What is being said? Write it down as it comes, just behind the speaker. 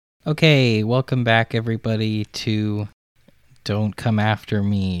Okay, welcome back everybody to Don't Come After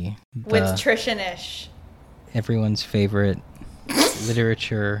Me. With Trish and Ish. Everyone's favorite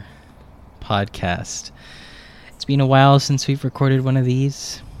literature podcast. It's been a while since we've recorded one of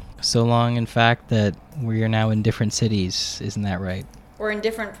these. So long, in fact, that we are now in different cities. Isn't that right? We're in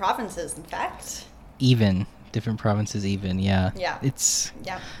different provinces, in fact. Even. Different provinces even, yeah. Yeah. It's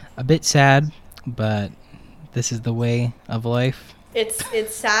a bit sad, but this is the way of life.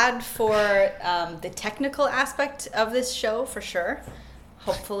 It's sad for the technical aspect of this show, for sure.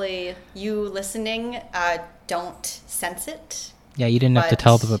 Hopefully you listening don't sense it. Yeah, you didn't have to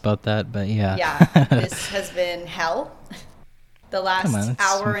tell them about that, but yeah. Yeah, this has been hell. The last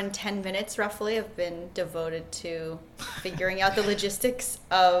hour and 10 minutes, roughly, have been devoted to figuring out the logistics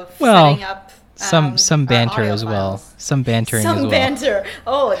of setting up some banter as well. Some bantering as well. Some banter.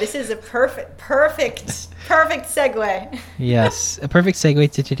 Oh, this is a perfect segue. Yes, a perfect segue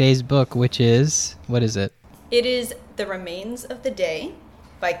to today's book, which is, what is it? It is The Remains of the Day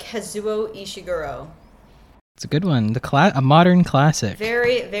by Kazuo Ishiguro. It's a good one. A modern classic.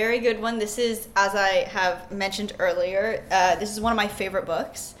 Very, very good one. This is, as I have mentioned earlier, this is one of my favorite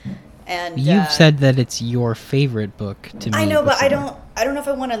books. And you've said that it's your favorite book to me. I know, but I don't know if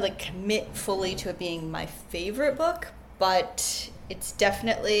I want to commit fully to it being my favorite book, but it's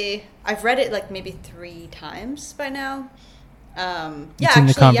definitely, I've read it maybe 3 times by now. It's in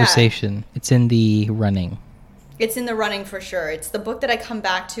the conversation. Yeah. It's in the running. It's in the running for sure. It's the book that I come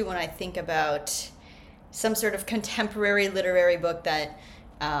back to when I think about some sort of contemporary literary book that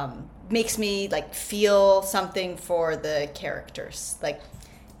makes me feel something for the characters.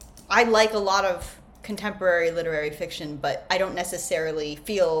 I like a lot of contemporary literary fiction, but I don't necessarily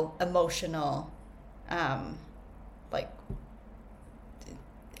feel emotional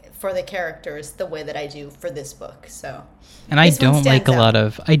for the characters the way that I do for this book. So, and I don't like a lot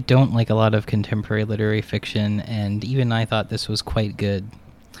of contemporary literary fiction, and even I thought this was quite good.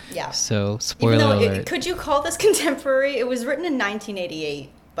 Yeah. So, spoiler alert. Could you call this contemporary? It was written in 1988,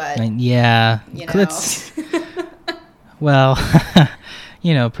 but yeah, you know. Well,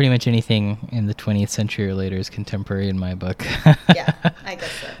 pretty much anything in the 20th century or later is contemporary in my book. Yeah, I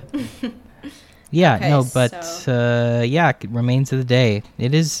guess so. Yeah, okay, no, but Remains of the Day.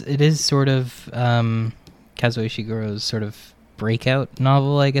 It is sort of Kazuo Ishiguro's sort of breakout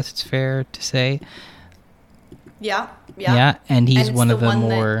novel, I guess it's fair to say. Yeah. Yeah, and he's one of the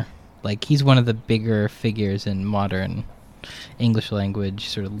more he's one of the bigger figures in modern English language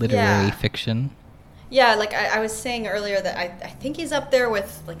sort of literary fiction. Yeah, I was saying earlier that I think he's up there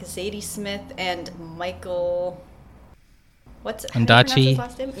with Zadie Smith and Michael. Ondaatje.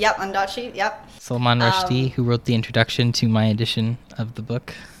 Last name? Yep, Ondaatje. Yep. Salman Rushdie, who wrote the introduction to my edition of the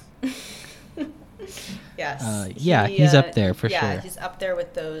book. Yes. He's up there for sure. Yeah, he's up there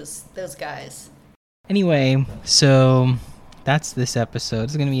with those guys. Anyway, so that's this episode.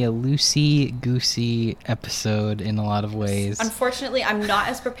 It's going to be a loosey-goosey episode in a lot of ways. Unfortunately, I'm not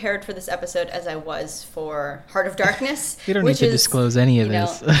as prepared for this episode as I was for Heart of Darkness. We don't need to disclose any of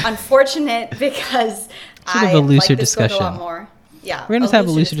this. Unfortunate, because I like this book a lot more. Yeah, we're going to have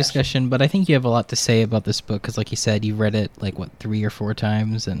a looser discussion, but I think you have a lot to say about this book because, like you said, you've read it 3 or 4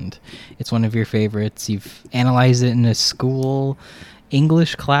 times, and it's one of your favorites. You've analyzed it in a school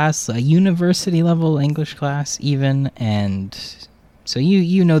English class, a university level English class even, and so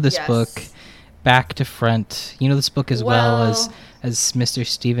you know this book back to front. You know this book as well as Mr.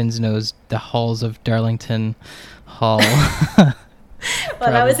 Stevens knows the halls of Darlington Hall. Well,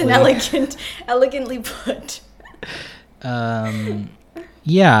 that was elegantly put.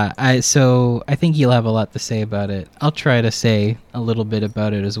 So I think you'll have a lot to say about it. I'll try to say a little bit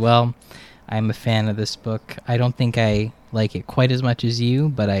about it as well. I'm a fan of this book. I don't think I like it quite as much as you,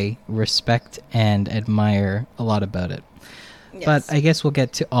 but I respect and admire a lot about it. Yes. But I guess we'll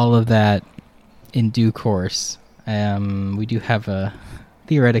get to all of that in due course. We do have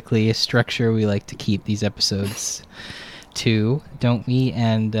theoretically a structure we like to keep these episodes to, don't we?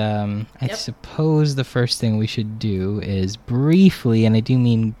 And I suppose the first thing we should do is briefly, and I do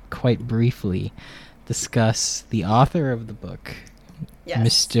mean quite briefly, discuss the author of the book.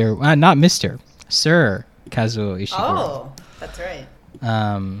 Yes. Sir Kazuo Ishiguro. Oh, that's right.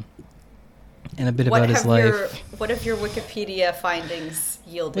 And a bit about his life. What have your Wikipedia findings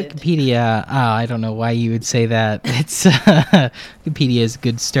yielded? Wikipedia, I don't know why you would say that. It's Wikipedia is a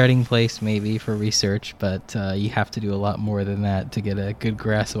good starting place maybe for research, but you have to do a lot more than that to get a good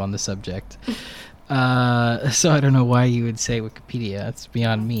grasp on the subject. So I don't know why you would say Wikipedia. It's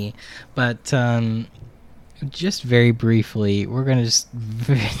beyond me. But just very briefly, we're going to just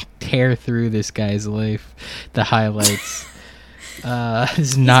tear through this guy's life, the highlights.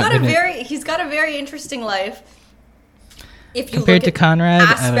 Is not he's got a very interesting life. If you compared look to Conrad,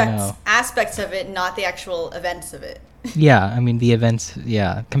 I don't know. Aspects of it, not the actual events of it. Yeah, I mean the events.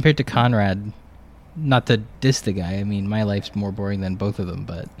 Yeah, compared to Conrad, not to diss the guy. I mean my life's more boring than both of them,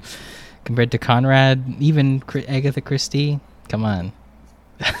 but compared to Conrad, even Agatha Christie, come on.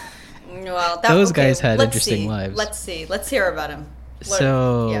 Well, those guys had interesting lives. Let's hear about him.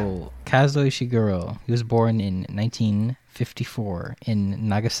 Kazuo Ishiguro. He was born in 1954 in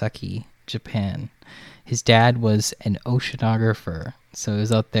Nagasaki, Japan. His dad was an oceanographer, so he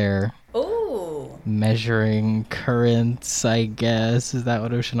was out there measuring currents, I guess. Is that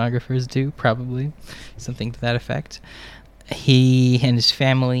what oceanographers do? Probably. Something to that effect. He and his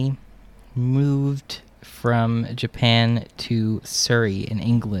family moved from Japan to Surrey in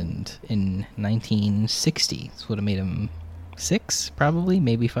England in 1960. That's what made him 6, probably,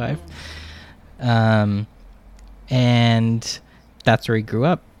 maybe 5. And that's where he grew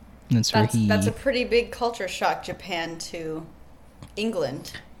up. That's a pretty big culture shock, Japan to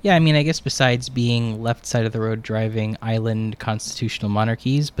England. Yeah, I mean, I guess besides being left side of the road driving island constitutional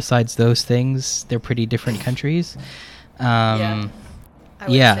monarchies, besides those things, they're pretty different countries. I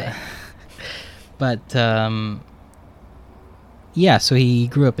would say. But so he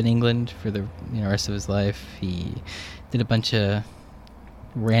grew up in England for the rest of his life. He did a bunch of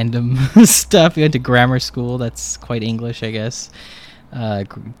random stuff. He went to grammar school. That's quite English, I guess.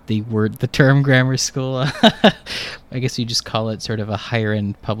 The term grammar school, I guess you just call it sort of a higher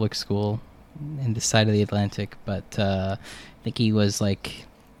end public school in this side of the Atlantic. But I think he was like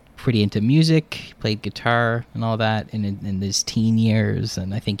pretty into music. He played guitar and all that in his teen years,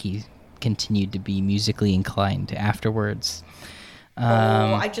 and I think he continued to be musically inclined afterwards.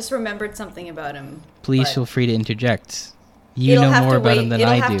 I just remembered something about him. Please feel free to interject. You know more about him than I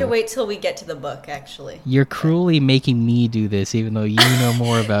do. It'll have to wait till we get to the book, actually. You're cruelly making me do this, even though you know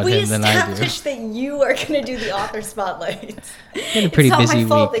more about him than I do. We established that you are going to do the author spotlights. It's been a pretty busy week. It's not my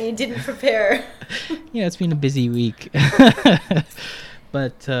fault that you didn't prepare. Yeah, it's been a busy week.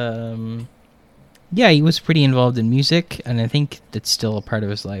 But, he was pretty involved in music, and I think that's still a part of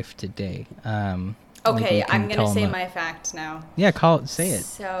his life today. Okay, I'm going to say my fact now. Yeah, say it.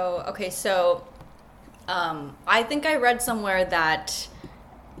 So, I think I read somewhere that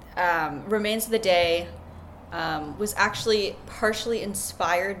Remains of the Day was actually partially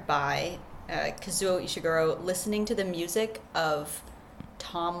inspired by Kazuo Ishiguro listening to the music of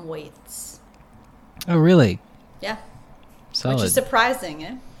Tom Waits. Oh, really? Yeah. Solid. Which is surprising,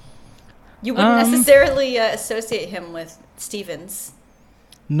 eh? You wouldn't necessarily associate him with Stevens.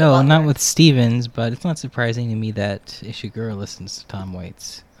 No, not with Stevens, but it's not surprising to me that Ishiguro listens to Tom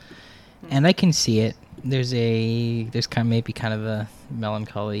Waits. And I can see it. There's kind of a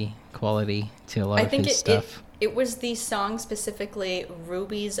melancholy quality to a lot of his stuff. It was the song specifically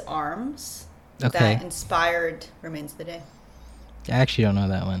Ruby's Arms that inspired Remains of the Day. I actually don't know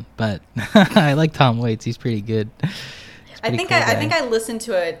that one, but I like Tom Waits. He's pretty good. I think I listened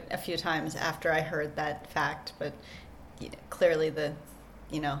to it a few times after I heard that fact, but clearly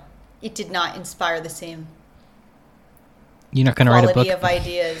it did not inspire the same. You're not going to write a book of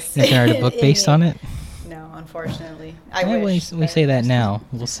ideas. You're not going to write a book based on it? No, unfortunately. I wish. We say that now.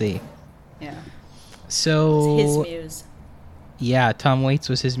 We'll see. Yeah. So his muse. Yeah, Tom Waits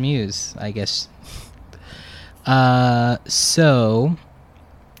was his muse, I guess. So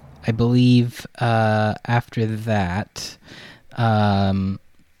I believe after that, I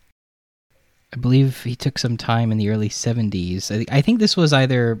believe he took some time in the early 70s. I think this was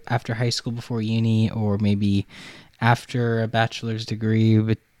either after high school, before uni, or maybe after a bachelor's degree,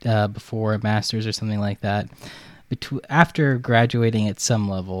 but before a master's or something like that. After graduating at some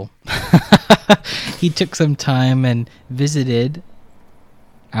level, he took some time and visited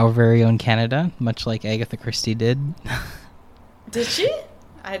our very own Canada, much like Agatha Christie did. Did she?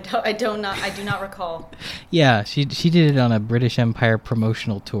 I do not recall. Yeah, she did it on a British Empire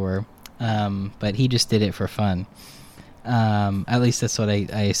promotional tour, but he just did it for fun. At least that's what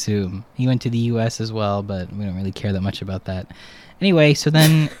I assume. He went to the U.S. as well, but we don't really care that much about that. Anyway, so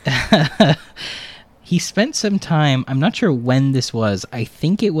then he spent some time. I'm not sure when this was. I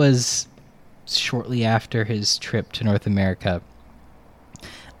think it was shortly after his trip to North America.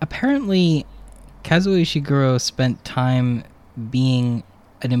 Apparently, Kazuo Ishiguro spent time being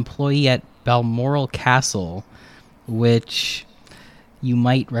an employee at Balmoral Castle, which you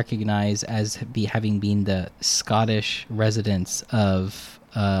might recognize as having been the Scottish residence of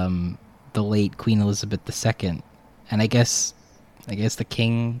the late Queen Elizabeth II. And I guess the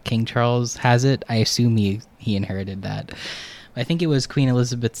King Charles has it. I assume he inherited that. I think it was Queen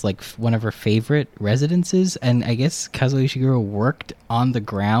Elizabeth's like one of her favorite residences, and I guess Kazuo Ishiguro worked on the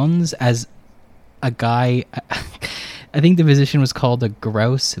grounds as a guy. I think the position was called a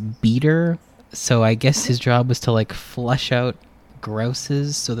grouse beater. So I guess his job was to like flush out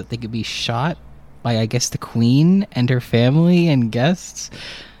grouses so that they could be shot by, I guess, the queen and her family and guests.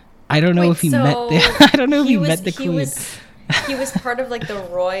 I don't know if he met. I don't know if he met the queen. He was part of like the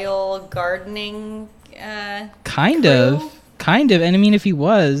royal gardening. Kind crew? of. And I mean, if he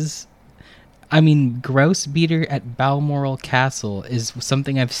was, I mean, grouse beater at Balmoral Castle is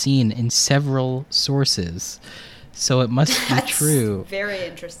something I've seen in several sources. So it must be true. Very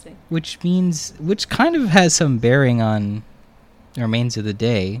interesting. Which kind of has some bearing on the remains of the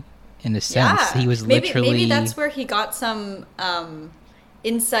day, in a sense. Yeah. He was maybe that's where he got some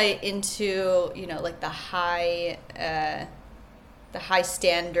insight into, like the high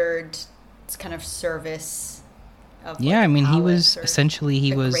standard kind of service of yeah, like, I mean, he was great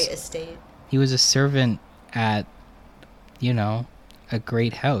estate. He was a servant at, a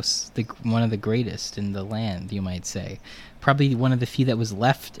great house, one of the greatest in the land, you might say. Probably one of the few that was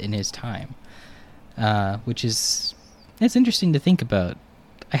left in his time, which is, it's interesting to think about.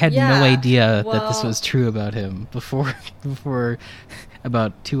 I had no idea that this was true about him before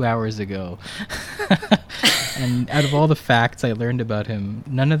about 2 hours ago. And out of all the facts I learned about him,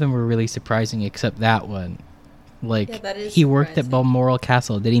 none of them were really surprising except that one. Like, he worked at Balmoral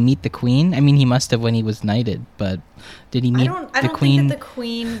Castle. Did he meet the queen? I mean, he must have when he was knighted, but did he meet the queen? I don't think that the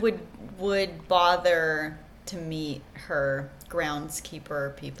queen would bother to meet her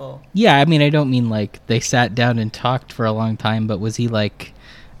groundskeeper people. Yeah, I mean, I don't mean like they sat down and talked for a long time, but was he like,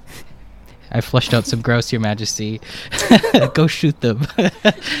 I flushed out some grouse, your majesty. Go shoot them.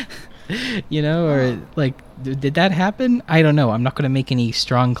 Or like, did that happen? I don't know. I'm not going to make any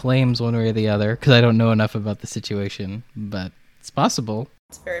strong claims one way or the other because I don't know enough about the situation, but it's possible.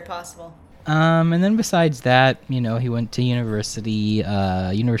 It's very possible. And then besides that, he went to University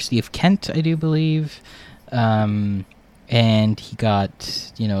of Kent, I do believe. And he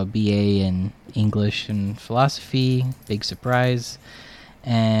got, a BA in English and philosophy, big surprise.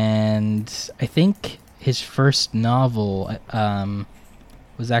 And I think his first novel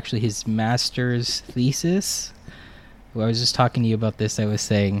was actually his master's thesis. Well, I was just talking to you about this. I was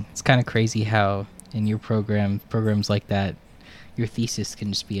saying it's kind of crazy how in your programs like that, your thesis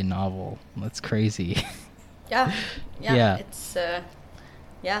can just be a novel. That's crazy. Yeah. Yeah. It's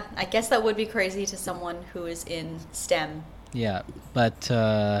I guess that would be crazy to someone who is in STEM. Yeah, but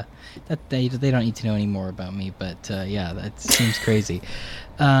that they don't need to know any more about me. But that seems crazy.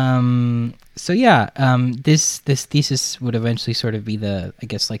 This thesis would eventually sort of be the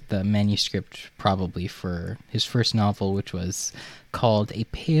manuscript probably for his first novel, which was called A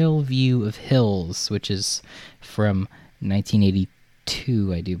Pale View of Hills, which is from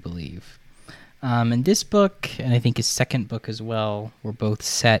 1982, I do believe. And this book, and I think his second book as well, were both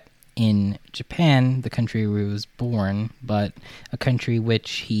set in Japan, the country where he was born, but a country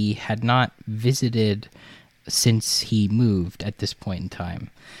which he had not visited since he moved at this point in time.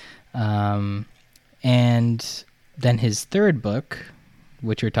 And then his third book,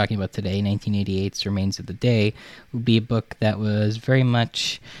 which we're talking about today, 1988's Remains of the Day, would be a book that was very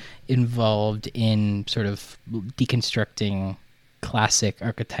much involved in sort of deconstructing classic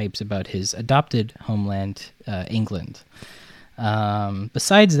archetypes about his adopted homeland, England.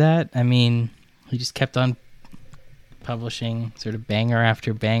 Besides that, I mean, he just kept on publishing sort of banger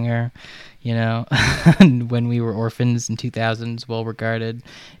after banger, When We Were Orphans in 2000s, well regarded.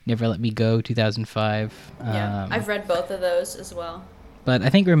 Never Let Me Go, 2005. Yeah, I've read both of those as well. But I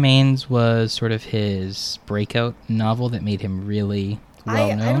think Remains was sort of his breakout novel that made him really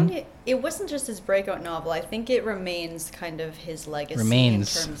well known. It wasn't just his breakout novel. I think it remains kind of his legacy in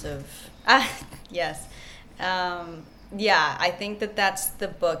terms of... yes. I think that's the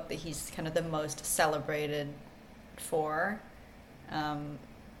book that he's kind of the most celebrated for.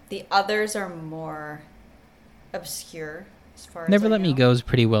 The others are more obscure as far as Never Let Me Go is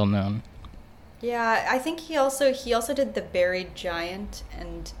pretty well known. Yeah, I think he also did The Buried Giant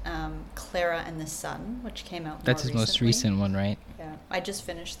and Clara and the Sun, which came out That's his most recent one, right? Yeah, I just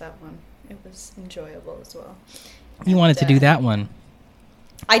finished that one. It was enjoyable as well. You wanted to do that one.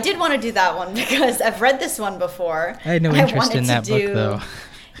 I did want to do that one because I've read this one before. I had no interest in that book, though.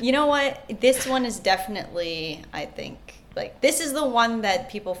 You know what? This one is definitely, I think, this is the one that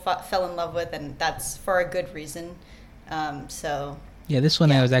people fell in love with, and that's for a good reason. Yeah, this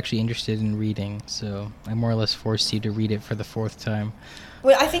one I was actually interested in reading, so I more or less forced you to read it for the fourth time.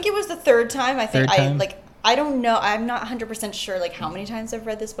 Well, I think it was the third time. I don't know. I'm not 100% sure how many times I've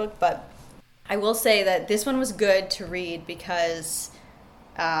read this book, but I will say that this one was good to read because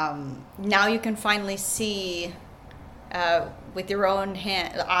now you can finally see with your own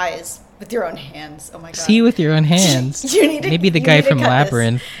eyes, with your own hands. Oh my god! See with your own hands. Maybe the guy from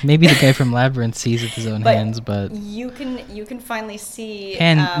Labyrinth. Maybe the guy from Labyrinth sees with his own hands, but you can finally see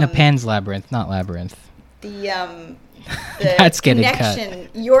Pan's Labyrinth, not Labyrinth. The That's getting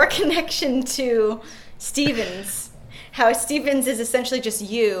cut. Your connection to Stevens. How Stevens is essentially just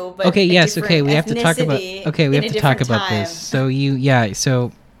you, but we have to talk about this. So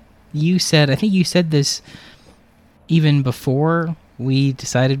you said, I think you said this even before we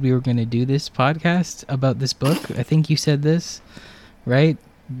decided we were going to do this podcast about this book. I think you said this, right?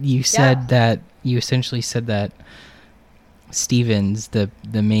 You said that you essentially said that Stevens, the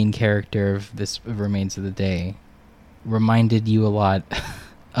main character of Remains of the Day, reminded you a lot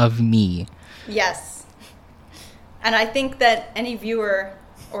of me. Yes. And I think that any viewer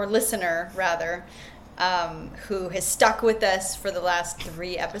or listener, rather, who has stuck with us for the last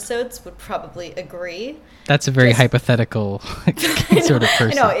 3 episodes would probably agree. That's a very hypothetical sort of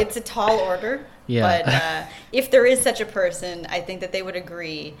person. I know, it's a tall order. Yeah. But if there is such a person, I think that they would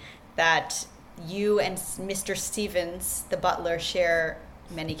agree that you and Mr. Stevens, the butler, share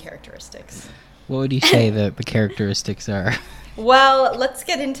many characteristics. What would you say that the characteristics are? Well, let's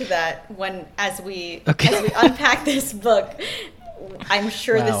get into that as we unpack this book. I'm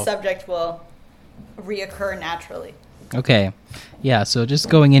sure this subject will reoccur naturally. Okay. Yeah, so just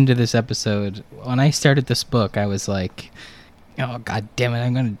going into this episode, when I started this book, I was like, oh, god damn it,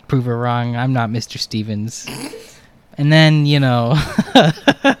 I'm going to prove her wrong. I'm not Mr. Stevens. And then, Yeah,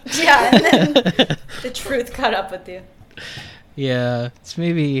 and then the truth caught up with you. Yeah, it's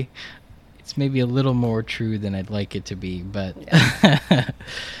maybe a little more true than I'd like it to be, but I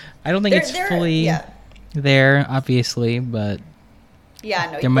don't think it's fully there, obviously, but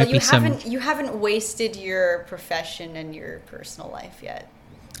yeah, no, there might be you haven't wasted your profession and your personal life yet.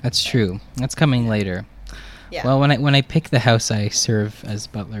 That's true. That's coming later. Yeah. Well, when I pick the house I serve as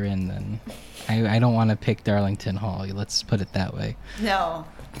butler in, then I don't want to pick Darlington Hall. Let's put it that way. No.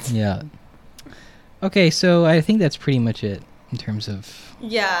 Yeah. Okay, so I think that's pretty much it in terms of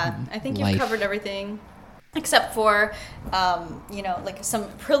I think you've covered everything except for like some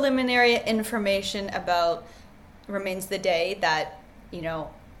preliminary information about Remains of the Day that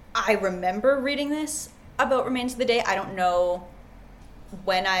I remember reading this about Remains of the Day. I don't know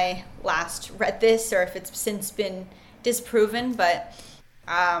when I last read this or if it's since been disproven, but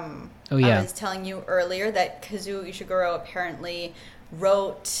I was telling you earlier that Kazuo Ishiguro apparently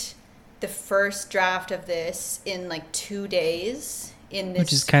wrote the first draft of this in like 2 days in this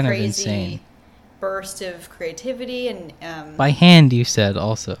which is kind crazy of insane burst of creativity and by hand. You said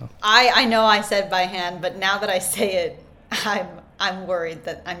also. I know I said by hand, but now that I say it, I'm worried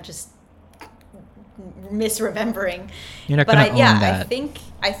that I'm just misremembering. You're not going to own that.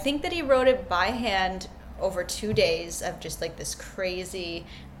 I think that he wrote it by hand over 2 days of just like this crazy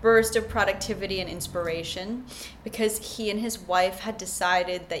burst of productivity and inspiration, because he and his wife had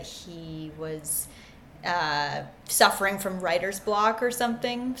decided that he was suffering from writer's block or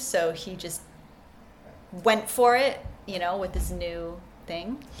something, so he just went for it, with this new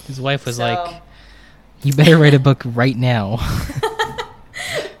thing. His wife was like, you better write a book right now.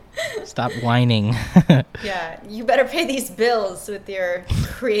 Stop whining. Yeah, you better pay these bills with your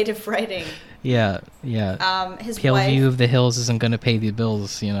creative writing. Yeah. His Pale wife, View of the Hills isn't going to pay the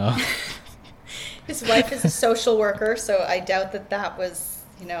bills, His wife is a social worker, so I doubt that was,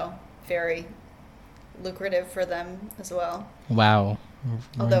 very lucrative for them as well. Wow.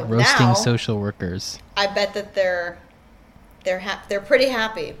 Although roasting now, social workers. I bet that they're pretty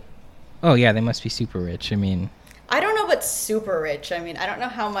happy. Oh yeah, they must be super rich. I mean, I don't know what's super rich. I mean, I don't know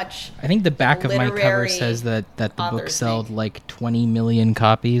how much. I think the back of my cover says that the book sold like 20 million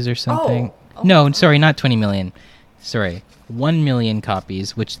copies or something. No, sorry, not 20 million. Sorry, 1 million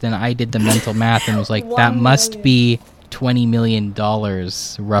copies, which then I did the mental math and was like, that must be $20 million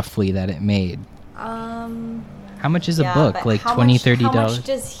roughly that it made. How much is a book? Like $20, $30? How much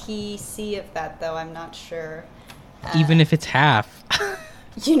does he see of that, though? I'm not sure. Even if it's half.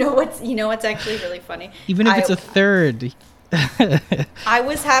 You know what's actually really funny? Even if it's a third. I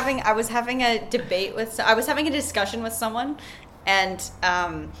was having a discussion with someone, and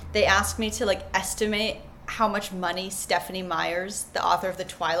they asked me to like estimate how much money Stephanie Meyers, the author of the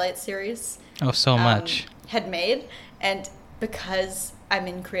Twilight series, much had made. And because I'm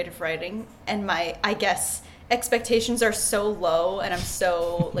in creative writing and my, I guess, expectations are so low and I'm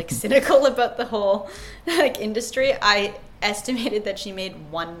so like cynical about the whole like industry, I estimated that she made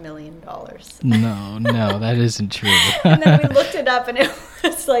 $1 million. No, that isn't true. And then we looked it up and it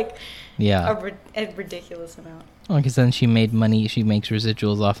was like Yeah. A ridiculous amount. Well, because then she made money. She makes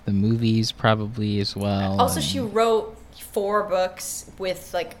residuals off the movies probably as well. Also, she wrote 4 books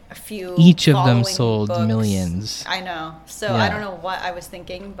with like a few. Each of them following sold books. millions. I know. So Yeah. I don't know what I was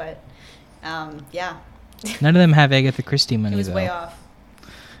thinking, but yeah. None of them have Agatha Christie money, It was though. way off.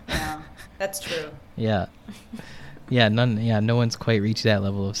 Yeah, that's true. Yeah. Yeah, no one's quite reached that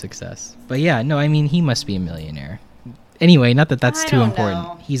level of success. But yeah, no, I mean, he must be a millionaire. Anyway, not that that's I too don't important.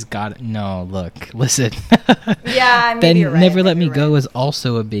 know. He's got it. No, look, listen. Yeah, maybe Then you're right. Never Let maybe Me you're Go right. is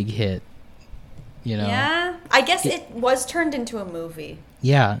also a big hit. You know? Yeah, I guess it was turned into a movie.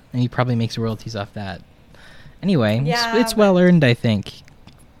 Yeah, and he probably makes royalties off that. Anyway, Yeah, it's well earned, I think.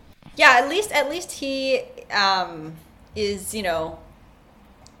 Yeah, at least he is,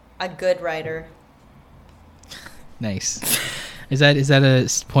 a good writer. Nice. Is that a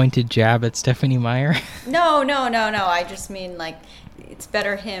pointed jab at Stephanie Meyer? No. I just mean, like, it's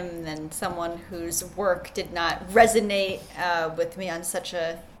better him than someone whose work did not resonate with me on such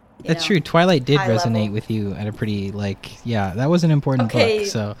a. That's true. Twilight did high resonate level. with you at a pretty, that was an important book.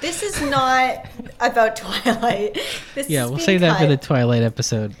 So this is not about Twilight. This yeah, is we'll being save that for the kind. Twilight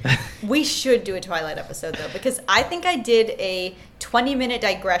episode. We should do a Twilight episode, though, because I think I did a 20-minute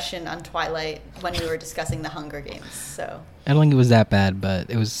digression on Twilight when we were discussing the Hunger Games. So I don't think it was that bad,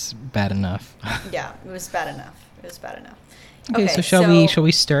 but it was bad enough. yeah, it was bad enough. Okay, so shall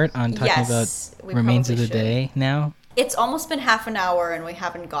we start on talking Yes, about we Remains of probably the should. Day now? It's almost been half an hour, and we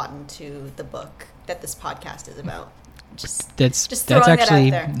haven't gotten to the book that this podcast is about. Just That's throwing that out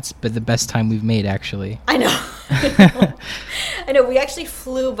actually there. it's been the best time we've made, actually. I know. I know. We actually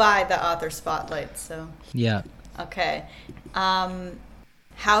flew by the author spotlight. So Yeah. okay,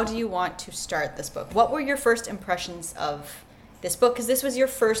 how do you want to start this book? What were your first impressions of this book? Because this was your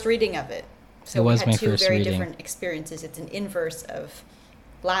first reading of it. So It was we had my two first very reading. different experiences. It's an inverse of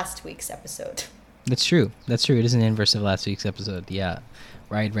last week's episode. That's true. It is an inverse of last week's episode. Yeah.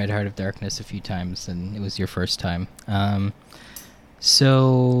 Ride Red Heart of Darkness a few times, and it was your first time.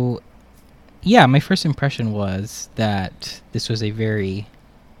 So, yeah, my first impression was that this was a very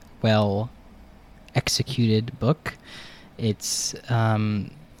well executed book. It's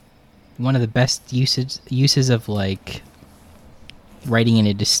one of the best uses of, like, writing in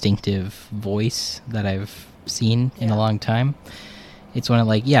a distinctive voice that I've seen in a Yeah. long time. It's one of,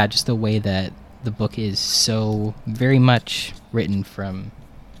 like, just the way that the book is so very much written from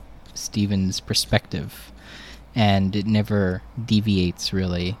Stephen's perspective, and it never deviates,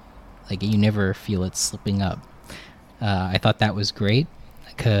 really. Like, you never feel it slipping up. I thought that was great,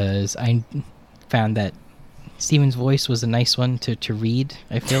 because I found that Stephen's voice was a nice one to read,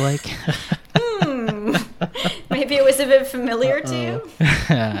 I feel like. Maybe it was a bit familiar to you.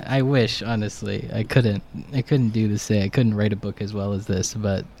 I wish, honestly. I couldn't do the same. I couldn't write a book as well as this,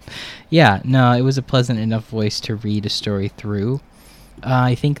 but yeah, no, it was a pleasant enough voice to read a story through.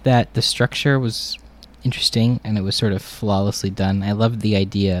 I think that the structure was interesting, and it was sort of flawlessly done. I loved the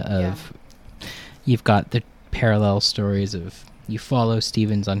idea of you've got the parallel stories of you follow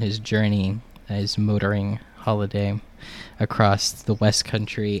Stevens on his journey, his motoring holiday across the West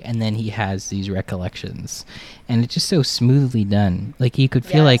Country, and then he has these recollections, and it's just so smoothly done. Like, you could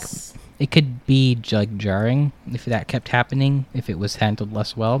feel like Yes. it could be like jarring if that kept happening, if it was handled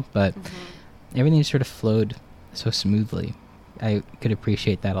less well, but everything sort of flowed so smoothly. I could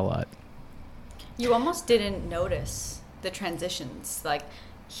appreciate that a lot. You almost didn't notice the transitions. Like,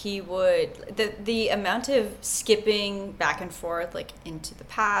 he would the amount of skipping back and forth, like into the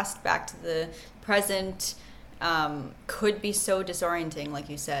past, back to the present, could be so disorienting, like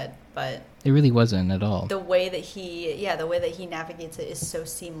you said, but It really wasn't at all. the way that he navigates it is so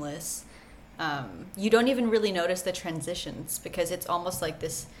seamless. You don't even really notice the transitions, because it's almost like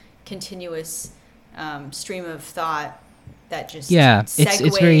this continuous stream of thought that just it's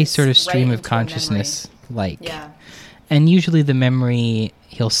very segues sort of right stream of into a consciousness, like. Yeah. And usually the memory,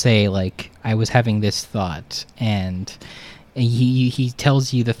 he'll say, like, I was having this thought, and he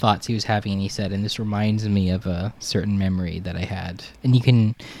tells you the thoughts he was having, and he said, and this reminds me of a certain memory that I had. And you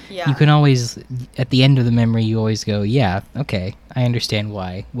can always, at the end of the memory, you always go, yeah, okay, I understand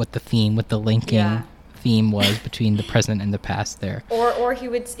what the linking theme was between the present and the past there. Or he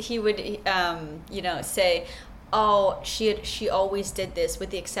would say, oh, she always did this with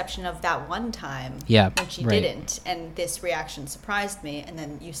the exception of that one time when she didn't, and this reaction surprised me, and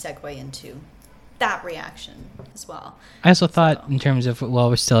then you segue into that reaction as well. I also thought, in terms of, while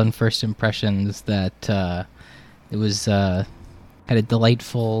we're still in first impressions, that it was had a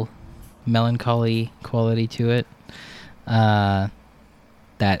delightful melancholy quality to it. That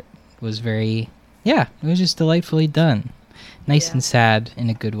was very, it was just delightfully done. Nice and sad in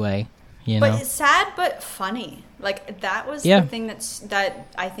a good way. you But know. it's sad but funny. Like that was Yeah. the thing that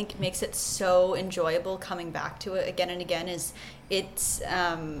I think makes it so enjoyable coming back to it again and again is it's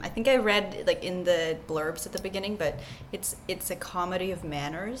I think I read like in the blurbs at the beginning, but it's a comedy of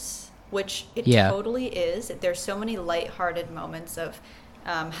manners, which it Yeah. totally is. There's so many lighthearted moments of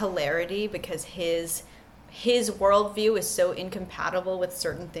hilarity because his worldview is so incompatible with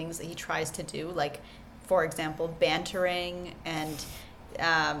certain things that he tries to do, like for example bantering and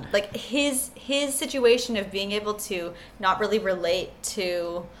like his situation of being able to not really relate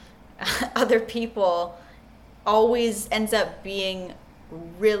to other people always ends up being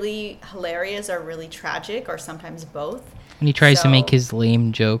really hilarious or really tragic or sometimes both. And he tries to make So- his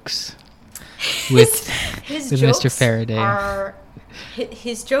lame jokes with his with jokes Mr. Faraday.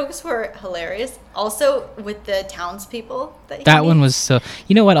 his jokes were hilarious. Also with the townspeople that That one meets. was so.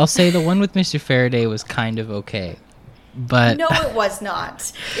 You know what? I'll say the one with Mr. Faraday was kind of okay, but No, it was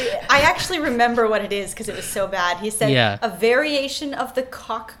not. I actually remember what it is because it was so bad. He said Yeah. a variation of the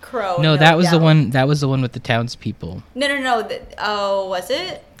cock crow. no, that was the doubt. one. That was the one with the townspeople. No. Oh, was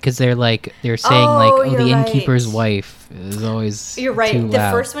it? Because they're saying Oh, the you're innkeeper's right. wife is always You're right. too The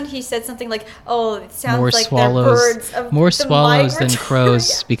loud. first one he said something like, "Oh, it sounds more like swallows, they're birds of more the swallows than migratory-"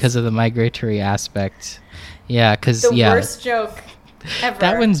 crows because of the migratory aspect. Yeah, because The yeah, worst joke ever.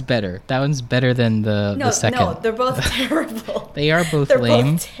 that one's better. That one's better than the second. No, they're both terrible. They are both They're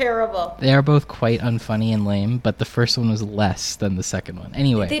lame. both terrible. They are both quite unfunny and lame, but the first one was less than the second one.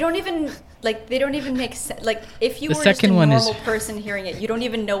 Anyway, They don't even make sense. Like if you The were just a second one is- normal person hearing it, you don't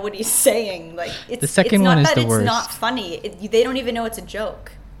even know what he's saying. Like it's The second it's not one is that the it's worst. not funny. They don't even know it's a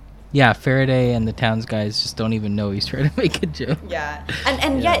joke. yeah, Faraday and the towns guys just don't even know he's trying to make a joke. Yeah,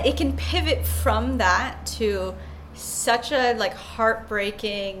 and Yeah. yet it can pivot from that to such a like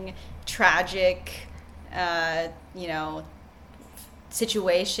heartbreaking, tragic,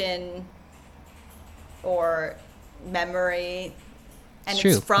 situation or memory, and It's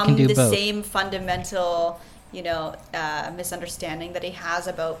true. it's It from can do the both. same fundamental, misunderstanding that he has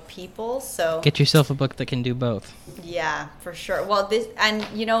about people. So Get yourself a book that can do both. yeah, for sure. Well,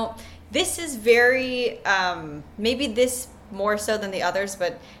 this is very maybe this more so than the others,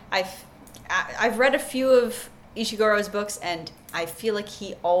 but I've read a few of Ishiguro's books, and I feel like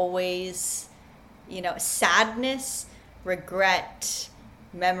he always, sadness, regret,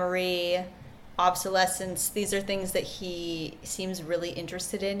 memory, obsolescence. These are things that he seems really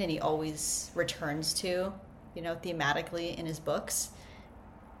interested in, and he always returns to, thematically in his books.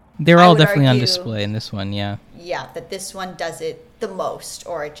 They're I all would definitely on argue- display in this one, yeah. Yeah, that this one does it the most,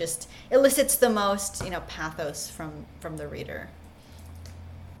 or it just elicits the most, pathos from the reader.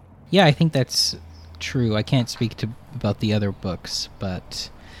 Yeah, I think that's true. I can't speak about the other books, but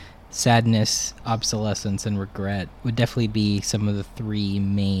sadness, obsolescence, and regret would definitely be some of the three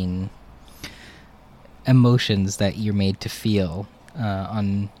main emotions that you're made to feel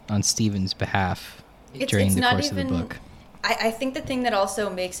on Stephen's behalf during the course of the book. I think the thing that also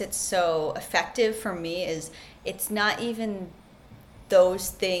makes it so effective for me is it's not even those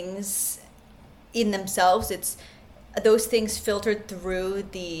things in themselves. It's those things filtered through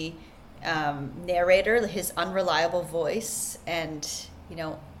the narrator, his unreliable voice, and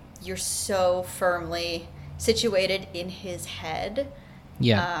you're so firmly situated in his head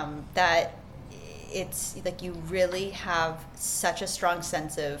that it's like you really have such a strong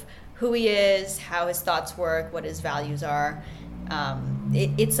sense of who he is, how his thoughts work, what his values are.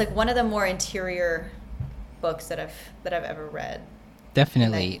 It's like one of the more interior books that I've ever read.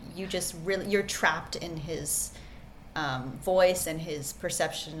 Definitely. And that you're trapped in his voice and his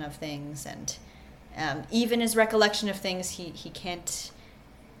perception of things, and even his recollection of things. He can't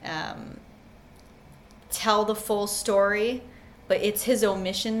tell the full story, but it's his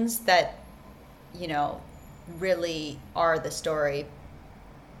omissions that really are the story.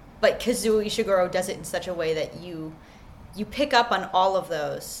 But Kazuo Ishiguro does it in such a way that you pick up on all of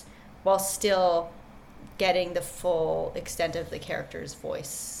those while still getting the full extent of the character's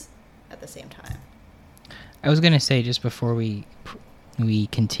voice at the same time. I was going to say, just before we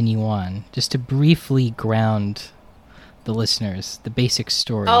continue on, just to briefly ground the listeners, the basic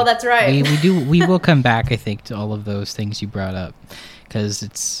story. Oh, that's right. We will come back, I think, to all of those things you brought up, because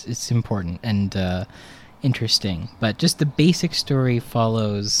it's important and interesting. But just the basic story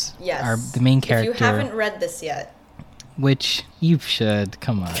follows the main character. If you haven't read this yet, which you should,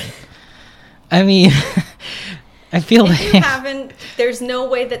 come on. I mean, I feel if like you haven't, there's no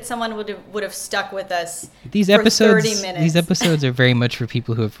way that someone would have stuck with us these for episodes. 30 minutes. These episodes are very much for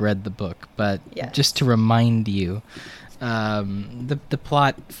people who have read the book. But Yes. just to remind you, the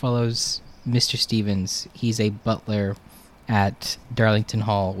plot follows Mr. Stevens. He's a butler at Darlington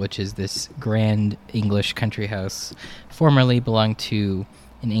Hall, which is this grand English country house, formerly belonged to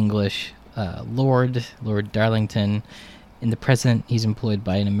an English Lord Darlington. In the present, he's employed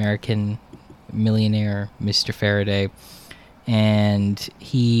by an American millionaire, Mr. Faraday. And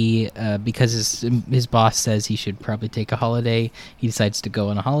he, because his boss says he should probably take a holiday, he decides to go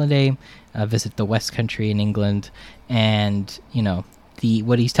on a holiday, visit the West Country in England. And, you know,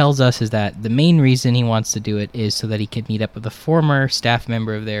 what he tells us is that the main reason he wants to do it is so that he could meet up with a former staff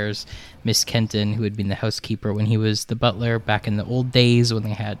member of theirs, Miss Kenton, who had been the housekeeper when he was the butler back in the old days when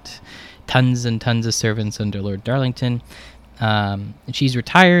they had tons and tons of servants under Lord Darlington. And she's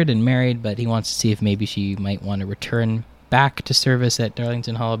retired and married, but he wants to see if maybe she might want to return back to service at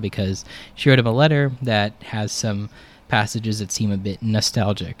Darlington Hall because she wrote him a letter that has some passages that seem a bit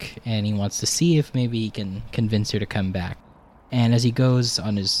nostalgic, and he wants to see if maybe he can convince her to come back. And as he goes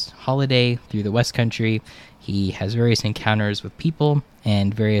on his holiday through the West Country, he has various encounters with people,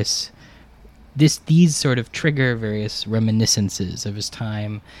 and these sort of trigger various reminiscences of his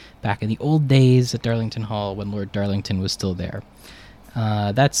time back in the old days at Darlington Hall when Lord Darlington was still there.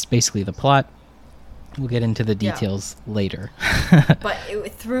 That's basically the plot. We'll get into the details later. But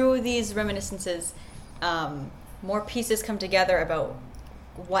through these reminiscences, more pieces come together about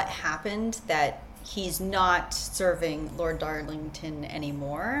what happened, that he's not serving Lord Darlington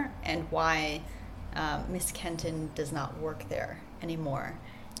anymore, and why Miss Kenton does not work there anymore.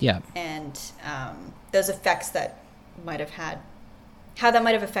 Yeah. And those effects that might have had, how that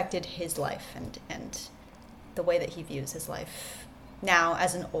might have affected his life and the way that he views his life now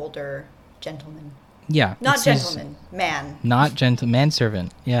as an older gentleman. Yeah. Not gentleman, man. Not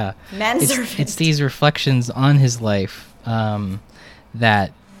manservant, yeah. Manservant. It's these reflections on his life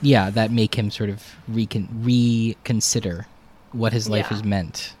that make him sort of reconsider what his life has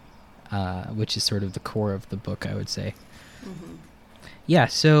meant, which is sort of the core of the book, I would say. Mm-hmm. Yeah,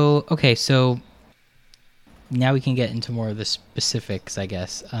 so now we can get into more of the specifics, I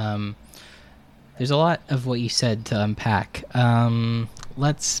guess. There's a lot of what you said to unpack. But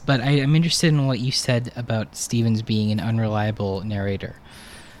I'm interested in what you said about Stevens being an unreliable narrator.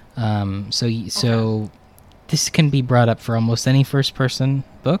 So this can be brought up for almost any first-person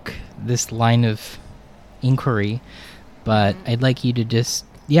book, this line of inquiry. But I'd like you to just...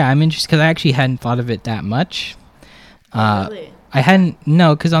 Yeah, I'm interested because I actually hadn't thought of it that much. Really? I hadn't...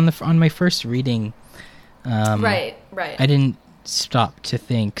 No, because on my first reading... Right. I didn't stop to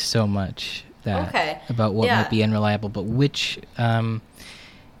think so much about what might be unreliable, but which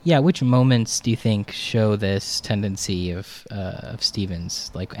moments do you think show this tendency of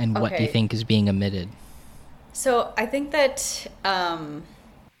Stevens, and what do you think is being omitted? So I think that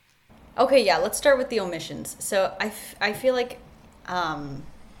let's start with the omissions. So I feel like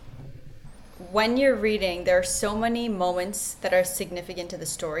when you're reading, there are so many moments that are significant to the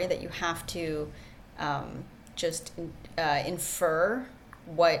story that you have to just infer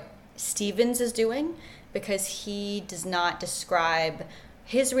what Stevens is doing, because he does not describe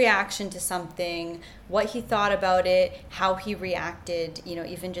his reaction to something, what he thought about it, how he reacted,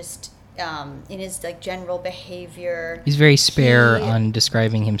 even just in his general behavior. He's very spare on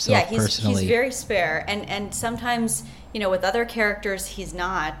describing himself personally. He's very spare, and sometimes with other characters he's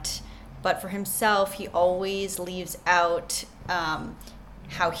not, but for himself he always leaves out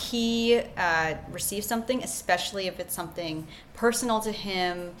how he receives something, especially if it's something personal to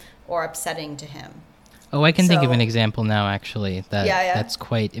him or upsetting to him. Oh, I can think of an example now, actually, that's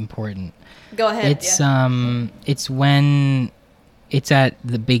quite important. Go ahead. It's when it's at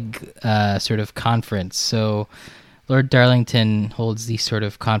the big sort of conference. So Lord Darlington holds these sort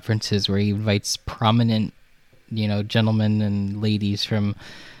of conferences where he invites prominent, gentlemen and ladies from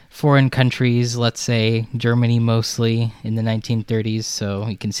foreign countries, let's say Germany mostly, in the 1930s, so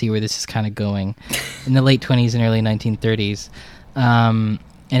you can see where this is kind of going, in the late 20s and early 1930s.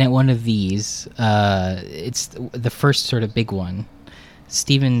 And at one of these, it's the first sort of big one,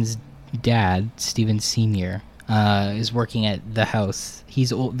 Stephen's dad, Stephen Sr., is working at the house.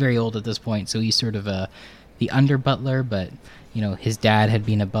 He's very old at this point, so he's sort of the under butler, but his dad had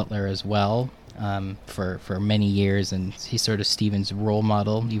been a butler as well. For many years, and he's sort of Stephen's role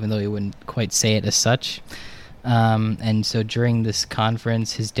model, even though he wouldn't quite say it as such. And so during this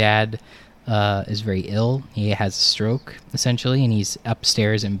conference, his dad is very ill. He has a stroke, essentially, and he's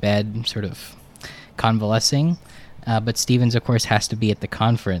upstairs in bed, sort of convalescing. But Stevens, of course, has to be at the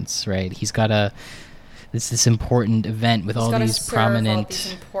conference, right? He's got this important event with all these prominent,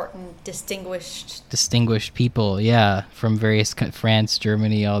 these important, distinguished people, from various France,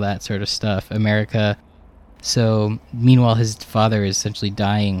 Germany, all that sort of stuff, America. So meanwhile, his father is essentially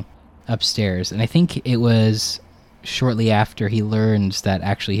dying upstairs, and I think it was shortly after he learns that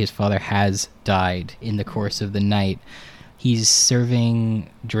actually his father has died in the course of the night, he's serving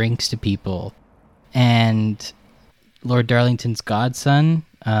drinks to people, and Lord Darlington's godson,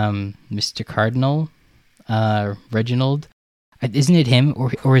 Mr. Cardinal, Reginald, isn't it him,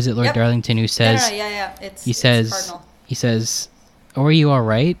 or is it Lord Darlington who says? No, yeah. It's Cardinal. He says, "Oh, are you all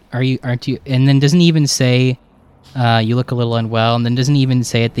right? Aren't you?" And then doesn't he even say, "You look a little unwell," and then doesn't he even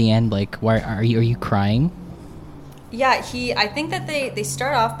say at the end, like, "Why are you crying?" Yeah, I think that they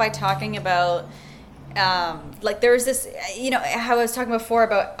start off by talking about, like, there was this, how I was talking before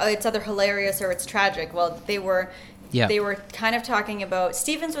about it's either hilarious or it's tragic. Well, they were kind of talking about,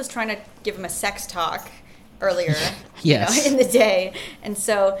 Stevens was trying to give him a sex talk earlier yes. In the day. And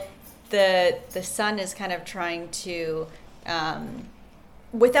so the son is kind of trying to,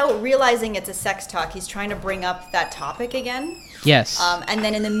 without realizing it's a sex talk, he's trying to bring up that topic again. Yes. And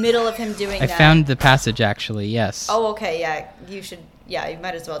then in the middle of him doing that... I found the passage, actually, yes. Oh, okay, yeah. You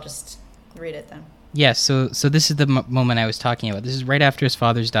might as well just read it then. Yes, so this is the moment I was talking about. This is right after his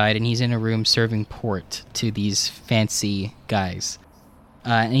father's died, and he's in a room serving port to these fancy guys.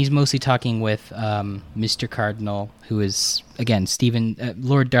 And he's mostly talking with Mr. Cardinal, who is, again,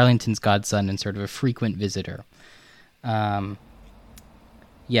 Lord Darlington's godson and sort of a frequent visitor.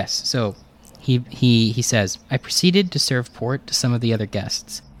 Yes, so he says, "I proceeded to serve port to some of the other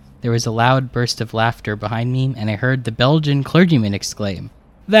guests. There was a loud burst of laughter behind me, and I heard the Belgian clergyman exclaim,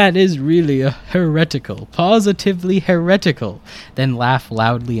 'That is really positively heretical,' then laugh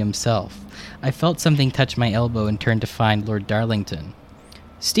loudly himself. I felt something touch my elbow and turned to find Lord Darlington.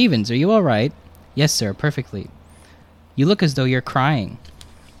 'Stevens, are you all right?' 'Yes, sir, perfectly.' 'You look as though you're crying.'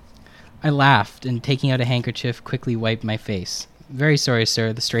 I laughed, and taking out a handkerchief, quickly wiped my face. 'Very sorry,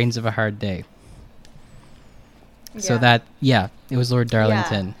 sir, the strains of a hard day.'" So it was Lord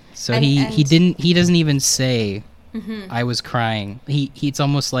Darlington. Yeah. So he doesn't even say, "I was crying." It's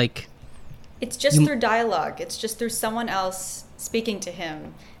almost like it's just through dialogue. It's just through someone else speaking to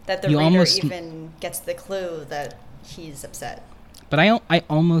him that the reader even gets the clue that he's upset. But I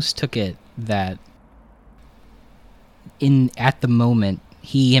almost took it that at the moment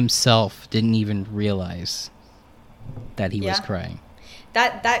he himself didn't even realize that he was crying.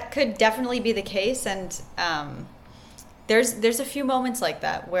 That could definitely be the case, and there's a few moments like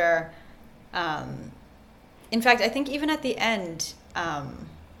that where, in fact, I think even at the end,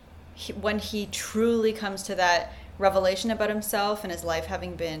 when he truly comes to that revelation about himself and his life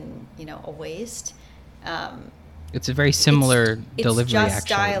having been, a waste. It's a very similar delivery, actually. It's just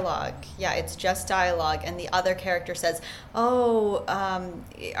dialogue. Yeah, it's just dialogue. And the other character says, "Oh,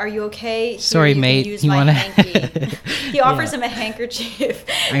 are you okay? Sorry, mate. Use my hanky." He offers him a handkerchief.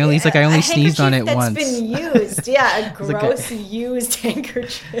 He's like, "I only sneezed on it once." That's been used. Yeah, a gross used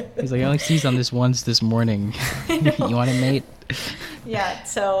handkerchief. He's like, "I only sneezed on this once this morning." You want it, mate? Yeah,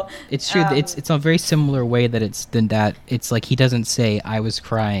 so it's true. It's a very similar way that it's like he doesn't say "I was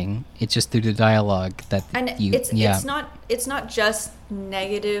crying." It's just through the dialogue that it's not just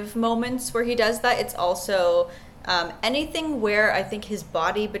negative moments where he does that. It's also anything where I think his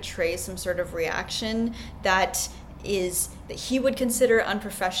body betrays some sort of reaction that he would consider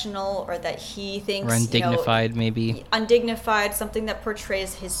unprofessional, or that he thinks or undignified, maybe undignified, something that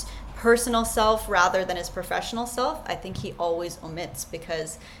portrays his personal self rather than his professional self. I think he always omits,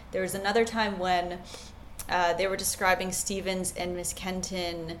 because there was another time when they were describing Stevens and Miss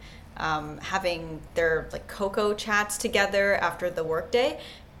Kenton having their cocoa chats together after the workday,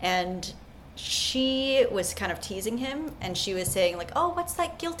 and she was kind of teasing him, and she was saying "Oh, what's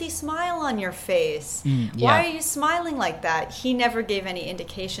that guilty smile on your face? Why are you smiling like that?" He never gave any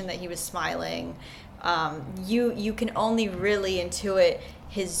indication that he was smiling. You can only really intuit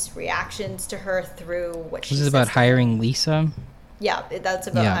his reactions to her through what she says. This is about hiring Lisa? Yeah, that's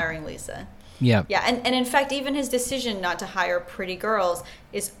about hiring Lisa. Yeah. Yeah, and in fact, even his decision not to hire pretty girls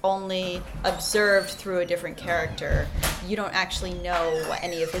is only observed through a different character. You don't actually know what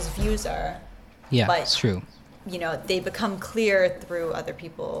any of his views are. Yeah, but, it's true. They become clear through other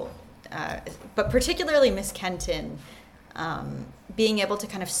people. But particularly Miss Kenton, being able to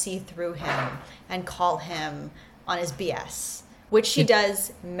kind of see through him and call him on his BS. Which she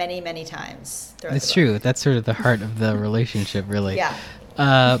does many, many times. It's true. That's sort of the heart of the relationship, really. Yeah.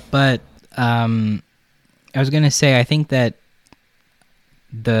 But I was going to say, I think that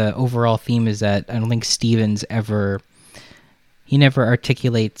the overall theme is that I don't think Stevens never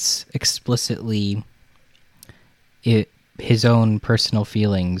articulates explicitly his own personal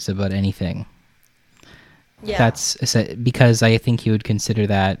feelings about anything. Yeah. That's because I think he would consider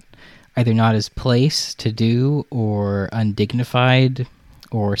that either not his place to do, or undignified,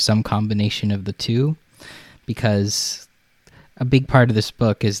 or some combination of the two. because a big part of this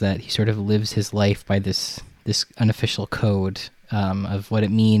book is that he sort of lives his life by this unofficial code of what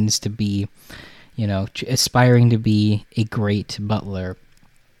it means to be, aspiring to be a great butler.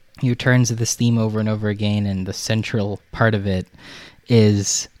 He returns to this theme over and over again, and the central part of it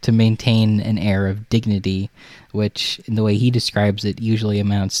is to maintain an air of dignity, which, in the way he describes it, usually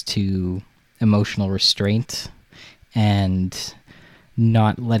amounts to emotional restraint and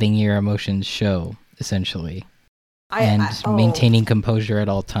not letting your emotions show, essentially, and maintaining composure at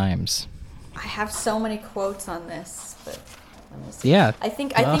all times. I have so many quotes on this, but let me see. Yeah, I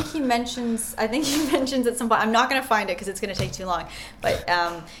think he mentions at some point. I'm not going to find it because it's going to take too long. But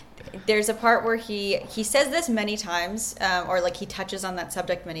there's a part where he says this many times, or like he touches on that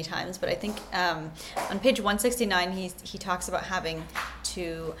subject many times. But I think on page 169 he talks about having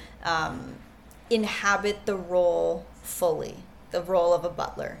to inhabit the role fully, the role of a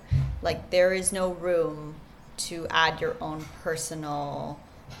butler. Like there is no room to add your own personal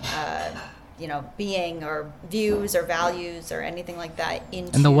being or views or values or anything like that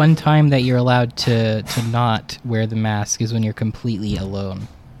into. And the one time that you're allowed to not wear the mask is when you're completely alone.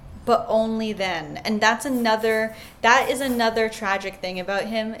 But only then. And that is another tragic thing about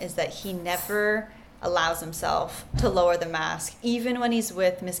him, is that he never allows himself to lower the mask, even when he's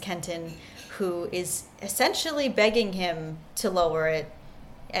with Miss Kenton, who is essentially begging him to lower it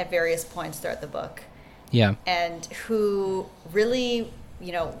at various points throughout the book. Yeah. And who really,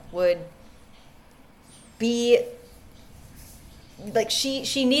 would be like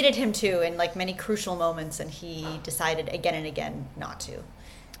she needed him to in like many crucial moments, and he decided again and again not to.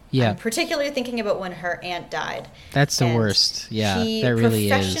 Yeah. I'm particularly thinking about when her aunt died. That's the worst. Yeah, that really is. He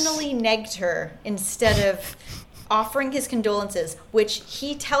professionally negged her instead of offering his condolences, which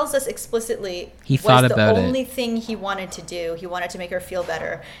he tells us explicitly was the only thing he wanted to do. He wanted to make her feel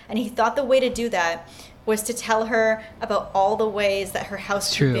better. And he thought the way to do that was to tell her about all the ways that her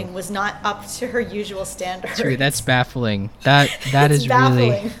housekeeping was not up to her usual standards. True, that's baffling. That is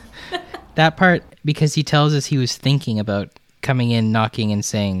baffling. Really that part, because he tells us he was thinking about coming in, knocking, and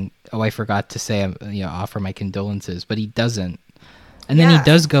saying, "Oh, I forgot to say, offer my condolences," but he doesn't. And then he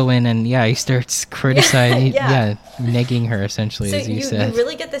does go in and, he starts criticizing, negging her, essentially, as you said. You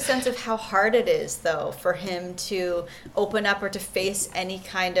really get the sense of how hard it is, though, for him to open up or to face any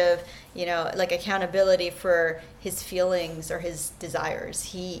kind of, like accountability for his feelings or his desires.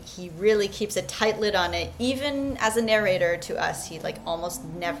 He really keeps a tight lid on it. Even as a narrator to us, he like almost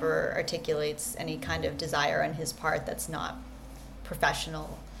never articulates any kind of desire on his part that's not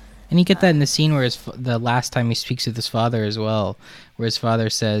professional. And you get that in the scene where the last time he speaks with his father as well, where his father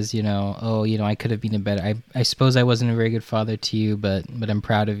says, I could have been a better, I suppose I wasn't a very good father to you, but I'm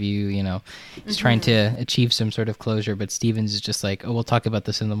proud of you, He's trying to achieve some sort of closure, but Stevens is just like, oh, we'll talk about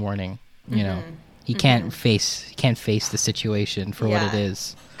this in the morning, He can't face the situation for what it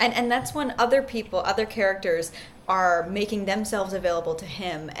is. And that's when other characters are making themselves available to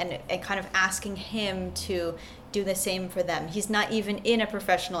him and kind of asking him to do the same for them. He's not even in a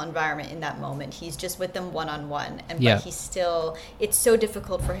professional environment in that moment. He's just with them one-on-one. But he's still, it's so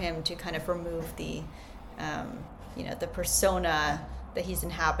difficult for him to kind of remove the, the persona that he's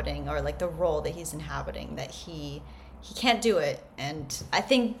inhabiting, or like the role that he's inhabiting, that he can't do it. And I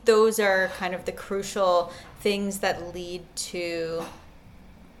think those are kind of the crucial things that lead to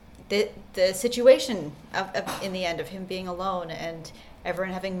the situation of in the end, of him being alone and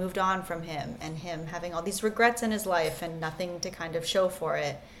everyone having moved on from him, and him having all these regrets in his life and nothing to kind of show for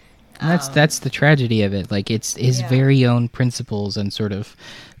it. That's the tragedy of it. Like, it's his very own principles and sort of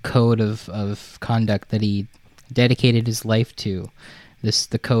code of conduct that he dedicated his life to.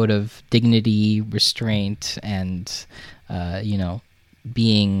 The code of dignity, restraint, and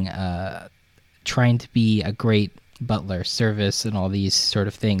being trying to be a great butler, service, and all these sort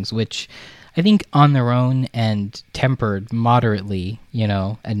of things, which I think on their own and tempered moderately,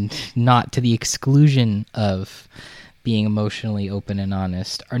 and not to the exclusion of being emotionally open and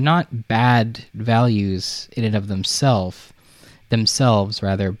honest, are not bad values in and of themselves,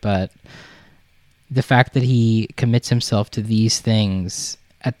 but the fact that he commits himself to these things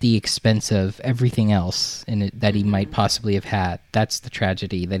at the expense of everything else in it that he might possibly have had, that's the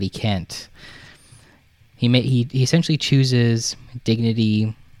tragedy, that he can't. He essentially chooses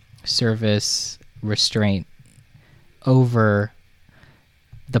dignity, service, restraint over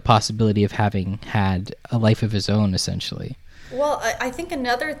the possibility of having had a life of his own, essentially. Well, I think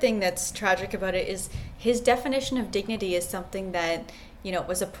another thing that's tragic about it is his definition of dignity is something that,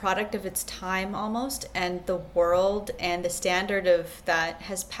 was a product of its time almost, and the world and the standard of that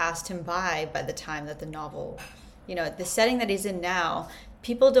has passed him by the time that the novel, the setting that he's in now,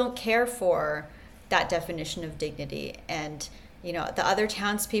 people don't care for that definition of dignity. And the other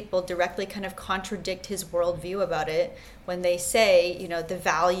townspeople directly kind of contradict his worldview about it when they say, the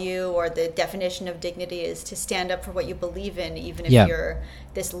value or the definition of dignity is to stand up for what you believe in, even if you're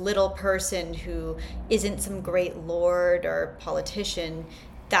this little person who isn't some great lord or politician.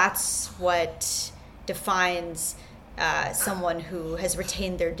 That's what defines someone who has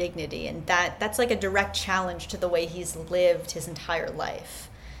retained their dignity. And that's like a direct challenge to the way he's lived his entire life.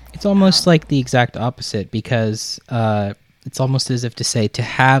 It's almost like the exact opposite, because it's almost as if to say to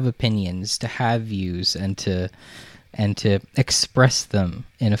have opinions, to have views, and to express them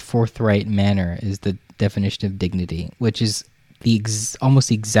in a forthright manner is the definition of dignity, which is almost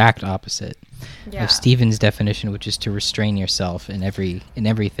the exact opposite of Stephen's definition, which is to restrain yourself in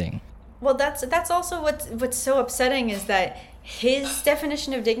everything. Well, that's also what's so upsetting, is that his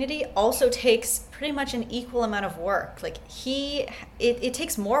definition of dignity also takes pretty much an equal amount of work. Like it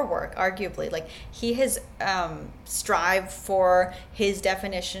takes more work, arguably. Like he has strived for his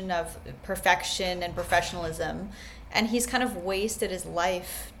definition of perfection and professionalism, and he's kind of wasted his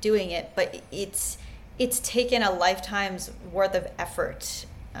life doing it. But it's taken a lifetime's worth of effort.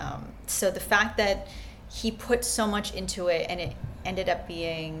 So the fact that he put so much into it and it ended up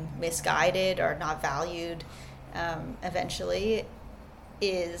being misguided or not valued eventually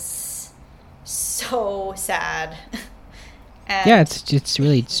is so sad. And yeah,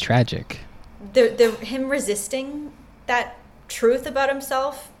 it's tragic. Him resisting that truth about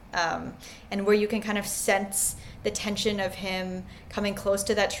himself, and where you can kind of sense the tension of him coming close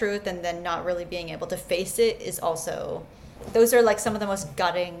to that truth and then not really being able to face it, is also, those are like some of the most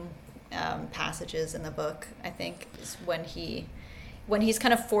gutting passages in the book, I think, is when he's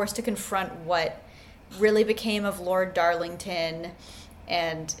kind of forced to confront what really became of Lord Darlington.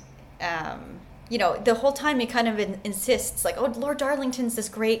 And the whole time he kind of insists, like, oh, Lord Darlington's this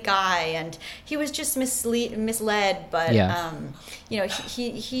great guy and he was just misled, but he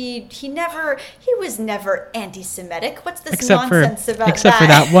was never anti-Semitic. What's this nonsense about that? Except for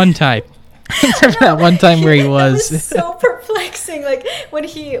that one time. Except for that one time where he was. That was so perplexing. Like when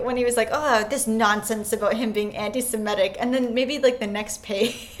he was like, oh, this nonsense about him being anti-Semitic, and then maybe like the next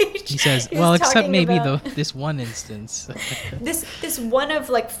page he says, well, except maybe this one instance. this one of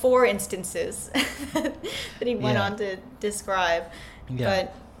like 4 instances that he went on to describe. Yeah.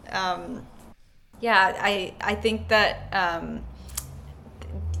 But I think that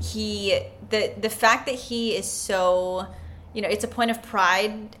the fact that he is so, it's a point of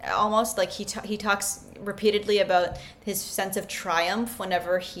pride almost. Like he talks repeatedly about his sense of triumph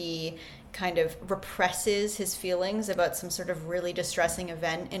whenever he kind of represses his feelings about some sort of really distressing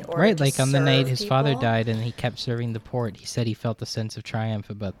event in order to like on the night his people. Father died and he kept serving the port, he said he felt a sense of triumph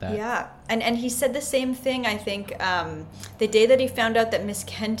about that. Yeah, and he said the same thing, I think, the day that he found out that Miss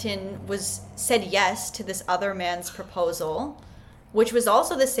Kenton said yes to this other man's proposal, which was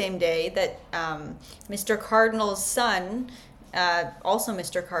also the same day that Mr. Cardinal's son, also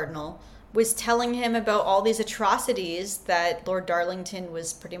Mr. Cardinal, was telling him about all these atrocities that Lord Darlington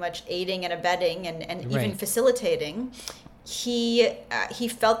was pretty much aiding and abetting and even facilitating. He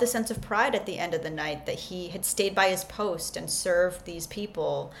felt the sense of pride at the end of the night that he had stayed by his post and served these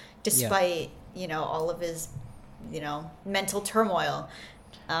people despite all of his mental turmoil.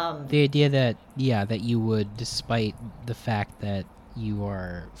 The idea that you would, despite the fact that you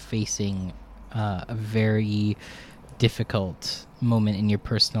are facing a very difficult moment in your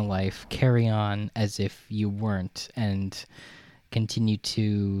personal life, carry on as if you weren't, and continue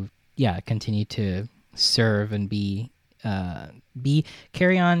to serve and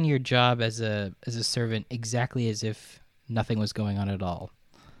carry on your job as a servant exactly as if nothing was going on at all.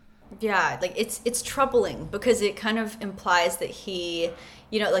 Yeah, like it's troubling because it kind of implies that he,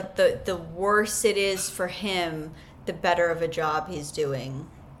 like the worse it is for him, the better of a job he's doing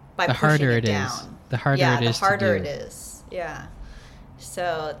by the pushing harder it it down. is. The harder it is. The harder to do. it is. Yeah.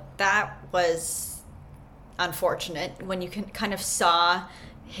 So that was unfortunate when you can kind of saw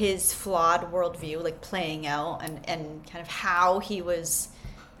his flawed worldview like playing out and kind of how he was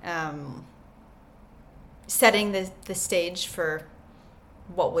setting the stage for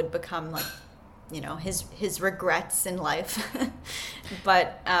what would become like his regrets in life.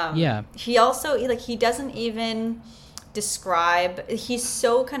 But he also he doesn't even describe, he's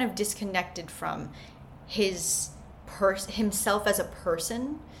so kind of disconnected from himself as a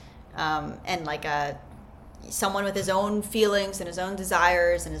person, and like someone with his own feelings and his own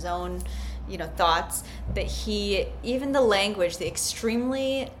desires and his own thoughts, that even the language, the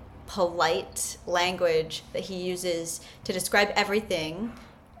extremely polite language that he uses to describe everything,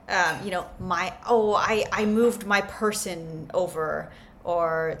 I moved my person over,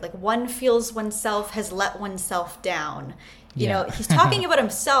 or like one feels oneself has let oneself down. You Yeah. know, he's talking about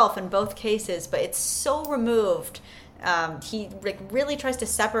himself in both cases, but it's so removed. He like really tries to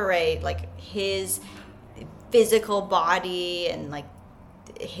separate like his physical body and like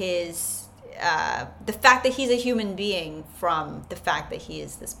his the fact that he's a human being from the fact that he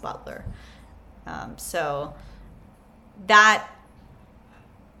is this butler. So that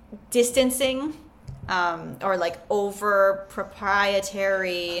distancing or like over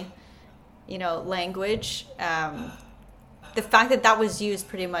proprietary, you know, language. The fact that that was used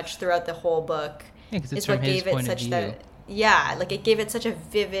pretty much throughout the whole book is what gave it such that, yeah, like it gave it such a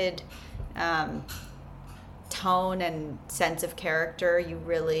vivid tone and sense of character. You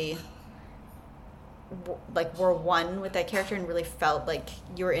really like were one with that character and really felt like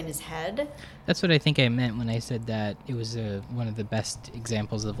you were in his head. That's what I think I meant when I said that it was one of the best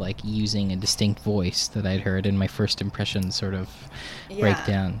examples of like using a distinct voice that I'd heard in my first impression sort of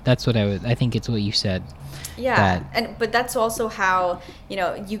breakdown. That's what I think it's what you said. Yeah, but that's also how, you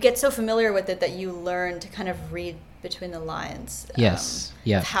know, you get so familiar with it that you learn to kind of read between the lines. Yes,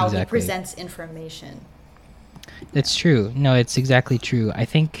 yeah, how exactly. he presents information. That's true. No, it's exactly true. I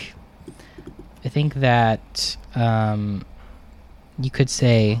think that you could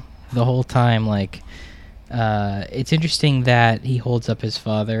say the whole time, like, it's interesting that he holds up his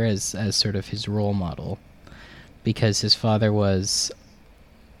father as sort of his role model, because his father was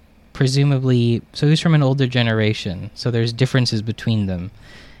presumably, so he was from an older generation, so there's differences between them.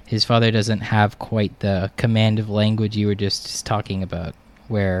 His father doesn't have quite the command of language you were just talking about,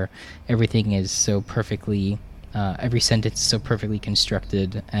 where everything is so perfectly, every sentence is so perfectly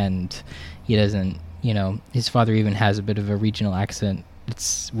constructed, and he doesn't, you know, his father even has a bit of a regional accent.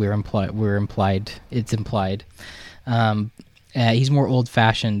 It's implied. He's more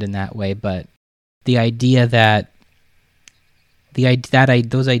old-fashioned in that way, but the idea that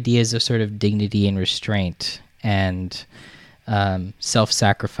those ideas of sort of dignity and restraint and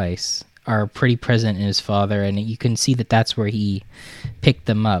self-sacrifice are pretty present in his father, and you can see that that's where he picked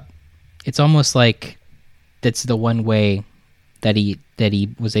them up. It's almost like that's the one way that he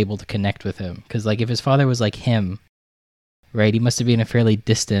was able to connect with him, because like if his father was like him, right, he must have been a fairly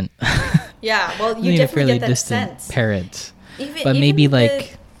distant yeah, well, you definitely get that sense. Parent, but maybe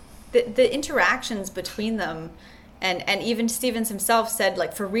like the interactions between them, and even Stevens himself said,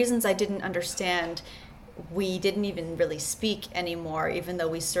 like, for reasons I didn't understand, we didn't even really speak anymore, even though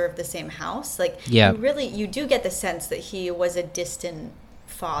we served the same house. Like, yeah, you do get the sense that he was a distant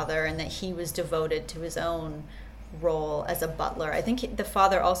father and that he was devoted to his own role as a butler. I think the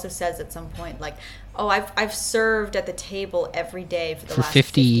father also says at some point, like, oh, I've served at the table every day for the last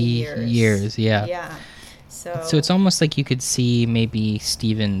 50 years. Yeah. So it's almost like you could see maybe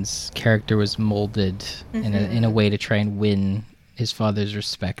Stephen's character was molded in a way to try and win his father's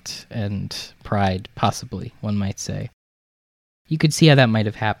respect and pride, possibly, one might say. You could see how that might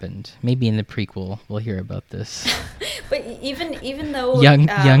have happened. Maybe in the prequel we'll hear about this. But even though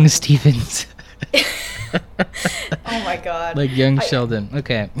young Stevens. Oh my god. Like young Sheldon.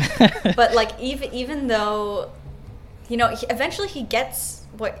 Okay. But like even though, you know, eventually he gets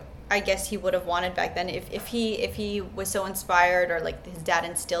what I guess he would have wanted back then if he was so inspired, or like his dad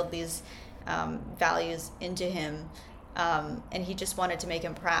instilled these values into him, and he just wanted to make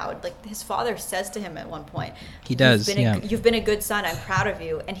him proud. Like his father says to him at one point, he does. You've been a good son. I'm proud of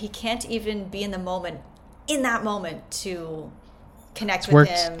you. And he can't even be in that moment to connect with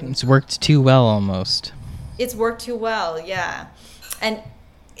him. It's worked too well, almost. It's worked too well, yeah. And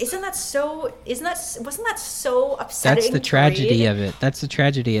wasn't that so upsetting? That's the tragedy of it. That's the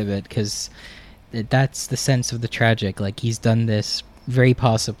tragedy of it, because that's the sense of the tragic. Like, he's done this very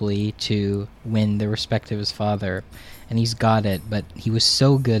possibly to win the respect of his father, and he's got it, but he was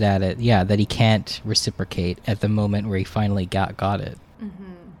so good at it, that he can't reciprocate at the moment where he finally got it.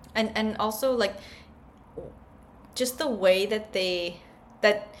 Mm-hmm. And also, like, just the way that the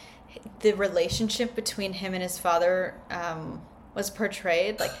relationship between him and his father was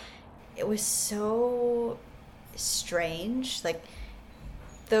portrayed, like, it was so strange. Like,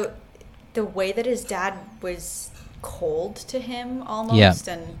 the way that his dad was cold to him almost,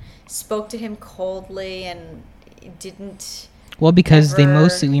 and spoke to him coldly, and didn't. Well, because we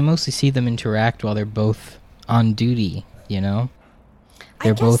mostly see them interact while they're both on duty. You know,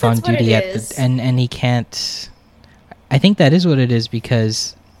 they're both on duty and he can't. I think that is what it is,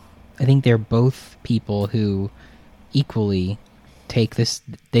 because I think they're both people who equally take this.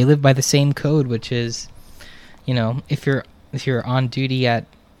 They live by the same code, which is, you know, if you're on duty at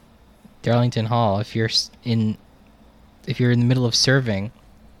Darlington Hall, if you're in the middle of serving,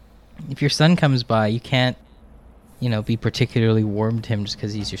 if your son comes by, you can't be particularly warm to him just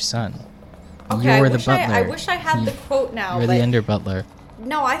because he's your son. Okay, You're the butler. I wish I had the quote now. You're the under butler.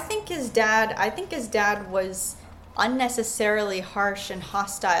 No, I think his dad was unnecessarily harsh and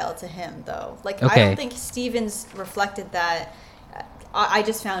hostile to him, though. Like, Okay. I don't think Stevens reflected that. I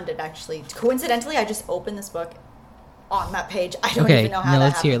just found it, actually. Coincidentally, I just opened this book on that page. I don't even know how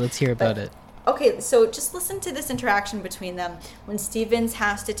that happened. Let's hear about it. Okay, so just listen to this interaction between them when Stevens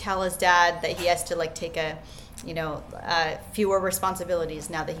has to tell his dad that he has to, like, take fewer responsibilities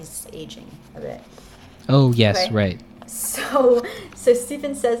now that he's aging a bit. Oh, yes, Okay? right. So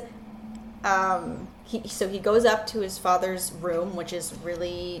Stephen says, he goes up to his father's room, which is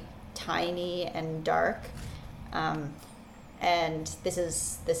really tiny and dark, and this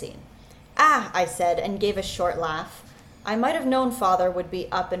is the scene. "Ah," I said, and gave a short laugh. "I might have known Father would be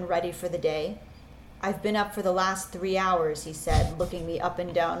up and ready for the day. I've been up for the last 3 hours," he said, looking me up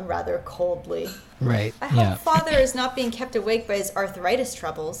and down rather coldly. Right, "I hope Father is not being kept awake by his arthritis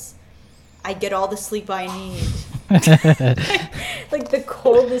troubles. I get all the sleep I need." Like the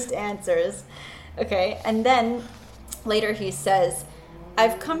coldest answers. Okay, and then later he says,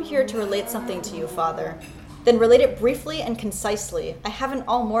 "I've come here to relate something to you, Father. Then relate it briefly and concisely. I haven't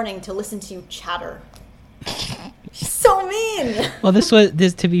all morning to listen to you chatter." So mean. Well,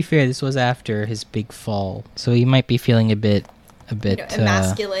 to be fair, this was after his big fall, so he might be feeling a bit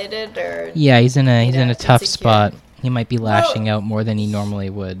emasculated, or he's in a tough insecure spot. He might be lashing out more than he normally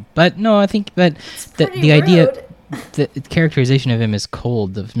would. But no, I think the pretty idea, rude. the characterization of him as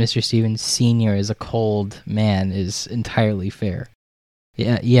cold, of Mr. Stevens Sr. as a cold man, is entirely fair.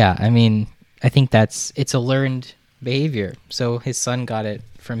 Yeah. I mean, I think it's a learned behavior. So his son got it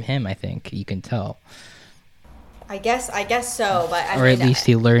from him. I think you can tell. I guess so, but at least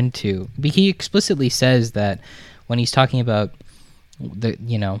he learned to. But he explicitly says that when he's talking about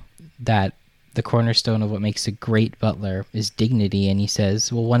that the cornerstone of what makes a great butler is dignity, and he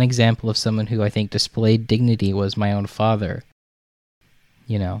says, well, one example of someone who I think displayed dignity was my own father.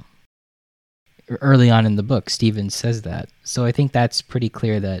 Early on in the book, Stevens says that. So I think that's pretty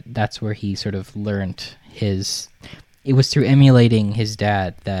clear that that's where he sort of learned it was through emulating his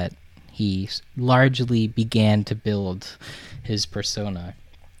dad that he largely began to build his persona.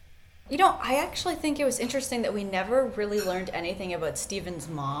 I actually think it was interesting that we never really learned anything about Stephen's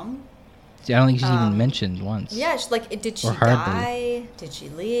mom. I don't think she's even mentioned once. Yeah, did she die? Did she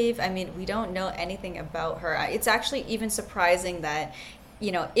leave? I mean, we don't know anything about her. It's actually even surprising that,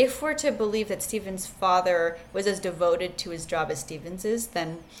 if we're to believe that Stephen's father was as devoted to his job as Stevens is,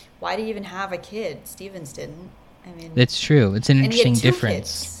 then why do you even have a kid? Stevens didn't. I mean, that's true. It's an interesting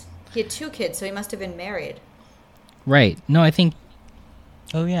difference. Kids. He had 2 kids, so he must have been married. Right. No, I think...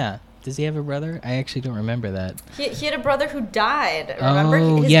 Oh, yeah. Does he have a brother? I actually don't remember that. He had a brother who died. Remember?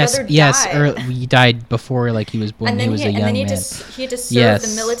 His brother died. He died before, he was born. He was a young man. And then he had to serve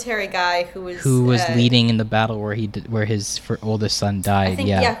the military guy who was leading in the battle where his oldest son died. I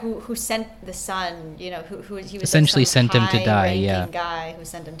think, who sent the son? Who he was essentially sent him to die. Yeah, guy who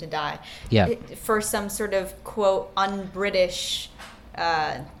sent him to die. Yeah, for some sort of quote un-British.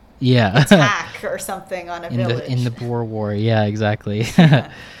 Attack or something on a village. In the Boer War. Yeah, exactly.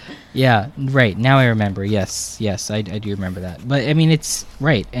 Yeah, right. Now I remember. Yes, I do remember that. But I mean, it's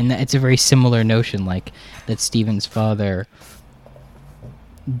right, and it's a very similar notion, that Stephen's father.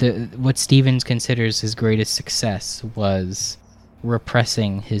 What Stevens considers his greatest success was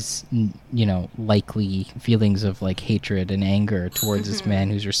repressing his, likely feelings of hatred and anger towards this man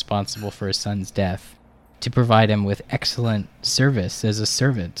who's responsible for his son's death, to provide him with excellent service as a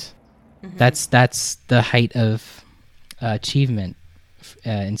servant. Mm-hmm. That's the height of achievement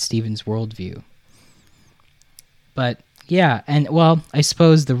in Stephen's worldview. But yeah, and well, I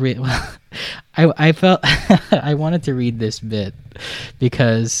suppose I felt I wanted to read this bit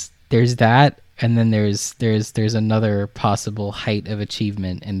because there's that, and then there's another possible height of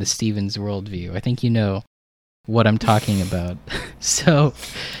achievement in the Stevens worldview. I think you know what I'm talking about. So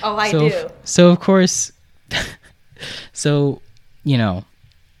I do. So of course,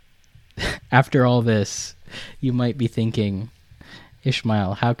 after all this, you might be thinking,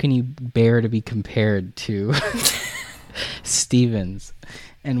 Ishmael, how can you bear to be compared to Stevens?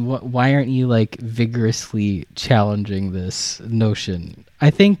 And why aren't you vigorously challenging this notion? I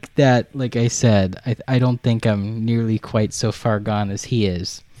think that, like I said, I don't think I'm nearly quite so far gone as he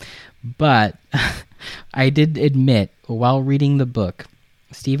is. But I did admit, while reading the book,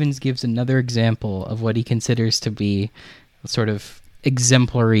 Stevens gives another example of what he considers to be a sort of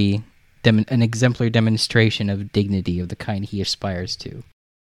an exemplary demonstration of dignity of the kind he aspires to.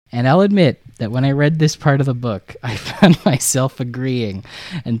 And I'll admit that when I read this part of the book, I found myself agreeing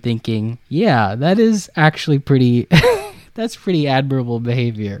and thinking, yeah, that is actually pretty, that's pretty admirable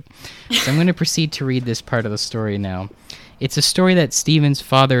behavior. So I'm going to proceed to read this part of the story now. It's a story that Stephen's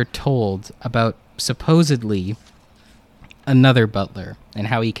father told about supposedly another butler and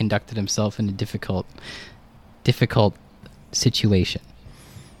how he conducted himself in a difficult situation.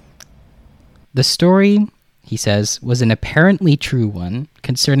 The story, he says, was an apparently true one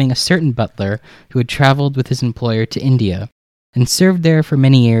concerning a certain butler who had traveled with his employer to India and served there for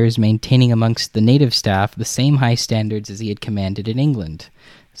many years, maintaining amongst the native staff the same high standards as he had commanded in England.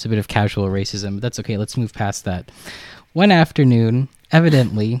 It's a bit of casual racism, but that's okay. Let's move past that. One afternoon,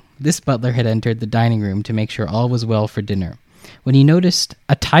 evidently, this butler had entered the dining room to make sure all was well for dinner, when he noticed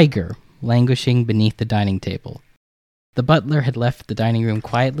a tiger languishing beneath the dining table. The butler had left the dining room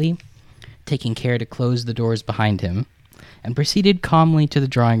quietly, taking care to close the doors behind him, and proceeded calmly to the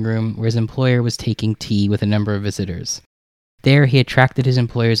drawing room where his employer was taking tea with a number of visitors. There he attracted his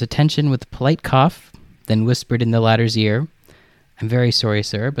employer's attention with a polite cough, then whispered in the latter's ear, "I'm very sorry,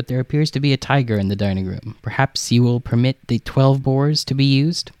 sir, but there appears to be a tiger in the dining room. Perhaps you will permit the 12 bores to be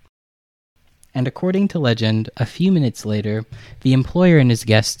used?" And according to legend, a few minutes later, the employer and his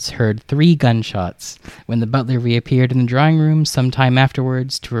guests heard 3 gunshots. When the butler reappeared in the drawing room some time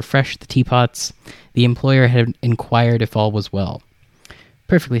afterwards to refresh the teapots, the employer had inquired if all was well.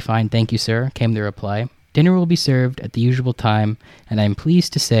 "Perfectly fine, thank you, sir," came the reply. "Dinner will be served at the usual time, and I am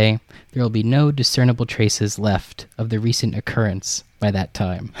pleased to say there will be no discernible traces left of the recent occurrence by that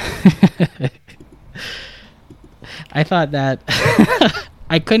time." I thought that...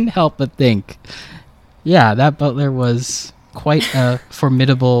 I couldn't help but think, yeah, that butler was quite a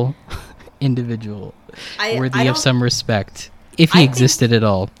formidable individual, worthy of some respect, if he existed at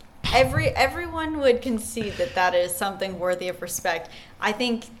all. Everyone would concede that is something worthy of respect. I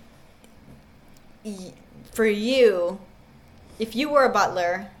think for you, if you were a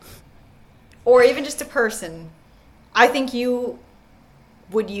butler, or even just a person, I think you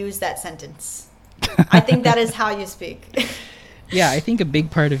would use that sentence. I think that is how you speak. Yeah, I think a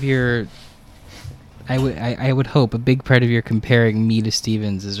big part of your... I would hope a big part of your comparing me to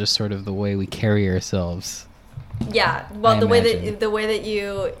Stevens is just sort of the way we carry ourselves. Yeah, well, the way that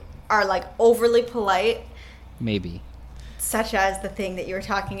you are like overly polite. Maybe. Such as the thing that you were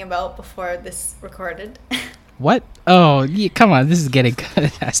talking about before this recorded. What? Oh, yeah, come on! This is getting cut.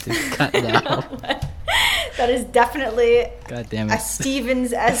 It has to be cut now. That is definitely God damn it. A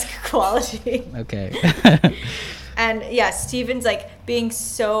Stevens-esque quality. Okay. And yeah, Stevens like being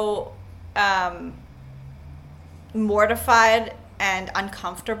so mortified and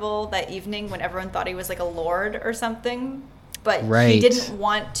uncomfortable that evening when everyone thought he was like a lord or something, but right. he didn't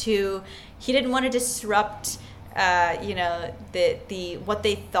want to disrupt the what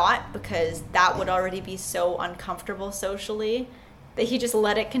they thought, because that would already be so uncomfortable socially that he just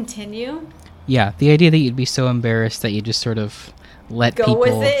let it continue. Yeah, the idea that you'd be so embarrassed that you just sort of let people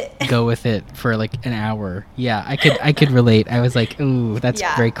go with it for like an hour. Yeah, I could relate. I was like, ooh, that's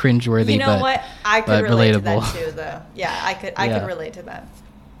very cringeworthy. You know what? I could relate to that too, though. Yeah, I could relate to that.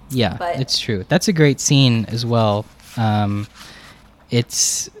 Yeah, but it's true. That's a great scene as well.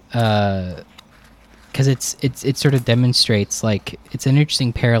 It's because it sort of demonstrates, like, it's an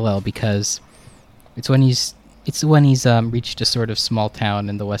interesting parallel, because it's when he's reached a sort of small town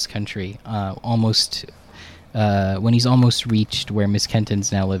in the West Country, when he's almost reached where Miss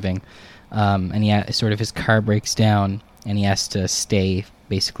Kenton's now living, and sort of his car breaks down, and he has to stay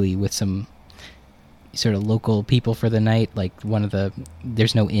basically with some sort of local people for the night. Like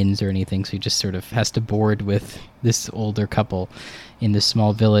there's no inns or anything, so he just sort of has to board with this older couple in this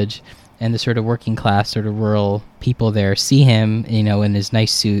small village. And the sort of working class, sort of rural people there see him, in his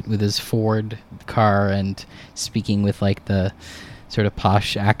nice suit with his Ford car and speaking with like the sort of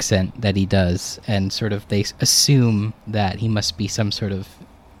posh accent that he does, and sort of they assume that he must be some sort of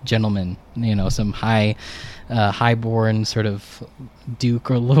gentleman, some highborn sort of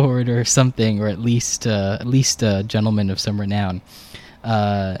duke or lord or something, or at least a gentleman of some renown.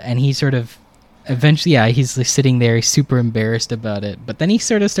 And he sort of eventually, he's like sitting there, he's super embarrassed about it, but then he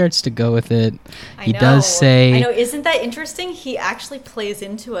sort of starts to go with it. He does say... I know, isn't that interesting? He actually plays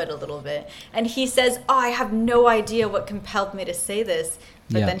into it a little bit. And he says, I have no idea what compelled me to say this.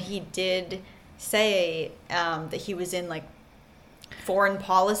 But then he did say that he was in, like, foreign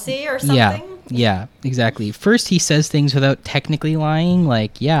policy or something. Yeah, exactly. First, he says things without technically lying,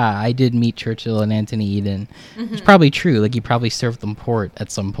 like, yeah, I did meet Churchill and Anthony Eden. It's probably true. Like, he probably served them port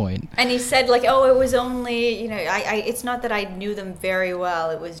at some point. And he said, like, oh, it was only, it's not that I knew them very well.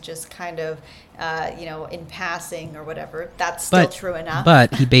 It was just kind of, in passing or whatever. That's still true enough.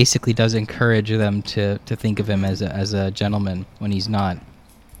 But he basically does encourage them to think of him as a gentleman when he's not.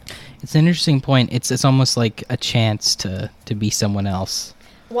 It's an interesting point. It's almost like a chance to be someone else.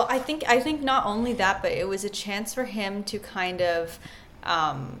 Well, I think not only that, but it was a chance for him to kind of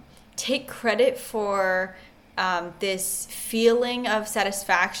take credit for this feeling of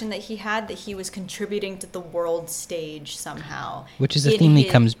satisfaction that he had, that he was contributing to the world stage somehow. Which is a theme he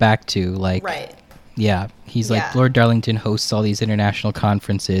comes back to, like... Right. Yeah, he's like, Lord Darlington hosts all these international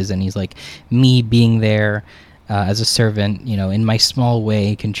conferences, and he's like, me being there as a servant, in my small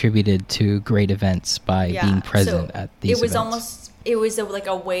way, contributed to great events by being present at these events. It was like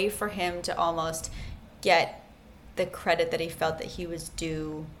a way for him to almost get the credit that he felt that he was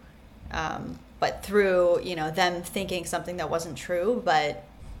due, but through, them thinking something that wasn't true, but,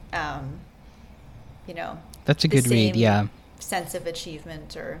 That's a good read, yeah. Sense of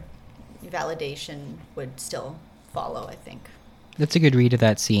achievement or validation would still follow, I think. That's a good read of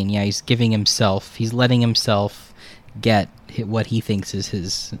that scene. Yeah, he's letting himself get what he thinks is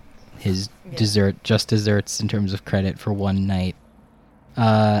his desserts in terms of credit for one night.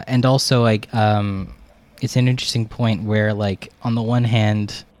 And also, like, it's an interesting point where, like, on the one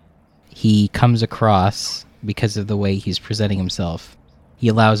hand, he comes across, because of the way he's presenting himself, he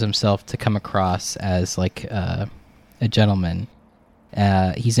allows himself to come across as, like, a gentleman.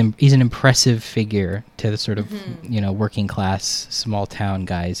 He's an impressive figure to the sort of, working class, small town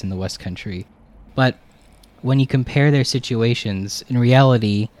guys in the West Country. But when you compare their situations, in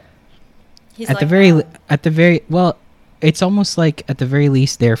reality, it's almost like at the very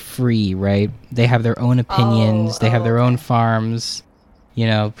least they're free, right? They have their own opinions. They have their own farms,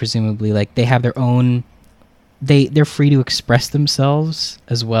 presumably, like they have their own. They're free to express themselves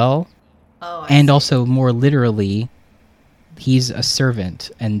as well. And also more literally, he's a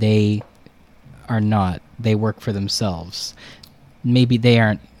servant and they are not. They work for themselves. Maybe they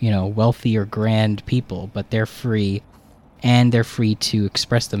aren't, wealthy or grand people, but they're free, and they're free to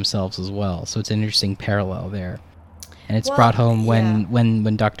express themselves as well. So it's an interesting parallel there. And it's brought home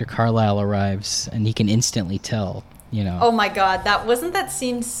when Dr. Carlyle arrives, and he can instantly tell, Oh my God, that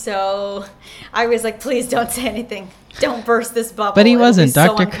scene so... I was like, please don't say anything. Don't burst this bubble. But he wasn't.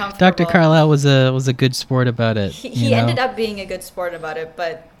 Dr. Carlyle was a good sport about it. He ended up being a good sport about it,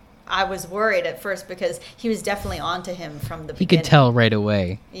 but I was worried at first because he was definitely onto him from the beginning. He could tell right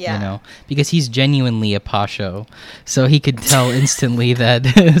away, because he's genuinely a pasho. So he could tell instantly that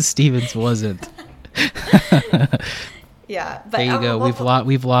Stevens wasn't. Yeah, but there you go.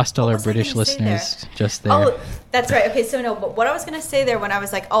 We've lost all our British listeners just there. Oh, that's right. Okay, so no, but what I was gonna say there when I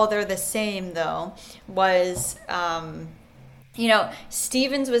was like, oh, they're the same though, was,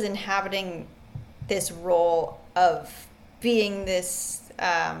 Stevens was inhabiting this role of being this,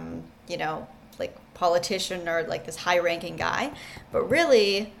 like politician or like this high-ranking guy, but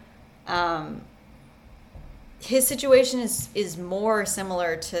really, his situation is more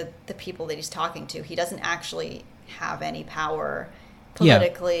similar to the people that he's talking to. He doesn't actually have any power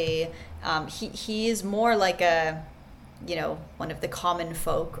politically. He is more like a, one of the common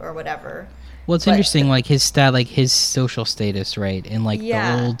folk or whatever. Well, it's interesting, like his his social status, right? In like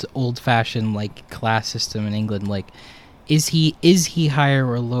the old-fashioned like class system in England, like is he higher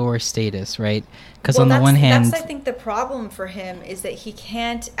or lower status, right? Because on the one hand, that's I think the problem for him is that he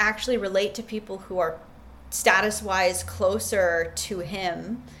can't actually relate to people who are status-wise closer to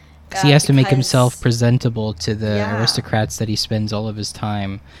him. Because he has to make himself presentable to the aristocrats that he spends all of his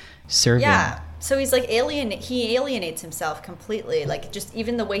time serving. Yeah, so he's like he alienates himself completely. Like just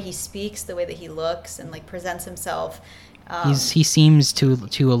even the way he speaks, the way that he looks, and like presents himself. He seems to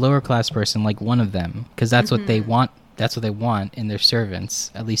a lower class person like one of them, because that's what they want. That's what they want in their servants,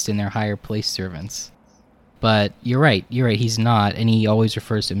 at least in their higher placed servants. But you're right. He's not, and he always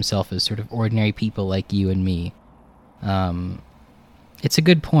refers to himself as sort of ordinary people like you and me. It's a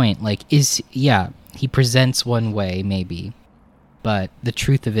good point. Like, he presents one way, maybe. But the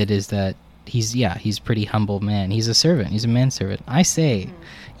truth of it is that he's a pretty humble man. He's a servant. He's a manservant. I say,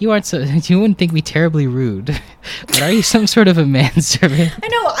 you wouldn't think me terribly rude, but are you some sort of a manservant? I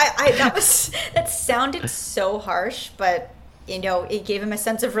know, that sounded so harsh, but, it gave him a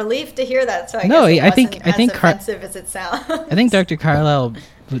sense of relief to hear that. So I think offensive as it sounds. I think Dr. Carlyle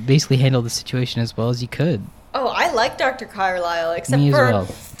basically handled the situation as well as he could. Oh, I like Dr. Carlyle, except well.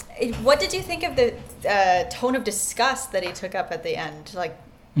 What did you think of the tone of disgust that he took up at the end? Like,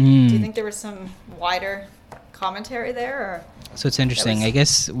 Do you think there was some wider commentary there? Or so it's interesting. I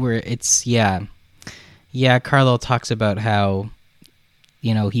guess Carlyle talks about how,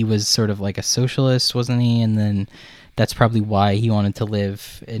 he was sort of like a socialist, wasn't he? And then that's probably why he wanted to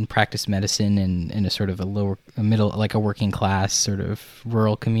live and practice medicine in a sort of a working class sort of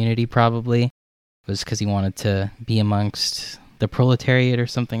rural community, probably. Was because he wanted to be amongst the proletariat or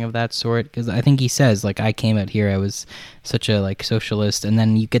something of that sort. Because I think he says, like, I came out here, I was such a like socialist, and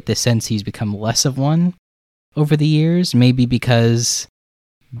then you get the sense he's become less of one over the years, maybe because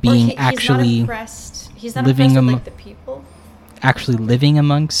being actually he's not living impressed with, like, the people. Actually living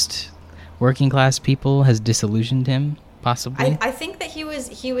amongst working class people has disillusioned him, possibly. I think that he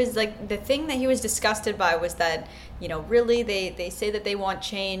was like, the thing that he was disgusted by was that, really they say that they want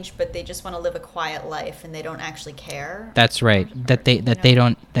change, but they just want to live a quiet life and they don't actually care. That's right.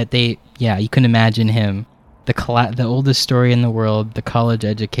 You can imagine him, the oldest story in the world, the college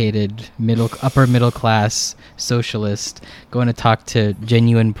educated upper middle class socialist, going to talk to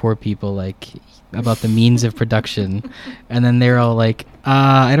genuine poor people like about the means of production, and then they're all like,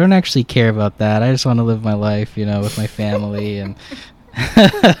 I don't actually care about that, I just want to live my life, with my family. And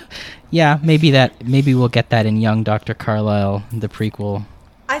maybe we'll get that in Young Dr. Carlyle, the prequel.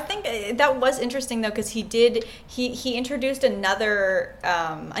 I think that was interesting though, because he introduced another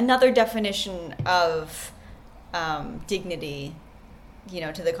definition of dignity,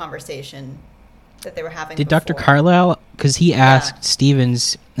 to the conversation that they were having. Did before. Dr. Carlyle, because he asked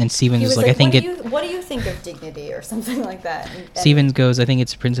Stevens, and Stevens was like, I think what do you think of dignity, or something like that? And Stevens goes, I think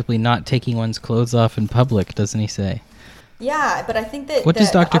it's principally not taking one's clothes off in public, doesn't he say? Yeah, but I think that... What does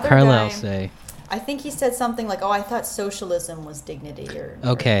Dr. Carlyle say? I think he said something like, I thought socialism was dignity, or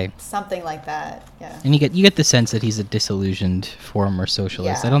something like that. Yeah. And you get the sense that he's a disillusioned former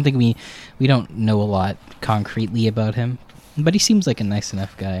socialist. Yeah. I don't think we don't know a lot concretely about him, but he seems like a nice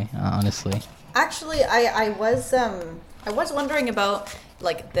enough guy, honestly. Actually, I was wondering about,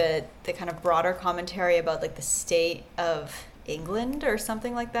 like, the kind of broader commentary about, like, the state of England or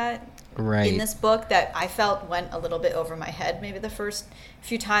something like that. Right. In this book that I felt went a little bit over my head maybe the first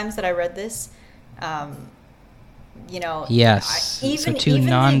few times that I read this. Yes. So two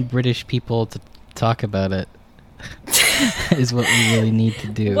non-British people to talk about it is what we really need to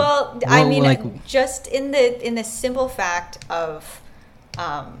do. Well, just in the simple fact of,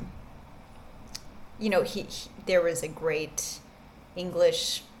 there was a great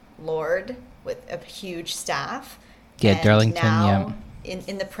English lord with a huge staff. Yeah, Darlington. Now,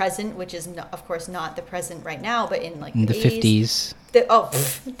 in the present, which is of course not the present right now, but in like in the 50s. The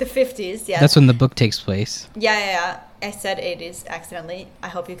 50s, yeah. That's when the book takes place. Yeah. I said 80s accidentally. I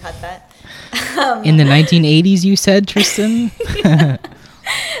hope you cut that. In the 1980s, you said, Tristan?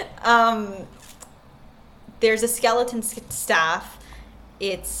 There's a skeleton staff.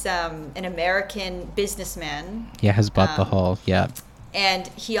 It's an American businessman. Yeah, has bought the hall, yeah. And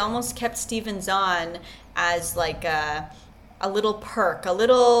he almost kept Stevens on as like a little perk, a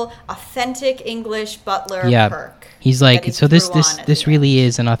little authentic English butler perk. He's like, so this really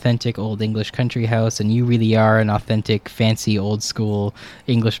is an authentic old English country house, and you really are an authentic, fancy, old school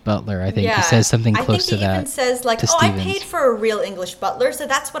English butler. I think he says something close to that. I think he even says like, I paid for a real English butler, so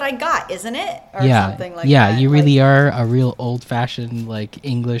that's what I got, isn't it? Or something like that. Yeah, you really are a real old-fashioned, like,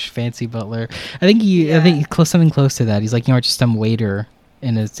 English fancy butler. I think something close to that. He's like, you aren't just some waiter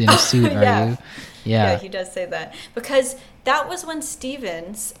in a suit, are you? Yeah, he does say that. Because that was when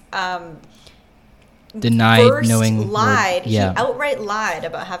Stevens denied knowing lied. He outright lied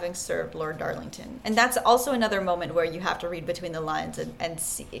about having served Lord Darlington. And that's also another moment where you have to read between the lines and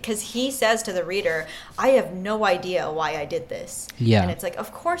see, because he says to the reader, I have no idea why I did this. Yeah. And it's like,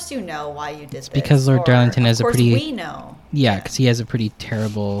 of course you know why you did this. Because Lord Darlington has a pretty... we know. Yeah, because he has a pretty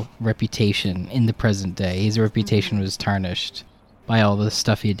terrible reputation in the present day. His reputation was tarnished by all the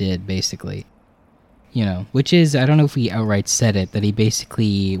stuff he did, basically. Which is, I don't know if he outright said it, that he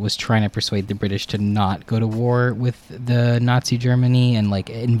basically was trying to persuade the British to not go to war with the Nazi Germany and, like,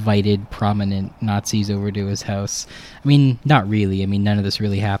 invited prominent Nazis over to his house. I mean, not really. I mean, none of this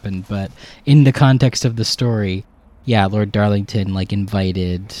really happened, but in the context of the story, yeah, Lord Darlington, like,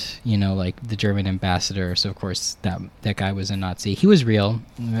 invited, like, the German ambassador. So, of course, that guy was a Nazi. He was real.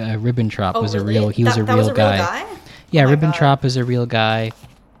 Ribbentrop was really? a real... He was a real guy. Yeah, Ribbentrop is a real guy.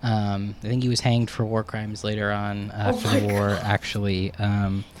 I think he was hanged for war crimes later on after the war. Actually,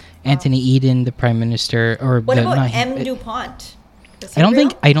 Anthony Eden, the prime minister, what about M. DuPont?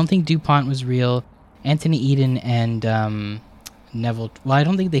 I don't think DuPont was real. Anthony Eden and Neville. Well, I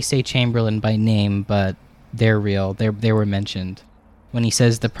don't think they say Chamberlain by name, but they're real. They were mentioned when he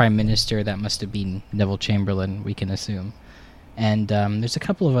says the prime minister. That must have been Neville Chamberlain. We can assume. And there's a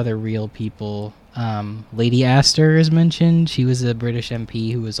couple of other real people. Lady Astor is mentioned. She was a British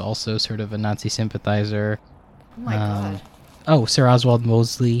MP who was also sort of a Nazi sympathizer. Oh my god. Oh, Sir Oswald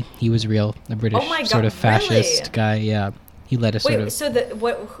Mosley. He was real, a British sort of fascist really? guy. Yeah, he led a sort of. Wait, so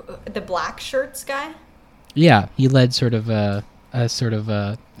the black shirts guy? Yeah, he led sort of a sort of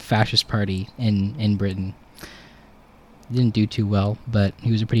a fascist party in Britain. He didn't do too well, but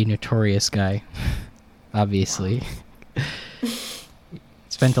he was a pretty notorious guy, obviously. Wow.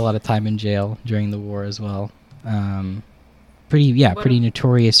 Spent a lot of time in jail during the war as well. Pretty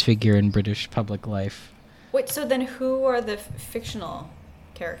notorious figure in British public life. Wait, so then who are the fictional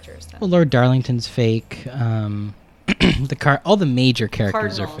characters then? Well, Lord Darlington's fake. All the major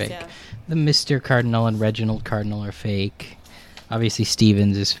characters are fake. Yeah. The Mr. Cardinal and Reginald Cardinal are fake. Obviously,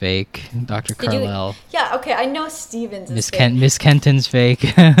 Stevens is fake. Dr. Carlyle. I know Stevens is fake. Miss Kenton's fake.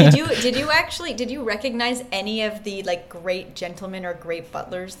 Did you recognize any of the like great gentlemen or great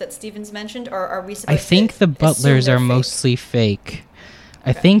butlers that Stevens mentioned, or are we supposed to? I think the butlers are mostly fake.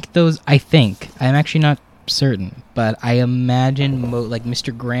 Okay. I'm actually not certain, but I imagine like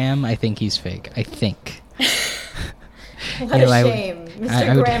Mr. Graham. I think he's fake. I think. What a shame.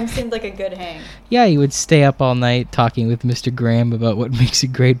 Mr. Graham seemed like a good hang. Yeah, he would stay up all night talking with Mr. Graham about what makes a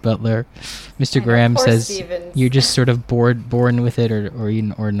great butler. Mr. Graham says Stevens. You're just sort of born with it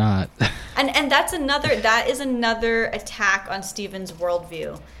or not. And that is another attack on Stevens'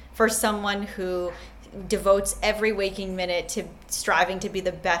 worldview for someone who devotes every waking minute to striving to be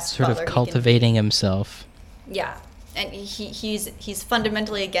the best sort butler of cultivating himself. Yeah. And he's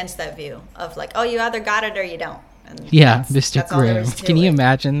fundamentally against that view of like, oh, you either got it or you don't. Yeah, Mr. Graham. Can you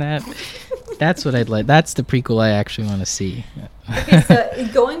imagine that? That's what I'd like. That's the prequel I actually want to see. Okay, so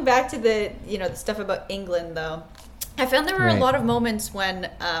going back to the stuff about England, though, I found there were a lot of moments when,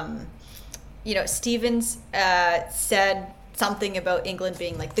 Stevens said something about England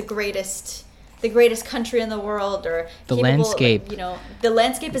being like the greatest country in the world, or the landscape. The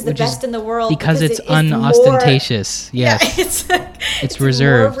landscape is the best in the world because it's unostentatious. Yes, it's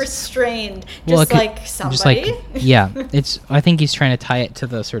reserved, more restrained. Like somebody. I think he's trying to tie it to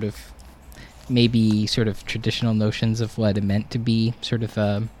the sort of maybe sort of traditional notions of what it meant to be sort of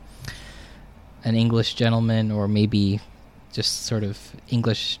an English gentleman, or maybe just sort of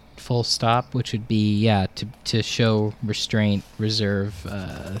English full stop, which would be to show restraint, reserve.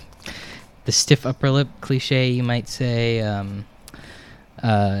 The stiff upper lip cliche, you might say, and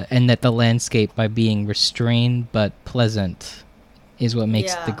that the landscape, by being restrained but pleasant, is what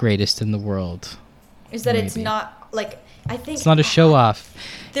makes it the greatest in the world. Is that it's not like, I think it's not a show off.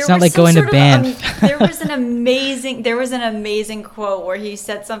 It's not like going to band. There was an amazing quote where he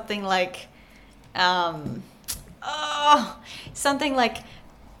said something like,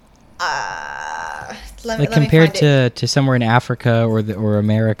 compared to somewhere in Africa or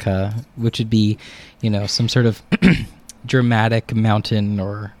America, which would be, some sort of dramatic mountain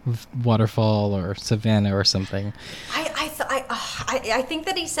or waterfall or savanna or something. I think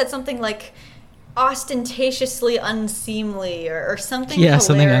that he said something like ostentatiously unseemly or something. Yeah, hilarious.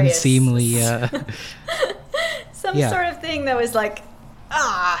 Something unseemly. Yeah. Sort of thing that was like,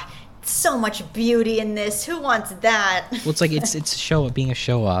 so much beauty in this. Who wants that? Well, it's like it's being a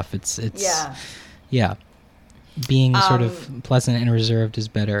show off. It's being sort of pleasant and reserved is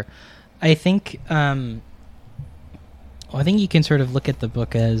better. I think you can sort of look at the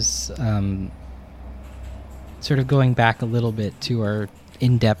book as sort of going back a little bit to our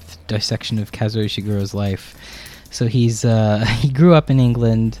in-depth dissection of Kazuo Ishiguro's life. So he grew up in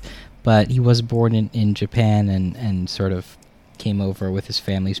England, but he was born in Japan and sort of came over with his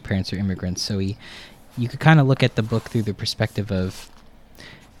family. His parents are immigrants, so you could kind of look at the book through the perspective of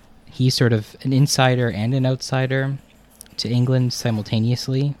he's sort of an insider and an outsider to England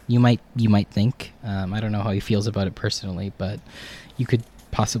simultaneously. You might think. I don't know how he feels about it personally, but you could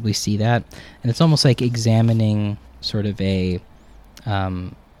possibly see that. And it's almost like examining sort of a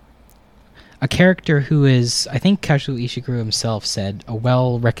character who is, I think Kazuo Ishiguro himself said, a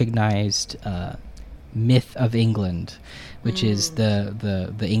well-recognized myth of England, which is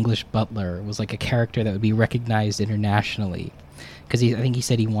the English butler was like a character that would be recognized internationally, because I think he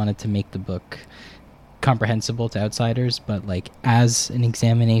said he wanted to make the book comprehensible to outsiders, but like as an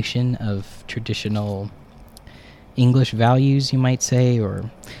examination of traditional English values, you might say,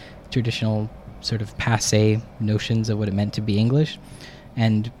 or traditional sort of passé notions of what it meant to be English,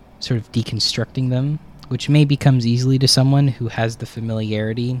 and sort of deconstructing them, which may becomes easily to someone who has the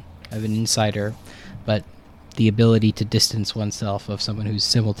familiarity of an insider, but the ability to distance oneself of someone who's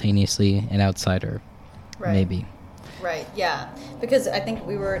simultaneously an outsider, maybe. Right, yeah. Because I think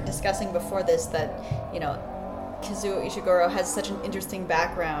we were discussing before this that, Kazuo Ishiguro has such an interesting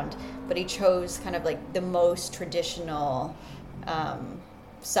background, but he chose kind of like the most traditional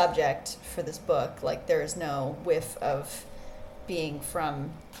subject for this book. Like there's no whiff of being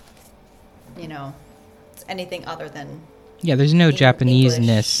from, anything other than there's no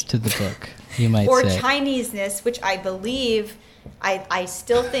Japanese-ness English. to the book, you might or say. Or Chinese-ness, which I believe, I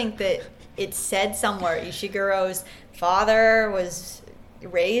still think that it said somewhere Ishiguro's father was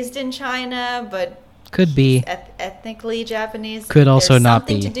raised in China, but could be ethnically Japanese. Could also There's not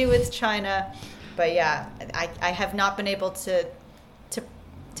be. Something to do with China, but yeah, I have not been able to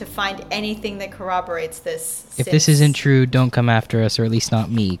find anything that corroborates this. If this isn't true, don't come after us, or at least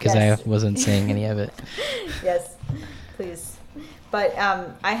not me, because Yes. I wasn't saying any of it. Yes, please. But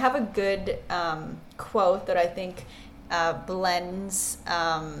I have a good quote that I think blends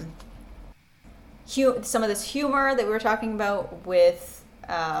some of this humor that we were talking about with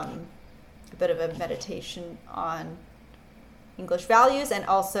a bit of a meditation on English values and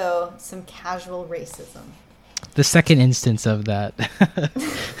also some casual racism. The second instance of that.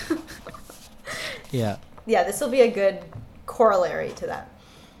 Yeah. Yeah, this will be a good corollary to that.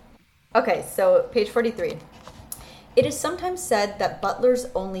 Okay, so page 43. It is sometimes said that butlers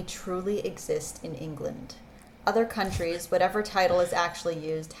only truly exist in England. Other countries, whatever title is actually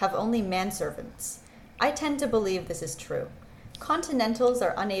used, have only manservants. I tend to believe this is true. Continentals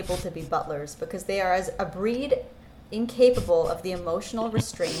are unable to be butlers because they are as a breed incapable of the emotional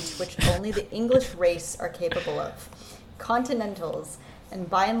restraint which only the English race are capable of. Continentals, and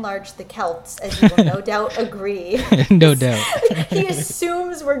by and large the Celts, as you will no doubt agree. No doubt. He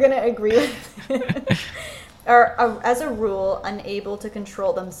assumes we're going to agree with it. Are, as a rule, unable to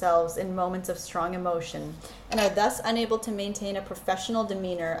control themselves in moments of strong emotion, and are thus unable to maintain a professional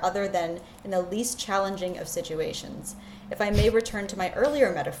demeanor other than in the least challenging of situations. If I may return to my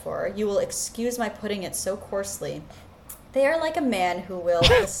earlier metaphor, you will excuse my putting it so coarsely. They are like a man who will,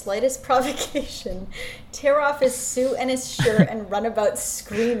 at the slightest provocation, tear off his suit and his shirt and run about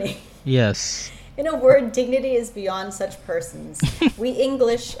screaming. Yes. In a word, dignity is beyond such persons. We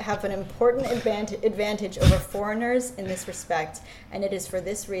English have an important advantage over foreigners in this respect, and it is for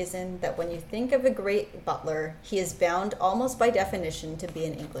this reason that when you think of a great butler, he is bound almost by definition to be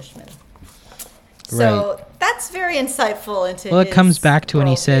an Englishman. So that's very insightful into his it comes back to when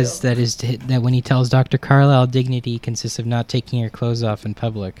he worldview. says that when he tells Dr. Carlyle dignity consists of not taking your clothes off in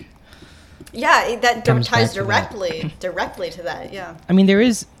public. Yeah, that Comes ties back to that. directly to that, yeah. I mean, there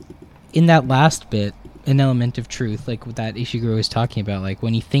is, in that last bit, an element of truth, like what that Ishiguro was talking about. Like,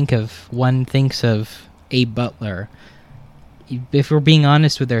 when one thinks of a butler, if we're being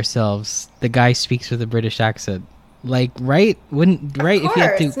honest with ourselves, the guy speaks with a British accent. Like, right? If you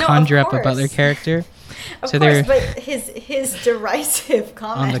had to conjure up a butler character? Of course, but his derisive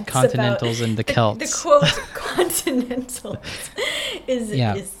comments on the Continentals about and the Celts. The quote, Continentals, is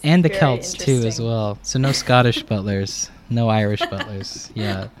and the very Celts, too, as interesting. well. So no Scottish butlers, no Irish butlers,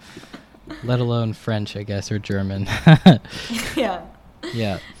 yeah. Let alone French, I guess, or German. Yeah.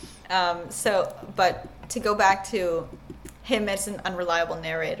 Yeah. But to go back to him as an unreliable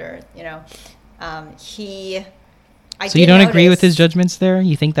narrator, So you don't agree with his judgments there?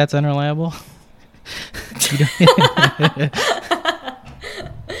 You think that's unreliable?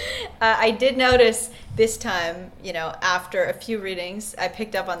 I did notice this time, after a few readings, I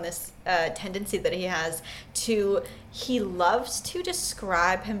picked up on this tendency that he has he loves to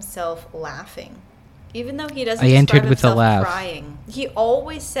describe himself laughing. Even though he doesn't I entered describe with a himself laugh. Crying. He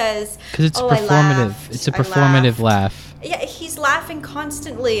always says, Because it's I performative. laughed, It's a I performative laughed." laugh. Yeah, he's laughing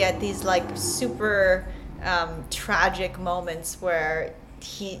constantly at these super tragic moments where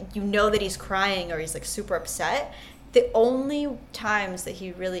that he's crying or he's super upset. The only times that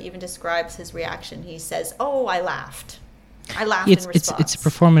he really even describes his reaction, he says, "Oh, I laughed. I laughed in response." It's a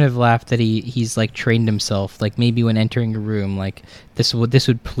performative laugh that he's trained himself. Like, maybe when entering a room, like this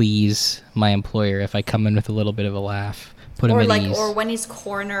would please my employer if I come in with a little bit of a laugh. Put him at ease. Or when he's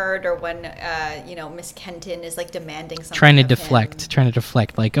cornered, or when Miss Kenton is demanding something. Trying to of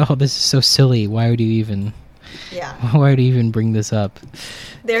deflect. Like, oh, this is so silly. Why would you even? Yeah. Why would you even bring this up?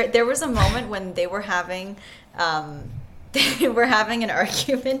 There was a moment when they were having an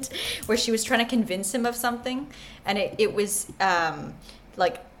argument where she was trying to convince him of something, and it was the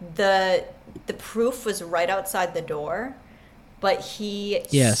proof was right outside the door, but he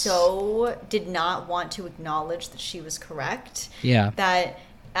so did not want to acknowledge that she was correct. Yeah. That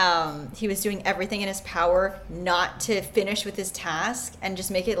he was doing everything in his power not to finish with his task and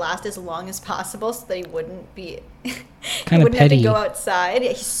just make it last as long as possible so that he wouldn't be he wouldn't have to go outside.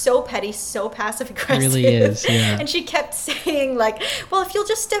 He's so petty, so passive aggressive. Really is, yeah. And she kept saying like, well, if you'll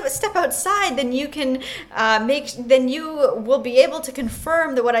just step outside, then you can then you will be able to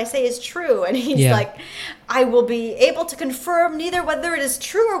confirm that what I say is true. And he's like, I will be able to confirm neither whether it is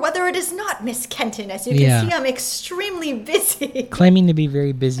true or whether it is not, Miss Kenton. As you can see, I'm extremely busy. Claiming to be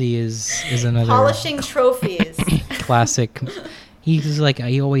very busy is another polishing trophies. Classic. He's like,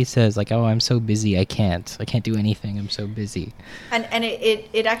 he always says like, oh, I'm so busy, I can't do anything, I'm so busy. And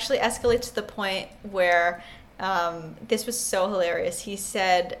it actually escalates to the point where this was so hilarious. He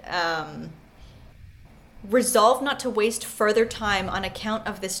said, resolved not to waste further time on account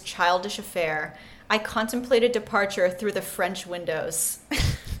of this childish affair, I contemplated departure through the French windows.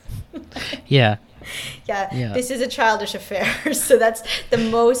 Yeah, this is a childish affair. So that's the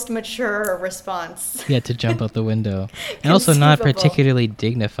most mature response. Yeah, to jump out the window. And also not particularly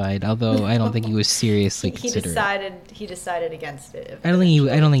dignified, although I don't think he was seriously considering. He decided against it. I don't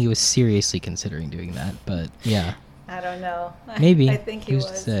think he was seriously considering doing that, but yeah. I don't know. Maybe. I think he was.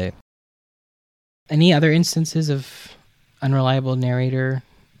 To say. Any other instances of unreliable narrator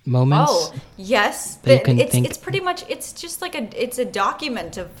moments? Oh, yes. It's pretty much, it's just like it's a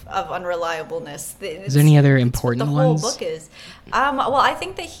document of unreliableness. Is there any other important ones? The whole book is. Well, I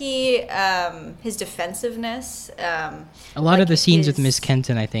think that his defensiveness. A lot of the scenes with Miss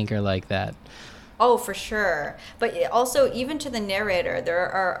Kenton, I think, are like that. Oh, for sure. But also, even to the narrator, there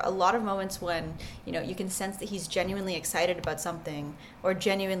are a lot of moments when, you can sense that he's genuinely excited about something or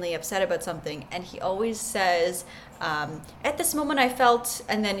genuinely upset about something. And he always says, at this moment I felt,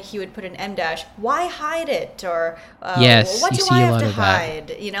 and then he would put an M dash, why hide it? Or, yes, what do I have to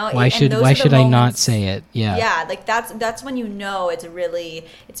hide? Why should I not say it? Yeah. Yeah, like that's when it's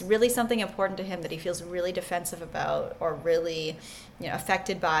really something important to him that he feels really defensive about or really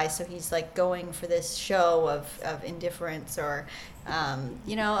affected by, so he's like going for this show of indifference or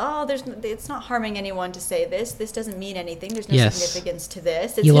it's not harming anyone to say this doesn't mean anything, there's no significance to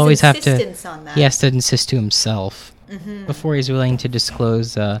this. It's He'll his always insistence on that. He has to insist to himself before he's willing to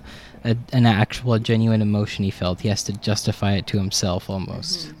disclose an actual genuine emotion he felt. He has to justify it to himself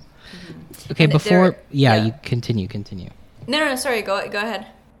almost. Okay, and you continue. No, sorry, go ahead.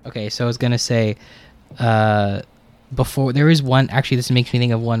 Okay, so I was gonna say before, there is one, actually this makes me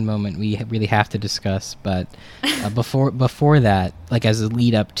think of one moment we really have to discuss, but before that, like as a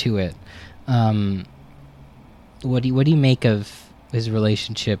lead up to it, what do you make of his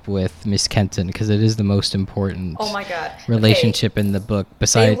relationship with Miss Kenton, because it is the most important relationship in the book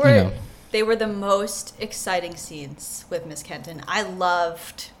besides they were the most exciting scenes with Miss Kenton. I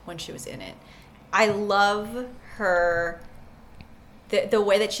loved when she was in it. I love her, the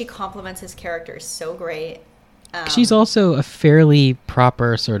way that she complements his character is so great. She's also a fairly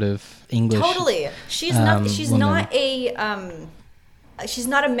proper sort of English. Totally, she's not. She's woman. She's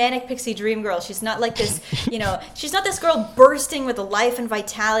not a manic pixie dream girl. She's not like this. She's not this girl bursting with life and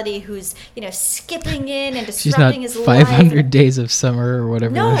vitality who's skipping in and disrupting his life. 500 Days of Summer or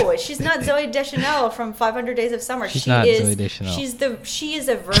whatever. No, she's not Zoe Deschanel from 500 Days of Summer. She's not Zoe Deschanel. She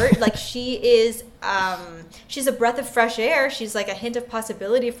is she's a breath of fresh air. She's like a hint of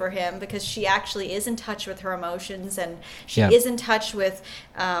possibility for him because she actually is in touch with her emotions and she is in touch with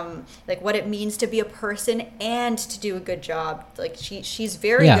like what it means to be a person and to do a good job. Like she's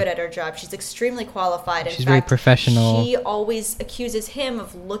very good at her job. She's extremely qualified. She's very professional. She always accuses him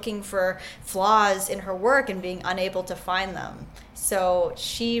of looking for flaws in her work and being unable to find them. So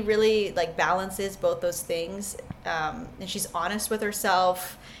she really balances both those things, and she's honest with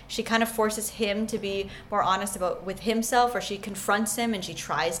herself. She kind of forces him to be more honest with himself, or she confronts him and she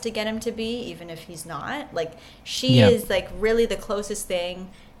tries to get him to be, even if he's not. She is really the closest thing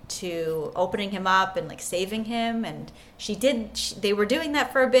to opening him up and saving him. And they were doing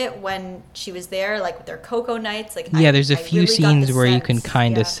that for a bit when she was there, with their cocoa nights. There's a few really scenes where you can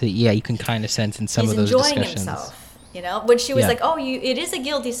kind of see, you can kind of sense in some of those discussions. Himself. When she was it is a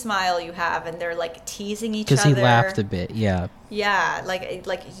guilty smile you have, and they're teasing each other. Because he laughed a bit,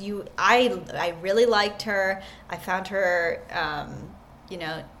 I really liked her. I found her,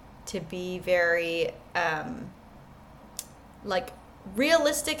 to be very,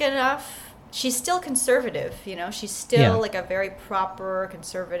 realistic enough. She's still conservative, she's still a very proper,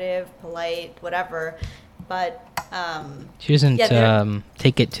 conservative, polite, whatever. But she doesn't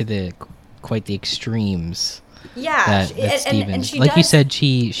take it to quite the extremes. Yeah, and she does, you said,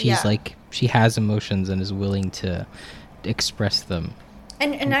 she's she has emotions and is willing to express them.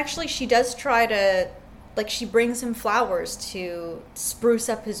 And actually, she does try to like she brings him flowers to spruce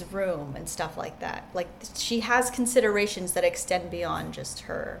up his room and stuff like that. Like she has considerations that extend beyond just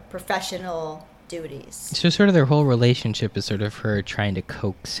her professional duties. So sort of their whole relationship is sort of her trying to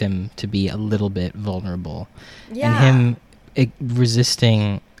coax him to be a little bit vulnerable. Yeah. And him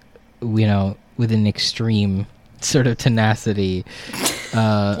resisting, with an extreme sort of tenacity.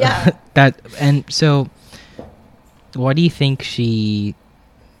 Yeah. So why do you think she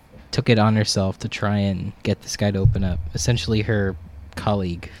took it on herself to try and get this guy to open up? Essentially her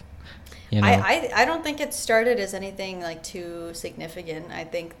colleague. I don't think it started as anything like too significant. I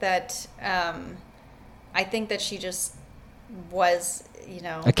think that she just was,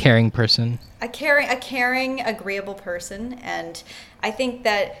 a caring person. A caring, agreeable person, and I think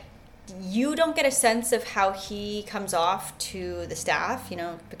that you don't get a sense of how he comes off to the staff,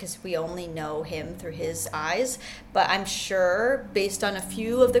 because we only know him through his eyes. But I'm sure, based on a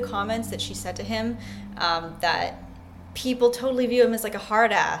few of the comments that she said to him, that people totally view him as like a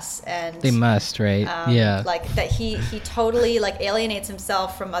hard ass, and they must, right? Yeah, like that he totally like alienates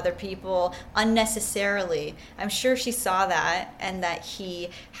himself from other people unnecessarily. I'm sure she saw that, and that he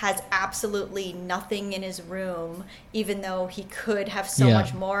has absolutely nothing in his room, even though he could have so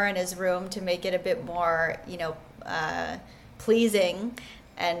much more in his room to make it a bit more pleasing,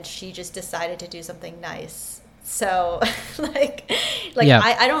 and she just decided to do something nice. So,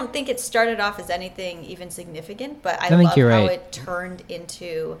 I don't think it started off as anything even significant, but I love how it turned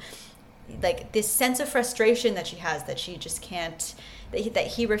into, like, this sense of frustration that she has, that she just can't, that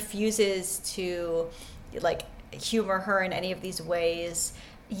he refuses to, like, humor her in any of these ways,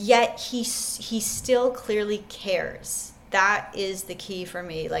 yet he still clearly cares. That is the key for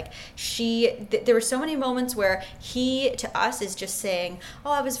me. Like, there were so many moments where he, to us, is just saying,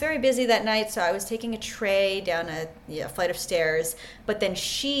 oh, I was very busy that night, so I was taking a tray down a flight of stairs. But then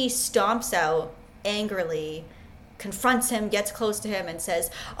she stomps out angrily, confronts him, gets close to him, and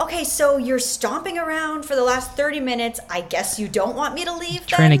says, okay, so you're stomping around for the last 30 minutes. I guess you don't want me to leave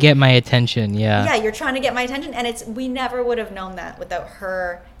then? Trying to get my attention, yeah. Yeah, you're trying to get my attention. And we never would have known that without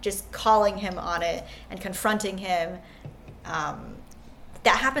her just calling him on it and confronting him.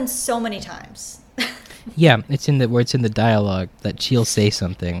 That happens so many times. Yeah, it's in the dialogue that she'll say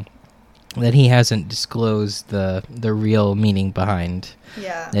something that he hasn't disclosed the real meaning behind.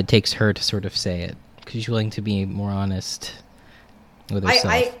 Yeah. It takes her to sort of say it, because she's willing to be more honest with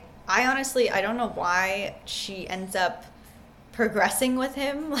herself. I honestly, I don't know why she ends up progressing with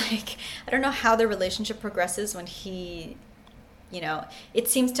him. Like, I don't know how the relationship progresses when he, it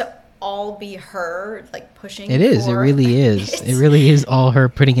seems to all be her, like, pushing. It is. It really is. It really is all her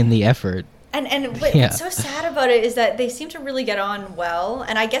putting in the effort. And what's so sad about it is that they seem to really get on well.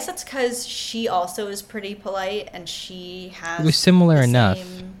 And I guess that's because she also is pretty polite, and she has. It was similar enough.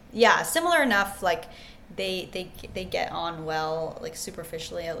 Yeah, similar enough. Like, they get on well, like,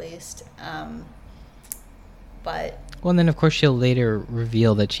 superficially at least. But. Well, and then of course she'll later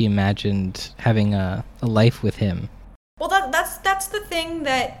reveal that she imagined having a life with him. Well, that's the thing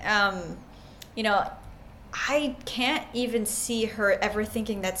that, I can't even see her ever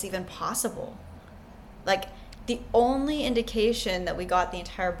thinking that's even possible. Like, the only indication that we got the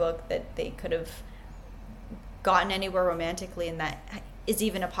entire book that they could have gotten anywhere romantically, and that is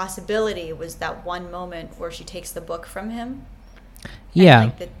even a possibility, was that one moment where she takes the book from him. Yeah.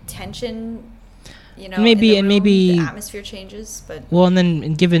 And, like, the tension, maybe the atmosphere changes, but and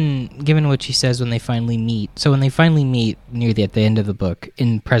then given what she says when they finally meet. So when they finally meet at the end of the book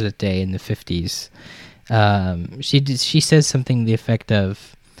in present day in the 50s, she says something to the effect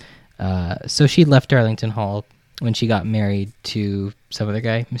of, so she left Darlington Hall when she got married to some other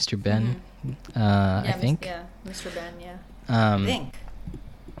guy, Mr. Ben, I think. Yeah, Mr. Ben, yeah. I think.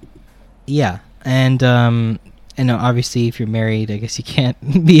 Yeah, and obviously, if you're married, I guess you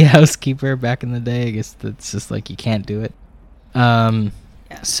can't be a housekeeper. Back in the day, I guess that's just like you can't do it.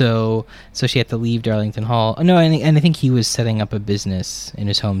 So she had to leave Darlington Hall. No, and I think he was setting up a business in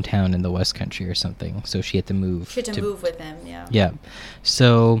his hometown in the West Country or something. So she had to move. She had to move with him. Yeah. Yeah.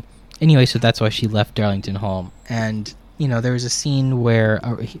 So anyway, so that's why she left Darlington Hall. And there was a scene where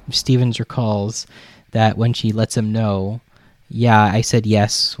Stevens recalls that when she lets him know, yeah, I said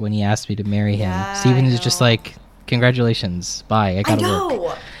yes when he asked me to marry him. Stevens is just like, congratulations, bye, I gotta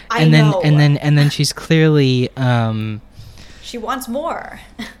work. I know. And then she's clearly she wants more.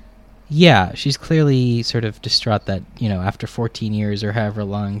 Yeah, she's clearly sort of distraught that, after 14 years or however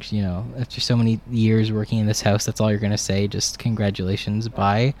long, after so many years working in this house, that's all you're going to say, just congratulations,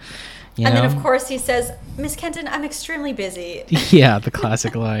 bye. And then, of course, he says, Miss Kenton, I'm extremely busy. Yeah, the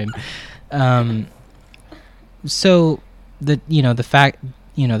classic line. So, the fact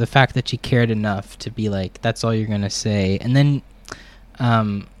the fact that she cared enough to be like, that's all you're going to say. And then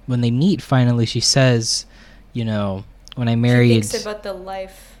when they meet finally, she says, when I married... She thinks about the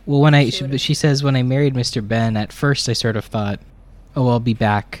life... Well, she says, when I married Mr. Ben, at first I sort of thought, oh, I'll be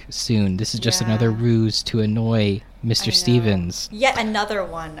back soon. This is just another ruse to annoy Mr. Stevens. Yet another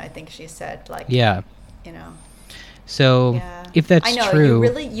one, I think she said. Yeah. So, if that's I know,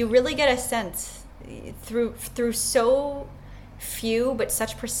 true... You really get a sense through so few but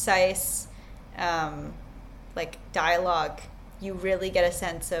such precise dialogue. You really get a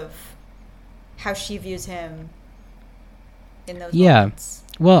sense of how she views him in those moments.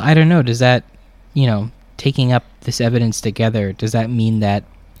 Well, I don't know. Does that, taking up this evidence together, does that mean that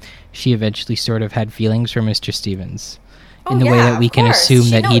she eventually sort of had feelings for Mr. Stevens in the way that we can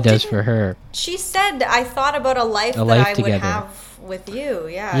assume that he does for her? She said, I thought about a life that I would have with you.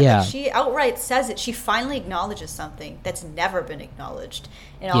 Yeah. She outright says it. She finally acknowledges something that's never been acknowledged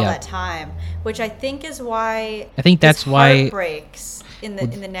in all that time, which I think is why I think that's why breaks in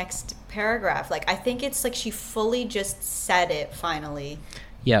the next paragraph. I think it's she fully just said it finally.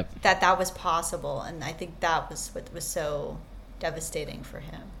 Yep. That was possible, and I think that was what was so devastating for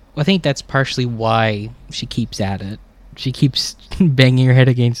him. Well, I think that's partially why she keeps at it. She keeps banging her head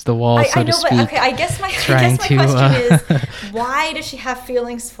against the wall, so to speak. But I guess my question is, why does she have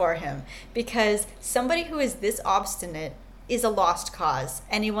feelings for him? Because somebody who is this obstinate is a lost cause.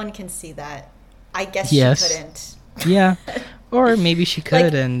 Anyone can see that. I guess she couldn't. Yeah. Or maybe she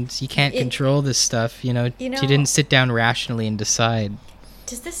could, and you can't control this stuff. She didn't sit down rationally and decide.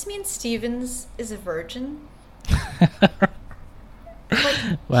 Does this mean Stevens is a virgin?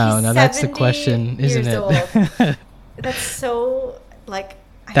 Wow, now that's the question, isn't it? That's so,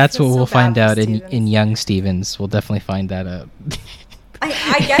 that's what we'll find out in young Stevens. We'll definitely find that out.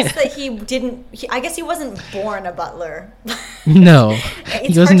 I guess that I guess he wasn't born a butler. No.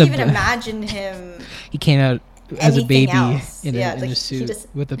 It's hard to even imagine him. He came out as a baby in a suit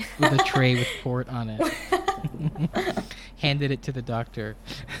with a tray with port on it. Handed it to the doctor.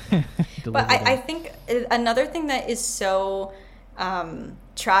 But I think another thing that is so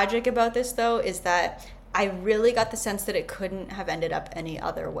tragic about this, though, is that I really got the sense that it couldn't have ended up any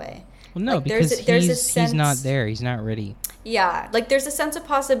other way. Well, no, because he's not there. He's not ready. Yeah, there's a sense of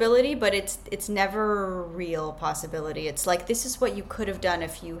possibility, but it's never a real possibility. It's this is what you could have done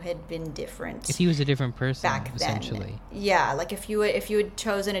if you had been different. If he was a different person, back then. Essentially. Yeah, if you had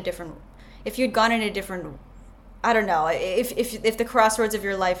chosen if you had gone in a different, I don't know, if the crossroads of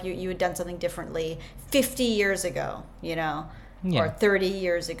your life you had done something differently 50 years ago, or 30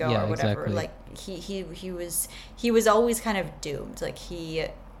 years ago or whatever. Exactly. He was always kind of doomed.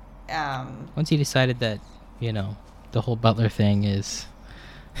 Once he decided that, the whole butler thing is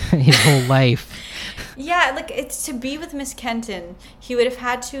his whole life. Yeah, it's to be with Miss Kenton, he would have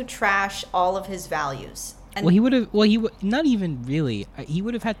had to trash all of his values. And he would not even really. He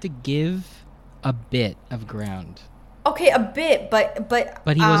would have had to give a bit of ground. Okay, a bit, but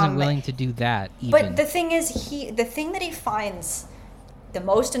he wasn't willing to do that. Even. But the thing is, the thing that he finds the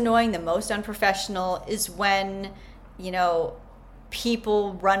most annoying, the most unprofessional, is when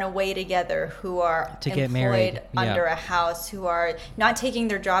people run away together who are employed under a house, who are not taking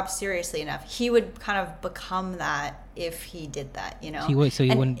their job seriously enough. He would kind of become that if he did that. He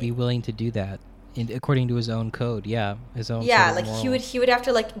wouldn't be willing to do that. According to his own code, his own. Yeah, he would have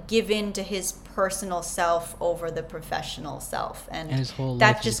to give in to his personal self over the professional self, and his whole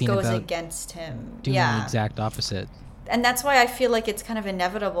that life just goes against him. Doing the exact opposite. And that's why I feel it's kind of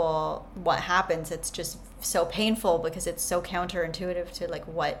inevitable what happens. It's just so painful because it's so counterintuitive to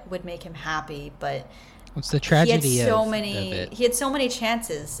what would make him happy. But what's the tragedy he had so many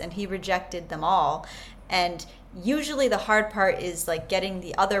chances, and he rejected them all. And usually the hard part is getting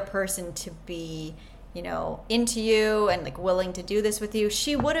the other person to be into you and willing to do this with you.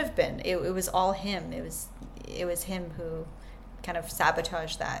 She would have been. It was all him. It was him who kind of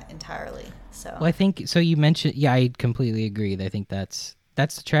sabotaged that entirely. So I think so. You mentioned, I completely agree. I think that's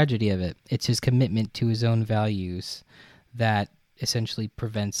the tragedy of it. It's his commitment to his own values that essentially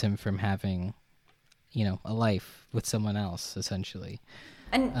prevents him from having a life with someone else, essentially.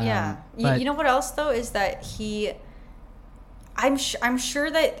 And you know what else though is that I'm sure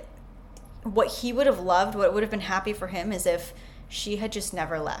that what he would have loved, what would have been happy for him, is if she had just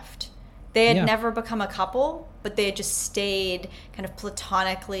never left. They had never become a couple, but they had just stayed kind of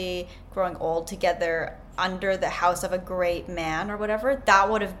platonically growing old together under the house of a great man or whatever. That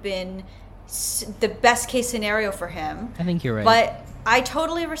would have been the best case scenario for him. I think you're right. But I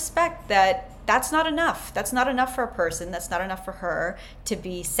totally respect that. That's not enough. That's not enough for a person. That's not enough for her to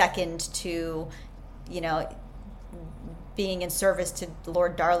be second to, being in service to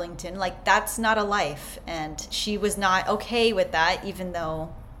Lord Darlington. Like, that's not a life. And she was not okay with that, even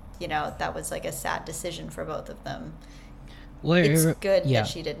though, that was like a sad decision for both of them. It's good that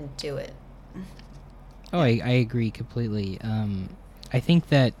she didn't do it. Oh, I agree completely. I think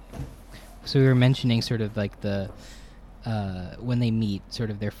that, so we were mentioning sort of like the, when they meet, sort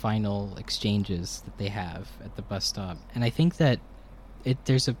of their final exchanges that they have at the bus stop. And I think that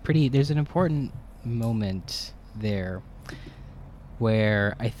there's an important moment there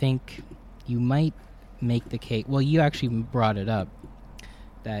where I think you might make the case, well, you actually brought it up,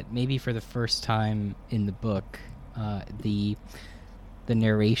 that maybe for the first time in the book, the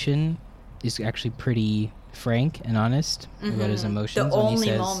narration is actually pretty frank and honest about his emotions. The when only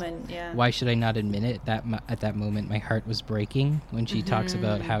he says, moment, yeah. Why should I not admit it? That at that moment, my heart was breaking. When she talks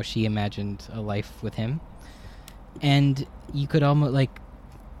about how she imagined a life with him, and you could almost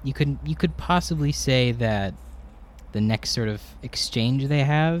you could possibly say that the next sort of exchange they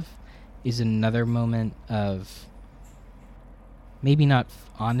have is another moment of maybe not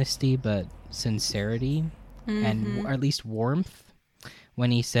honesty, but sincerity, and or at least warmth. When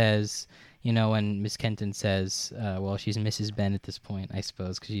he says, when Miss Kenton says, well, she's Mrs. Ben at this point, I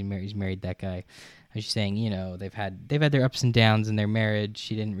suppose, because he's married that guy. She's saying, they've had their ups and downs in their marriage.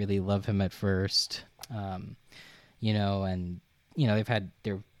 She didn't really love him at first, and they've had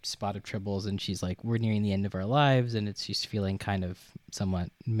their spot of troubles, and she's like, we're nearing the end of our lives, and she's feeling kind of somewhat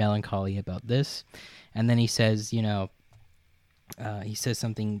melancholy about this. And then he says, he says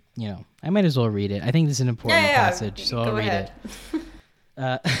something, I might as well read it. I think this is an important passage, so I'll read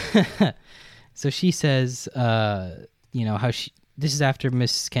it. So she says, how this is after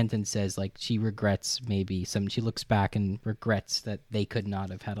Miss Kenton says, like, she regrets she looks back and regrets that they could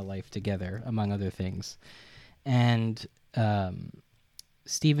not have had a life together, among other things. And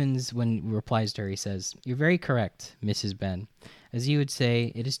Stevens, when he replies to her, he says, "You're very correct, Mrs. Ben. As you would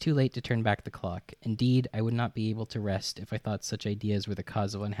say, it is too late to turn back the clock. Indeed, I would not be able to rest if I thought such ideas were the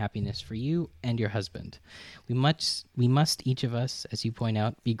cause of unhappiness for you and your husband. We must each of us, as you point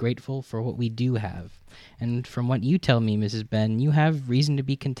out, be grateful for what we do have. And from what you tell me, Mrs. Ben, you have reason to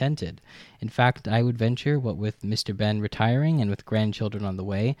be contented. In fact, I would venture, what with Mr. Ben retiring and with grandchildren on the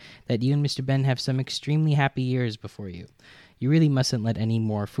way, that you and Mr. Ben have some extremely happy years before you. You really mustn't let any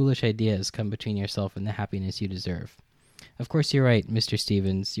more foolish ideas come between yourself and the happiness you deserve. Of course, you're right, Mr.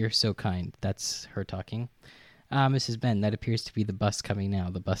 Stevens. You're so kind." That's her talking. Mrs. Ben, that appears to be the bus coming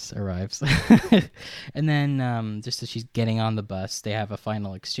now. The bus arrives. And then, just as she's getting on the bus, they have a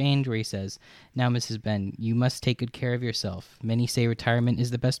final exchange where he says, "Now, Mrs. Ben, you must take good care of yourself. Many say retirement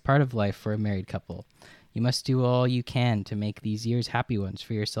is the best part of life for a married couple. You must do all you can to make these years happy ones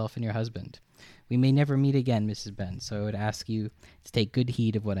for yourself and your husband. We may never meet again, Mrs. Ben, so I would ask you to take good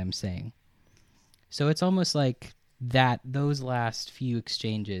heed of what I'm saying." So it's almost like those last few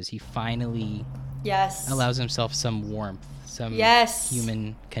exchanges, he finally allows himself some warmth, some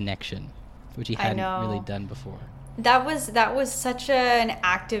human connection, which he hadn't really done before. That was such an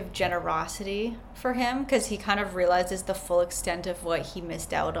act of generosity for him, because he kind of realizes the full extent of what he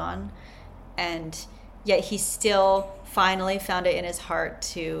missed out on, and yet he still finally found it in his heart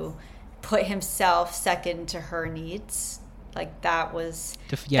to put himself second to her needs. Like, that was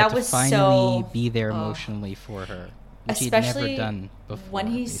to finally be there emotionally for her, which he'd never done before. When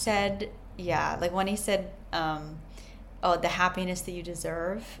he said, oh, the happiness that you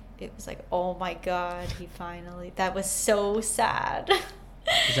deserve, it was like, oh my God, that was so sad.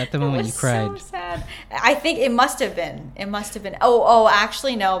 Is that the moment you cried? So sad. I think it must have been. Oh,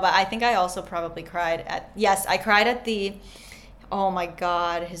 actually no, but I think I also probably cried I cried at the, oh my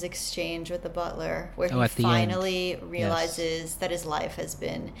God, his exchange with the butler, where he finally realizes that his life has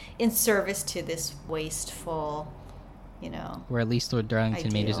been in service to this wasteful, where at least Lord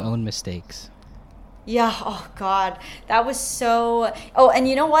Darlington made his own mistakes. Yeah, oh God, that was so... Oh, and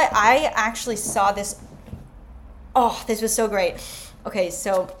you know what? I actually saw this... Oh, this was so great. Okay,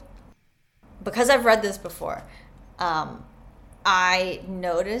 so because I've read this before, I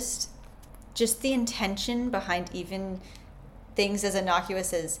noticed just the intention behind even things as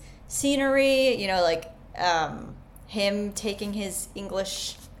innocuous as scenery, him taking his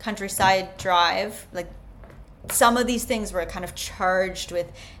English countryside drive. Like, some of these things were kind of charged with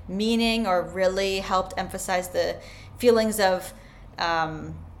meaning, or really helped emphasize the feelings of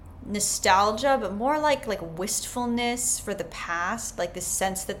nostalgia, but more like wistfulness for the past, like this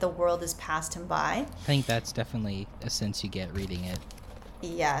sense that the world has passed him by. I think that's definitely a sense you get reading it.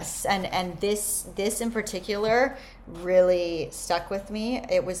 Yes, and this in particular really stuck with me.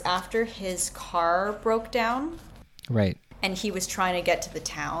 It was after his car broke down. Right. and he was trying to get to the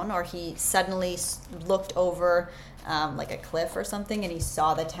town, or he suddenly looked over like a cliff or something, and he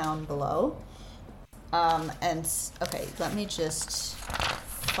saw the town below. Okay, let me just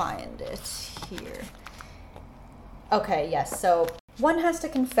find it here. Okay, yes, so one has to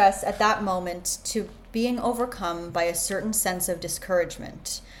confess at that moment to being overcome by a certain sense of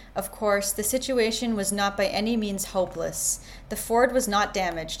discouragement. Of course, the situation was not by any means hopeless. The Ford was not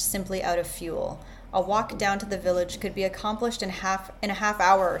damaged, simply out of fuel. A walk down to the village could be accomplished in a half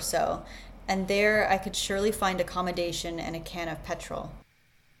hour or so, and there I could surely find accommodation and a can of petrol.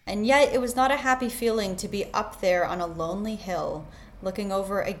 And yet it was not a happy feeling to be up there on a lonely hill, looking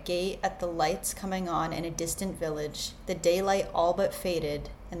over a gate at the lights coming on in a distant village, the daylight all but faded,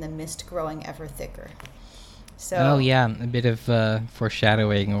 and the mist growing ever thicker. So, a bit of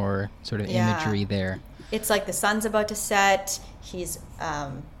foreshadowing or sort of imagery there. It's like the sun's about to set. He's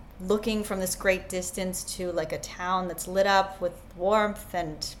looking from this great distance to like a town that's lit up with warmth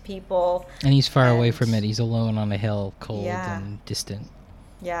and people. And he's far away from it. He's alone on a hill, cold and distant.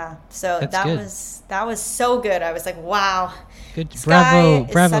 Yeah, so That's that was so good. I was like, wow, good, this bravo,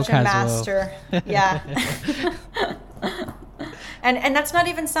 guy bravo, is such Kazuo. a master. Yeah, and that's not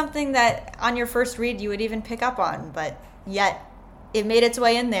even something that on your first read you would even pick up on, but yet it made its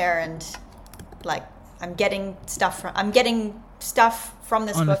way in there, and like I'm getting stuff from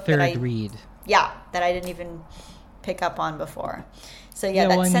this on book a third that read. Yeah, that I didn't even pick up on before. So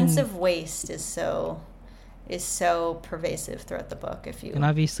that sense of waste is so pervasive throughout the book. And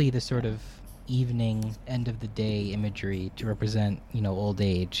obviously the sort of evening, end of the day imagery to represent, old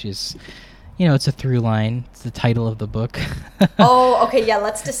age is, it's a through line. It's the title of the book. Oh, okay, yeah,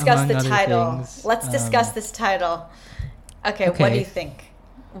 let's discuss the title. Things. Let's discuss this title. Okay, what do you think?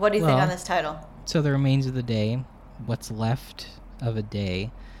 What do you think on this title? So the remains of the day, what's left of a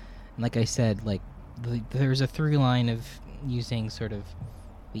day. And like I said, there's a through line of using sort of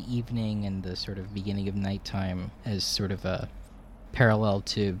the evening and the sort of beginning of nighttime as sort of a parallel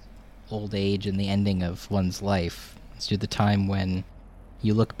to old age and the ending of one's life. It's the time when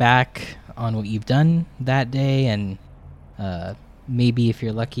you look back on what you've done that day, and maybe if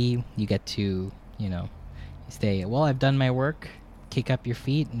you're lucky, you get to, say, well, I've done my work, kick up your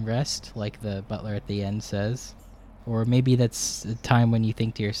feet and rest, like the butler at the end says. Or maybe that's a time when you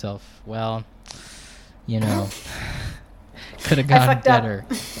think to yourself, well, could have gone better.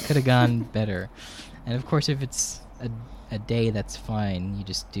 Could have gone better. And of course, if it's a day, that's fine. You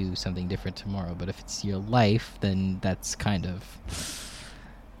just do something different tomorrow. But if it's your life, then that's kind of,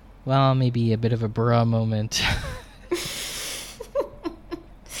 well, maybe a bit of a bra moment.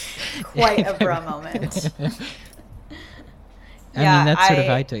 Quite a bra moment. I mean, that's sort of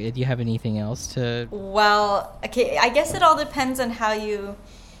how I took it. Do you have anything else to? Well, okay. I guess it all depends on how you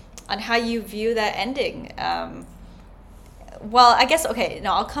view that ending. Well, I guess, okay,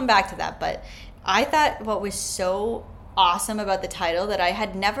 no, I'll come back to that, but I thought what was so awesome about the title that I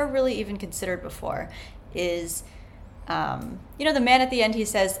had never really even considered before is, the man at the end, he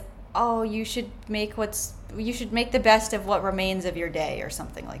says, oh, you should make the best of what remains of your day, or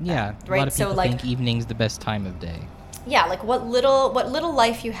something like that. Yeah, right? A lot of people think evening's the best time of day. Yeah, like what little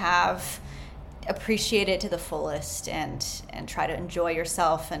life you have, appreciate it to the fullest, and try to enjoy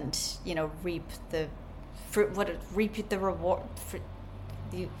yourself, and reap the fruit. Reap the reward.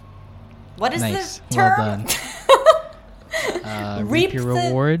 What is nice. The term? Well done. Reap your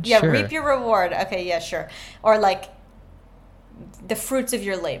reward. Yeah, sure. Reap your reward. Okay, yeah, sure. Or like the fruits of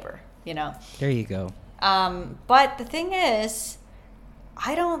your labor. There you go. But the thing is,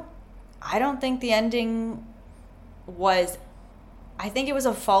 I don't think the ending was. I think it was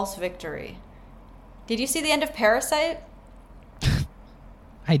a false victory. Did you see the end of Parasite?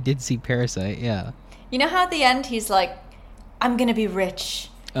 I did see Parasite, yeah. You know how at the end he's like, I'm going to be rich.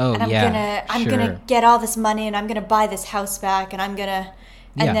 Oh, and I'm gonna get all this money, and I'm going to buy this house back, and I'm going to...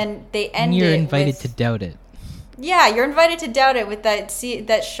 And then they end it. And you're invited to doubt it. Yeah, you're invited to doubt it with that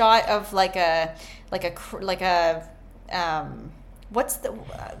shot of what's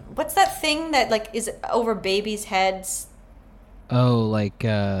that thing that is over babies' heads? Oh,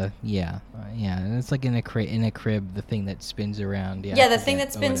 yeah. It's like in a crib, the thing that spins around. Yeah, the thing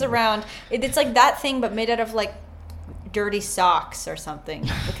that spins around. It's like that thing, but made out of dirty socks or something,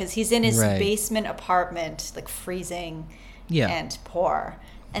 because he's in his basement apartment, freezing and poor,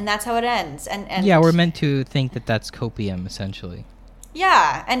 and that's how it ends. And yeah, we're meant to think that that's copium, essentially.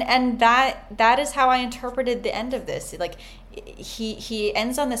 Yeah, and that is how I interpreted the end of this. He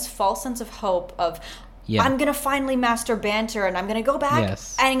ends on this false sense of hope of, I'm going to finally master banter, and I'm going to go back,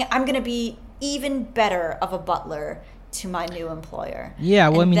 and I'm going to be even better of a butler to my new employer. Yeah,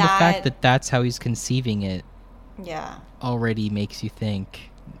 well, and the fact that that's how he's conceiving it Yeah. already makes you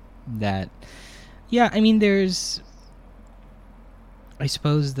think that, yeah, I mean, there's, I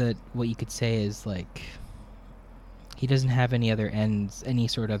suppose that what you could say is like he doesn't have any other ends, any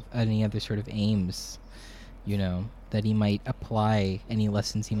other sort of aims, that he might apply any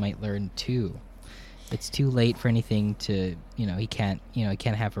lessons he might learn to. It's too late for anything to, he can't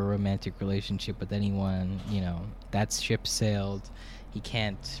have a romantic relationship with anyone, that ship sailed. He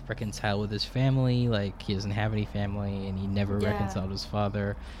can't reconcile with his family, like he doesn't have any family, and he never reconciled with his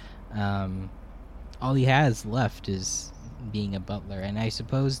father. All he has left is being a butler. And I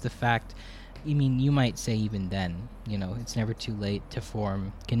suppose the fact, you might say even then, it's never too late to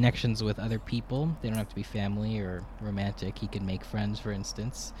form connections with other people. They don't have to be family or romantic. He could make friends, for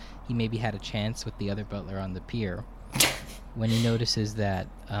instance. He maybe had a chance with the other butler on the pier when he notices that,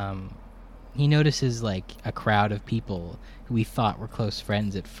 like a crowd of people who he thought were close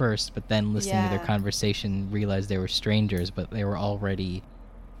friends at first, but then listening to their conversation realized they were strangers, but they were already,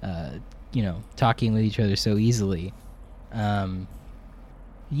 talking with each other so easily.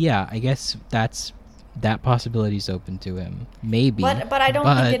 Yeah, I guess that possibility is open to him. Maybe. But I don't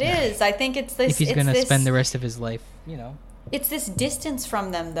think it is. I think it's this. If he's going to spend the rest of his life, It's this distance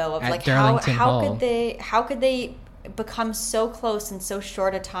from them, though, of like Darlington how Hall. how could they become so close in so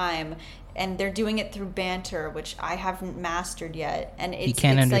short a time, and they're doing it through banter, which I haven't mastered yet, and he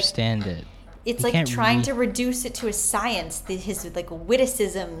can't understand it. It's like trying to reduce it to a science, his like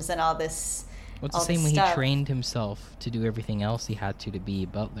witticisms and all this. Well, it's the same way he trained himself to do everything else he had to be a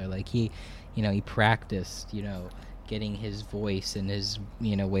butler. Like he practiced, getting his voice and his,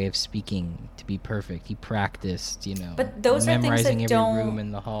 way of speaking to be perfect. He practiced, but those memorizing are things that every room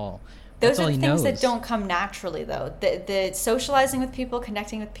in the hall. Those are things that don't come naturally, though. The socializing with people,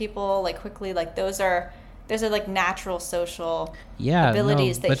 connecting with people, like quickly, like those are like natural social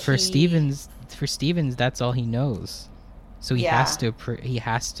abilities. But for Stevens, that's all he knows. So he has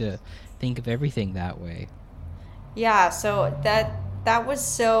to think of everything that way. Yeah, so that was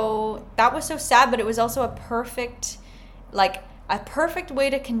so sad, but it was also a perfect way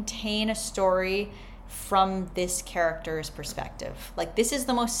to contain a story from this character's perspective. Like, this is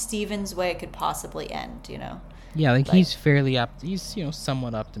the most Stevens way it could possibly end, Yeah, like he's fairly he's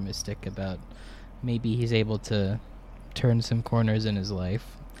somewhat optimistic about maybe he's able to turn some corners in his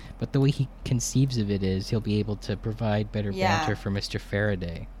life. But the way he conceives of it is he'll be able to provide better banter for Mr.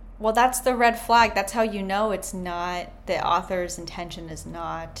 Faraday. Well, that's the red flag. That's how it's not, the author's intention is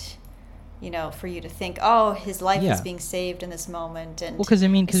not, for you to think, oh, his life is being saved in this moment. And because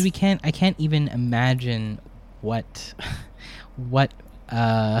I can't even imagine what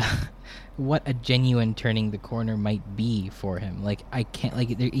a genuine turning the corner might be for him. Like, I can't,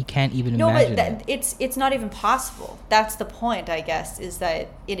 he can't even imagine. No, but it's not even possible. That's the point, I guess, is that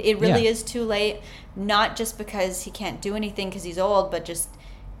it really is too late, not just because he can't do anything because he's old, but just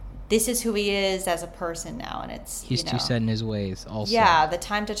this is who he is as a person now, and he's too set in his ways also. Yeah, the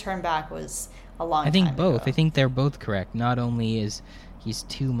time to turn back was a long time I think both. ago. I think they're both correct. Not only is he's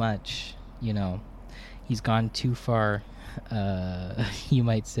too much, he's gone too far, you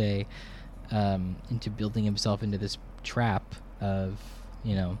might say, into building himself into this trap of,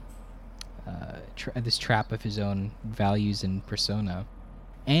 this trap of his own values and persona.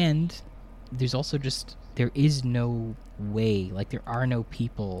 And there's also there is no way, like there are no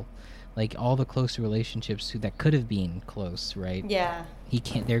people, like all the close relationships that could have been close, right? Yeah.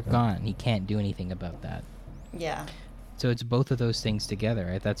 They're gone. He can't do anything about that. Yeah. So it's both of those things together.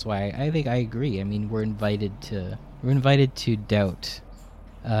 Right? That's why I think I agree. I mean, we're invited to doubt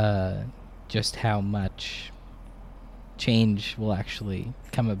just how much change will actually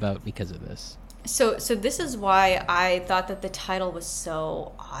come about because of this. So this is why I thought that the title was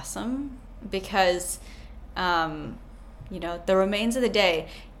so awesome, because The Remains of the Day,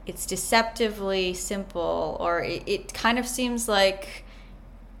 it's deceptively simple, or it kind of seems like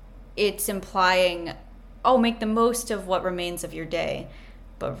it's implying, oh, make the most of what remains of your day.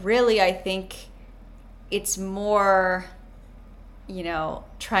 But really, I think it's more,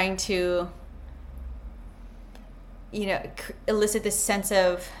 trying to, elicit this sense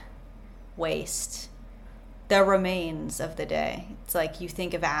of waste. The remains of the day. It's like you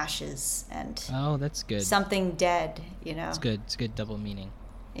think of ashes and that's good. Something dead, It's good. It's good double meaning.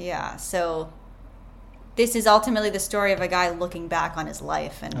 Yeah, so this is ultimately the story of a guy looking back on his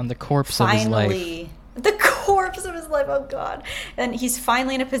life and on the corpse of his life. The corpse of his life, oh God. And he's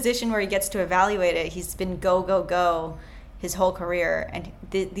finally in a position where he gets to evaluate it. He's been go his whole career, and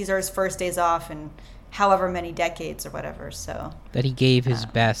these are his first days off in however many decades or whatever. So that he gave his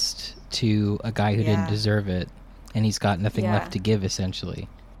best to a guy who didn't deserve it, and he's got nothing left to give, essentially.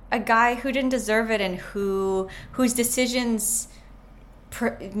 a guy who didn't deserve it and whose decisions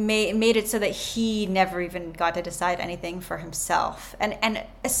made it so that he never even got to decide anything for himself. And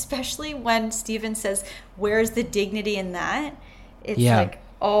especially when Steven says, "Where's the dignity in that?" It's like,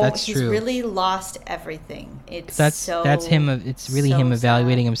 oh, he's true. really lost everything. That's him. It's really him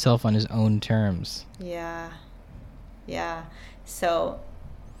evaluating himself on his own terms. Yeah. So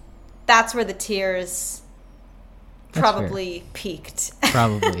that's where the tears probably peaked.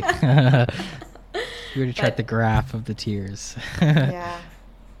 Probably. You were to chart the graph of the tears. Yeah.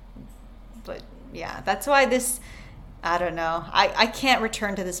 But yeah, that's why I don't know. I can't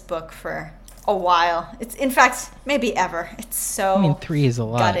return to this book for a while. It's, in fact, maybe ever. It's so, I mean, 3 is a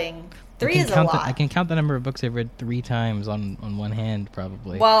lot. Gutting. 3 is a lot. I can count the number of books I've read 3 times on one hand,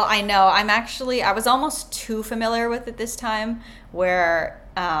 probably. Well, I know. I was almost too familiar with it this time, where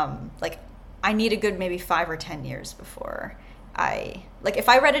I need a good maybe 5 or 10 years before if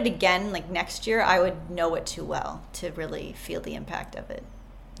I read it again next year, I would know it too well to really feel the impact of it.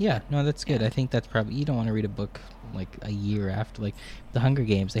 Yeah, no, that's good. I think that's probably, you don't want to read a book a year after, The Hunger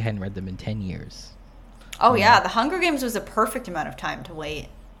Games. They hadn't read them in 10 years. Oh yeah, The Hunger Games was a perfect amount of time to wait.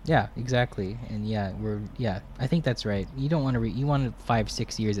 Yeah, exactly. And I think that's right. You don't want to read, you want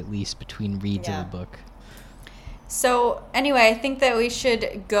 5-6 years at least between reads of a book. So anyway, I think that we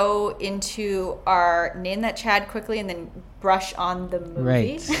should go into our Name That Chad quickly and then brush on the movie,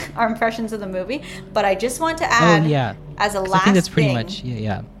 right. Our impressions of the movie. But I just want to add, as a last I think that's pretty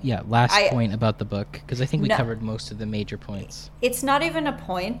thing, much, last point about the book, because I think we covered most of the major points. It's not even a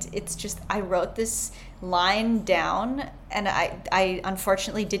point. It's just I wrote this line down, and I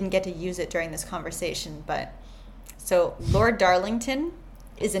unfortunately didn't get to use it during this conversation. But so Lord Darlington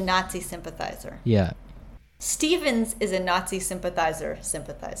is a Nazi sympathizer. Yeah. Stevens is a Nazi sympathizer.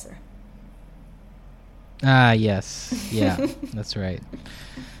 Ah, yes. Yeah, that's right.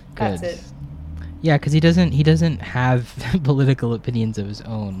 Good. That's it. Yeah, because he doesn't have political opinions of his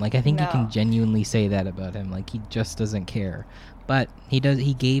own. I think you can genuinely say that about him. He just doesn't care. But he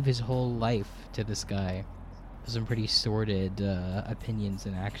gave his whole life to this guy. Some pretty sordid opinions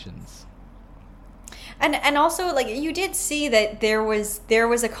and actions. And also, you did see that there was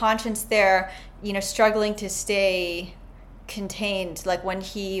a conscience there, struggling to stay contained. When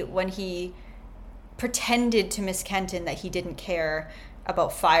he pretended to Miss Kenton that he didn't care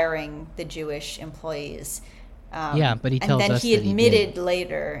about firing the Jewish employees. But he tells us that he admitted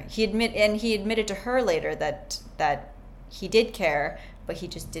later. He admitted to her later that he did care, but he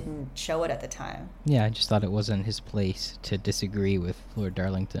just didn't show it at the time. Yeah, I just thought it wasn't his place to disagree with Lord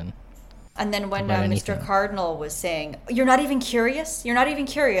Darlington. And then when Mr. Cardinal was saying, "You're not even curious? You're not even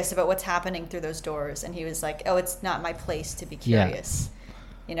curious about what's happening through those doors," and he was like, "Oh, it's not my place to be curious."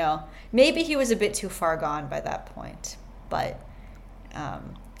 Yeah. Maybe he was a bit too far gone by that point, but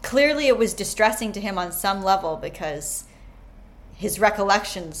clearly it was distressing to him on some level because his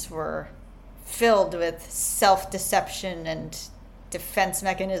recollections were filled with self-deception and defense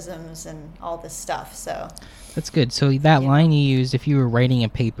mechanisms and all this stuff. So that's good. So that line you used, if you were writing a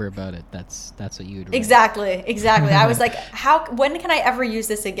paper about it, that's what you would write. Exactly. I was like, when can I ever use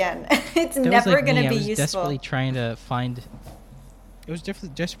this again? It's never going to be useful. Desperately trying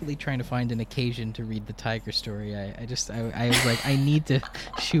to find an occasion to read the tiger story. I was like, I need to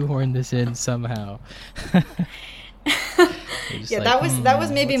shoehorn this in somehow. That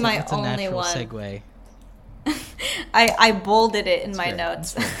was maybe my only one. Segue. I bolded it in my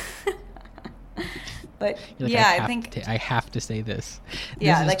notes. But I think I have to say this.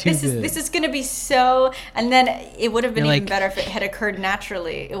 This is going to be so, and then it would have been even better if it had occurred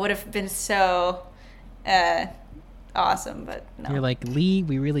naturally. It would have been so awesome, but no. You're like, Lee,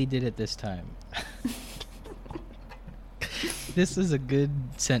 we really did it this time. This is a good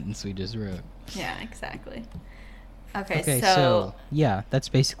sentence we just wrote. Yeah, exactly. Okay, so that's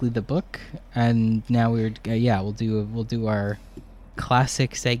basically the book, and now we'll do our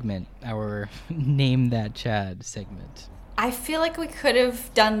classic segment, our Name That Chad segment. I feel like we could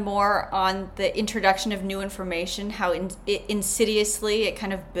have done more on the introduction of new information, how insidiously it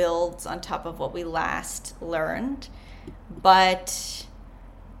kind of builds on top of what we last learned, but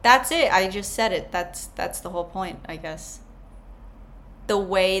that's it. I just said it. That's the whole point, I guess. The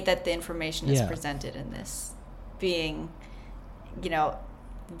way that the information is presented in this being,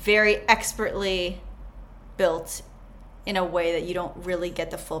 very expertly built in a way that you don't really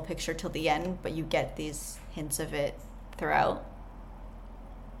get the full picture till the end, but you get these hints of it throughout.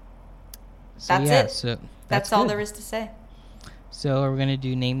 That's it. So that's all there is to say. So we're going to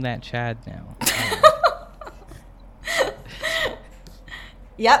do Name That Chad now.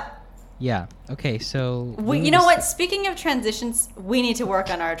 Yep. Yeah. Okay. So You know what? Speaking of transitions, we need to work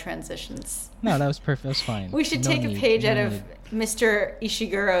on our transitions. No, that was perfect. That was fine. We should take a page out of Mr.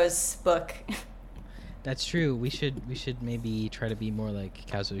 Ishiguro's book. That's true. We should maybe try to be more like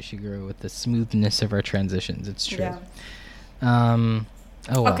Kazuo Ishiguro with the smoothness of our transitions. It's true. Yeah.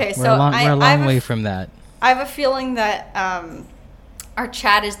 Oh well. Okay, we're a long way from that. I have a feeling that our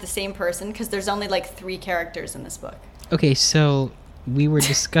Chad is the same person because there's only like 3 characters in this book. Okay, so we were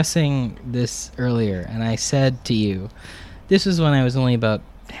discussing this earlier, and I said to you, this was when I was only about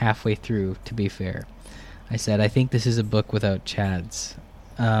halfway through, to be fair. I said, I think this is a book without Chads.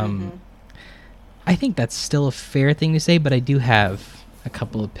 I think that's still a fair thing to say, but I do have a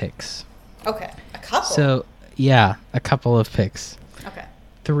couple of picks. Okay, a couple? So, yeah, a couple of picks. Okay.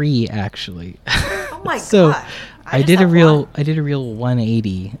 3, actually. Oh my so God. I did a real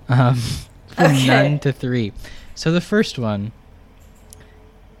 180 from none to 3. So the first one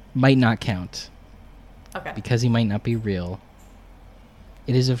might not count. Okay. Because he might not be real.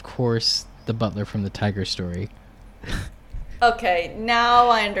 It is, of course, the butler from the Tiger Story. Okay, now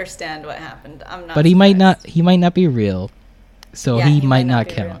I understand what happened. I'm not. But he might not be real. So yeah, he might not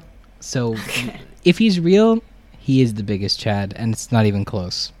count. Real. So if he's real, he is the biggest Chad, and it's not even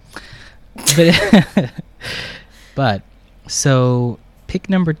close. But so pick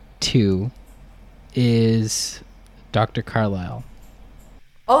number 2 is Dr. Carlyle.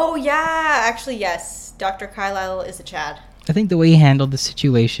 Oh yeah, actually yes. Dr. Carlyle is a Chad. I think the way he handled the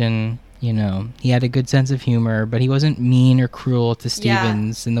situation, you know, he had a good sense of humor, but he wasn't mean or cruel to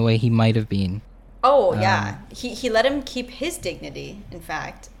Stevens in the way he might have been. Oh yeah, he let him keep his dignity, in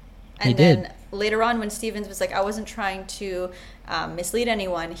fact. And he then did. Later on, when Stevens was like, I wasn't trying to mislead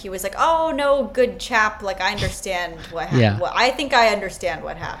anyone, he was like, oh no, good chap, like I understand what happened. Yeah. Well, I think I understand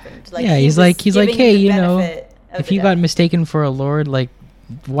what happened. Like, yeah, he's like, hey, you know, if you got mistaken for a lord, like,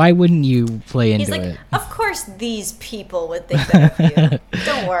 why wouldn't you play into it? He's like, of course these people would think that of you.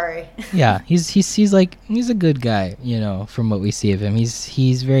 Don't worry. Yeah, he's like, he's a good guy, you know, from what we see of him.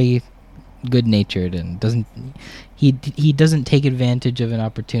 He's very good-natured and doesn't take advantage of an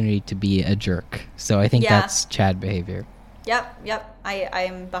opportunity to be a jerk. So I think that's Chad behavior. Yep. I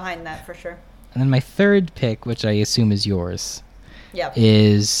am behind that for sure. And then my third pick, which I assume is yours,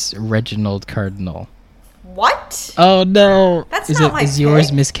 is Reginald Cardinal. What? Oh no! That's not my pick. Is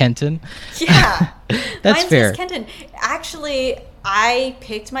yours Miss Kenton? Yeah, that's mine's fair. Miss Kenton. Actually, I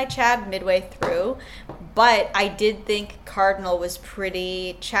picked my Chad midway through, but I did think Cardinal was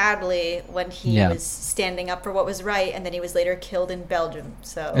pretty Chadly when he was standing up for what was right, and then he was later killed in Belgium.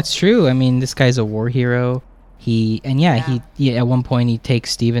 So that's true. I mean, this guy's a war hero. He at one point he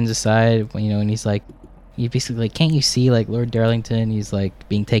takes Stevens aside, you know, and he's like, he basically like, can't you see, like, Lord Darlington, he's like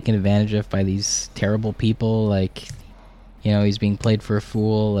being taken advantage of by these terrible people, like, you know, he's being played for a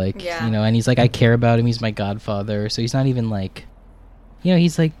fool, like, you know, and he's like, I care about him, he's my godfather. So he's not even like, you know,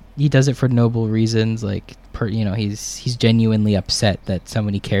 he's like, he does it for noble reasons, like, you know, he's genuinely upset that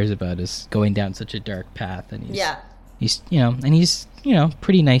someone he cares about is going down such a dark path, and he's you know,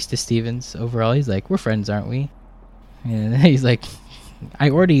 pretty nice to Stevens overall. He's like, we're friends, aren't we? And he's like,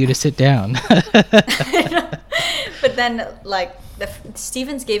 I order you to sit down. But then, like,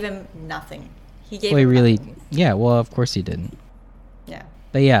 Stevens gave him nothing. He gave him really nothing. Yeah, well, of course he didn't. Yeah.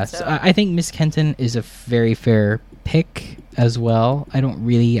 But yeah, so I think Miss Kenton is a very fair pick as well. I don't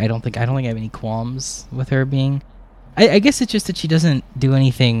think I have any qualms with her being. I guess it's just that she doesn't do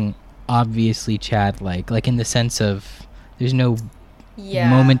anything obviously Chad-like in the sense of there's no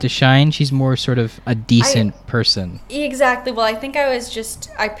moment to shine. She's more sort of a decent person. Exactly. Well, I think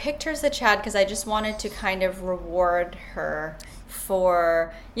I picked her as the Chad because I just wanted to kind of reward her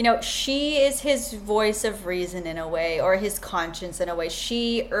for, you know, she is his voice of reason in a way, or his conscience in a way.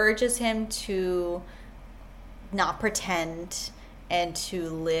 She urges him to not pretend and to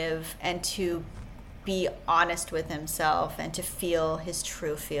live and to be honest with himself and to feel his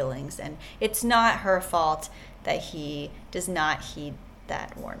true feelings. And it's not her fault that he does not heed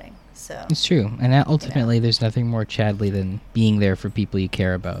that warning. So it's true, and ultimately, there's nothing more Chadly than being there for people you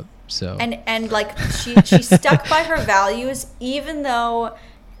care about. So and like she stuck by her values, even though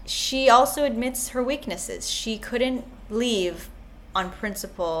she also admits her weaknesses. She couldn't leave on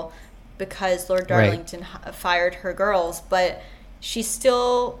principle because Lord Darlington fired her girls, but she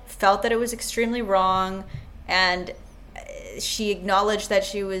still felt that it was extremely wrong, and she acknowledged that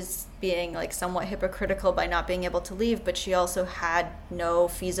she was being like somewhat hypocritical by not being able to leave, but she also had no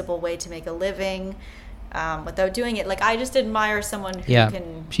feasible way to make a living without doing it. Like, I just admire someone who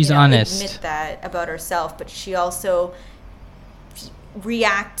can honest. Admit that about herself, but she also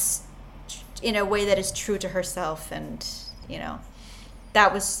reacts in a way that is true to herself, and, you know.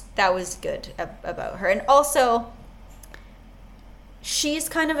 that was good about her. And also, she's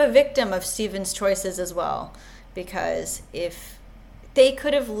kind of a victim of Stephen's choices as well, because if they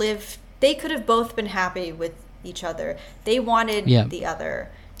could have both been happy with each other. They wanted the other.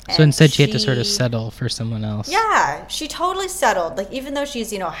 So instead she had to sort of settle for someone else. Yeah, she totally settled. Like, even though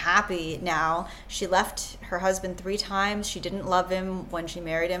she's, happy now, she left her husband 3 times. She didn't love him when she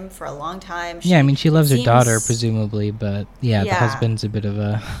married him for a long time. She loves her daughter, presumably, but the husband's a bit of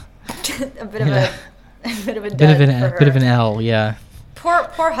a... a bit of an L, yeah.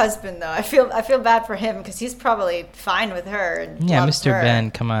 Poor husband, though. I feel bad for him, because he's probably fine with her. And loves Mr. her.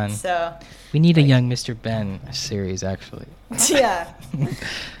 Ben, come on. So we need a young Mr. Ben series, actually. Yeah.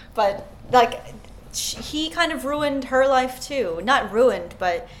 But, he kind of ruined her life, too. Not ruined,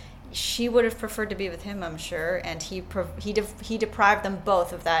 but she would have preferred to be with him, I'm sure. And he deprived them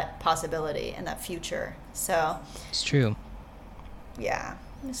both of that possibility and that future. So it's true. Yeah.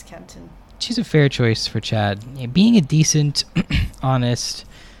 Miss Kenton. She's a fair choice for Chad. Being a decent, honest,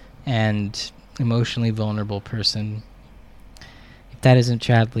 and emotionally vulnerable person. If that isn't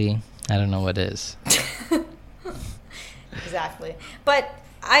Chadley, I don't know what is. Exactly. But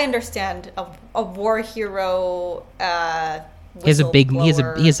I understand a war hero. He has a big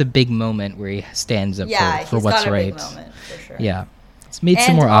moment where he stands up for what's right. Big moment, for sure. Yeah. It's made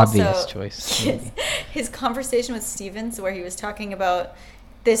some more obvious choice. His conversation with Stevens, where he was talking about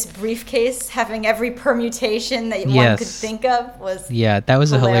this briefcase having every permutation that one could think of, was that was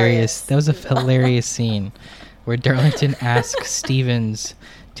hilarious. That was a hilarious scene where Darlington asks Stevens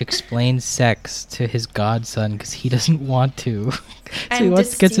to explain sex to his godson because he doesn't want to. So he wants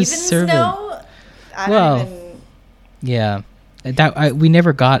to get his servant. We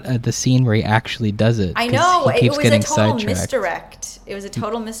never got the scene where he actually does it. I know. He keeps getting sidetracked. Misdirect. It was a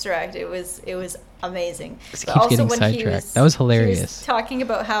total misdirect. It was amazing. He keeps getting sidetracked. That was hilarious. He was talking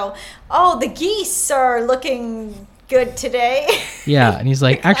about how, the geese are looking good today. Yeah, and he's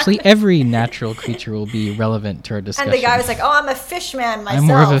like, actually, every natural creature will be relevant to our discussion. And the guy was like, I'm a fish man myself. I'm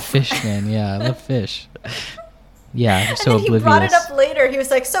more of a fish man. Yeah, I love fish. Yeah, I'm so oblivious. He brought it up later. He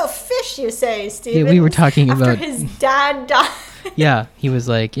was like, so fish, you say, Steven? Yeah, we were talking after about... his dad died. Yeah, he was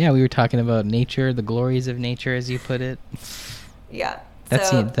like, we were talking about nature, the glories of nature, as you put it. Yeah.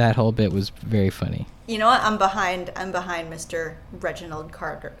 That whole bit was very funny. You know what? I'm behind Mr. Reginald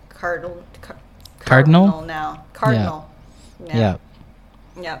Cardinal now. Cardinal. Yeah.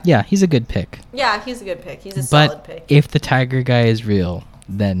 Yeah, he's a good pick. Yeah, he's a good pick. He's a solid pick. If the tiger guy is real,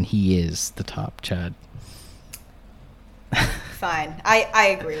 then he is the top, Chad. Fine.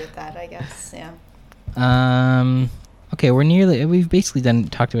 I agree with that, I guess. Yeah. Okay, we've basically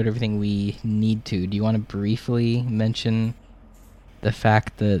talked about everything we need to. Do you want to briefly mention the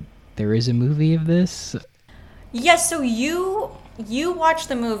fact that there is a movie of this? Yes, so you watched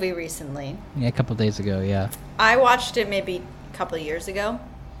the movie recently. Yeah, a couple days ago, yeah. I watched it maybe a couple of years ago.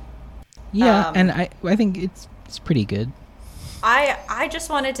 Yeah, and I think it's pretty good. I just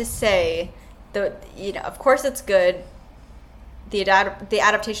wanted to say that, of course it's good. The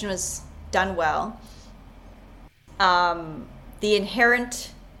adaptation was done well. The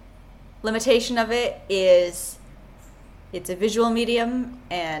inherent limitation of it is it's a visual medium,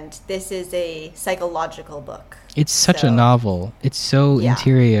 and this is a psychological book. It's such a novel. It's so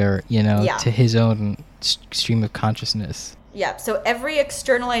interior, to his own stream of consciousness. Yeah, so every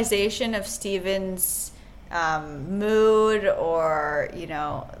externalization of Stephen's mood or,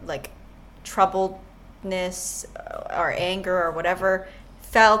 troubledness or anger or whatever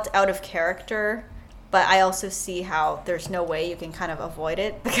felt out of character. But I also see how there's no way you can kind of avoid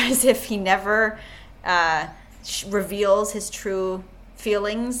it, because if he never reveals his true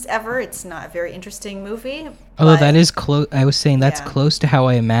feelings ever, it's not a very interesting movie. Although that is close. I was saying that's close to how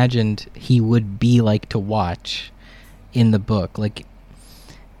I imagined he would be like to watch in the book. Like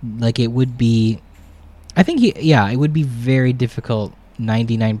it would be. I think it would be very difficult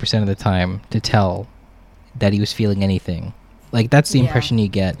 99% of the time to tell that he was feeling anything. Like that's the impression you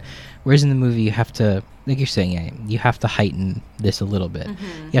get. Whereas in the movie, you have to, like you're saying, you have to heighten this a little bit.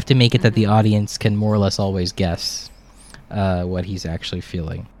 Mm-hmm. You have to make it that the audience can more or less always guess what he's actually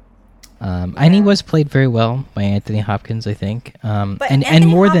feeling. And he was played very well by Anthony Hopkins, I think.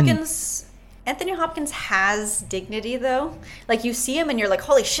 Anthony Hopkins has dignity, though. Like, you see him and you're like,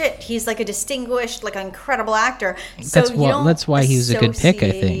 holy shit, he's like a distinguished, like, incredible actor. So that's why he was a good pick,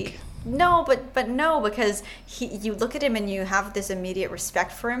 I think. No, but no, because you look at him and you have this immediate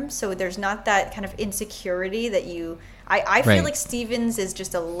respect for him. So there's not that kind of insecurity that you. I feel like Stevens is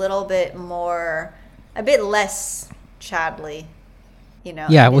just a bit less Chadley. You know.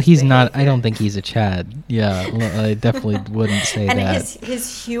 Yeah, well, his he's not. I behavior. don't think he's a Chad. Yeah, I definitely wouldn't say And that.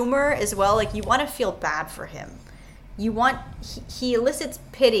 his humor as well. Like you want to feel bad for him. You want he elicits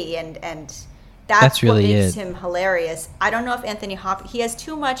pity and that's really what makes it. him hilarious. I don't know if he has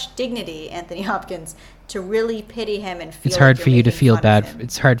too much dignity, Anthony Hopkins, to really pity him and feel. It's hard like for you're you to making feel fun of bad. him.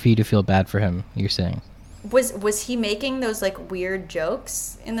 It's hard for you to feel bad for him. You're saying. Was he making those like weird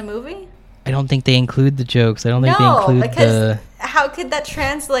jokes in the movie? I don't think they include the jokes. I don't think they No, include because how could that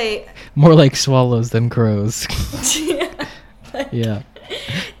translate? more like swallows than crows. Yeah.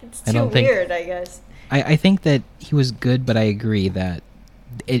 It's I too don't think- weird, I guess. I think that he was good, but I agree that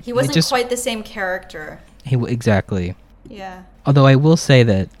He wasn't quite the same character. Exactly. Yeah. Although I will say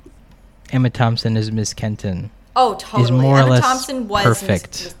that Emma Thompson as Miss Kenton, Oh, totally. more or Emma less Thompson was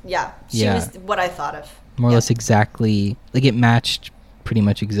perfect. She Yeah. was what I thought of. more or Yeah. less exactly, like it matched pretty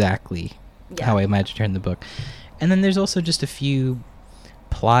much exactly Yeah. how I imagined her in the book. And then there's also just a few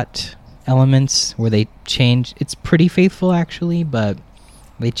plot elements where they change. It's pretty faithful actually, but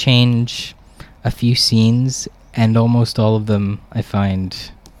they change a few scenes, and almost all of them I find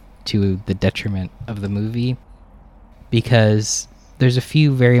to the detriment of the movie, because there's a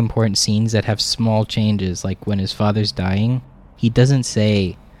few very important scenes that have small changes. Like when his father's dying, he doesn't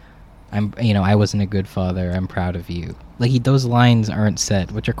say, I wasn't a good father, I'm proud of you. Like those lines aren't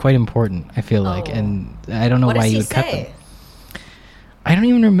said, which are quite important, I feel like, Oh. and I don't know What why does you he would cut say? them. I don't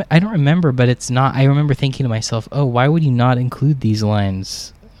even I don't remember, but it's not. I remember thinking to myself, "Oh, why would you not include these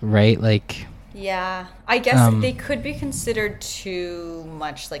lines?" Right? Like, Yeah. I guess they could be considered too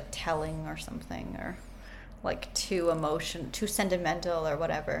much like telling or something, or like too sentimental or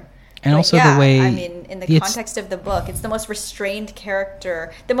whatever. and But also yeah, the way I mean, in the it's- context of the book, it's the most restrained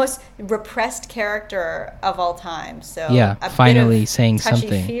character, the most repressed character of all time. So Yeah, a bit finally of saying something.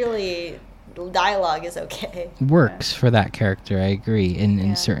 touchy-feely dialogue is okay. works for that character. I agree in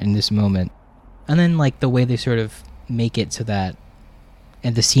this moment, and then like the way they sort of make it so that,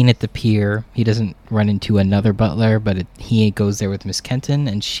 and the scene at the pier, he doesn't run into another butler, but he goes there with Miss Kenton,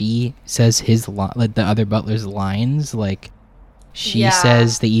 and she says like the other butler's lines. Like she Yeah.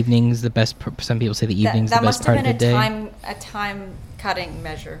 says the evening's the best. Some people say the evening's That the best must part have of the been day. a time cutting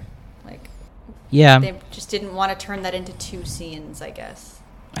measure. Like Yeah, they just didn't want to turn that into 2 scenes, I guess.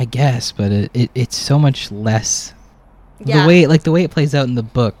 I guess, but it's so much less. Yeah. The way it plays out in the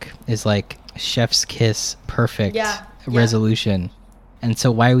book is like chef's kiss, perfect resolution. And so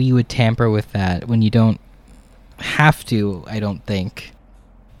why you would tamper with that when you don't have to, I don't think.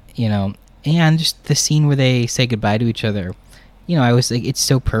 And just the scene where they say goodbye to each other. I was like, it's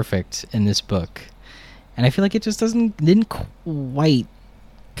so perfect in this book. And I feel like it just didn't quite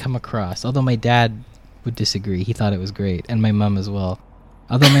come across. Although my dad would disagree. He thought it was great, and my mom as well.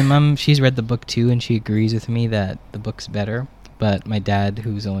 Although my mom, she's read the book too, and she agrees with me that the book's better. But my dad,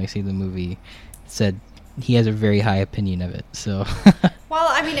 who's only seen the movie, said he has a very high opinion of it. So, Well,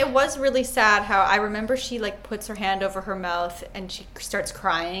 I mean, it was really sad how I remember she like puts her hand over her mouth and she starts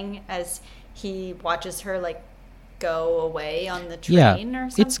crying as he watches her like go away on the train or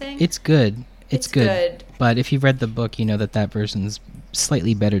something. It's good. It's good. good. But if you've read the book, you know that version's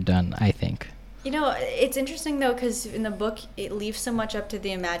slightly better done, I think. It's interesting though because in the book it leaves so much up to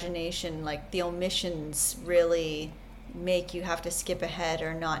the imagination. Like the omissions really make you have to skip ahead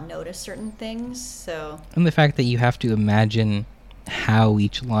or not notice certain things. So And the fact that you have to imagine how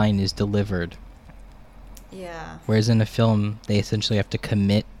each line is delivered. yeah. Whereas in a film, they essentially have to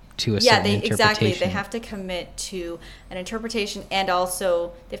commit to a certain interpretation. Exactly. They have to commit to an interpretation, and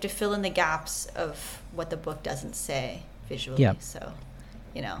also they have to fill in the gaps of what the book doesn't say visually. Yeah. So,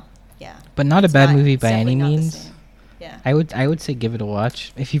 yeah. But not It's a bad movie it's by any definitely not the means. same. Yeah. I would say give it a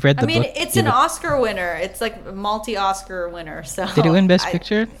watch. If you've read the I mean, book, it's give an it- Oscar winner. It's like a multi-Oscar winner. So Did it win Best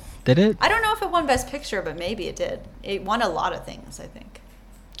Picture? Did it? I don't know if it won Best Picture, but maybe it did. It won a lot of things, I think.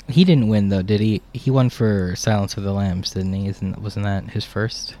 He didn't win though, did he? He won for Silence of the Lambs, didn't he? Wasn't that his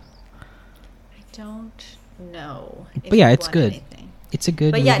first? I don't know. But yeah, he it's won good. anything. It's a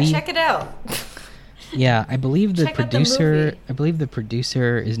good But movie. yeah, check it out. Yeah, I believe the Check out the producer. movie. I believe the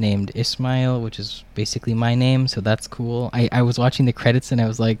producer is named Ismail, which is basically my name, so that's cool. I was watching the credits and I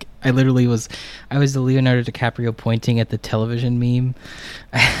was like, I was the Leonardo DiCaprio pointing at the television meme.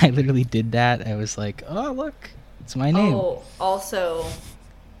 I literally did that. I was like, oh look, it's my name. Oh, also,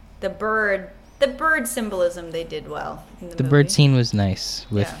 the bird symbolism they did well in the The movie. bird scene was nice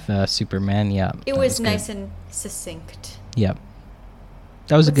with Superman. Yeah, It that was good. nice and succinct. Yeah,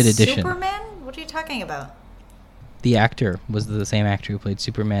 that was a good addition. Superman? What are you talking about? The actor was the same actor who played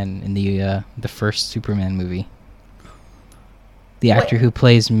Superman in the first Superman movie. The actor who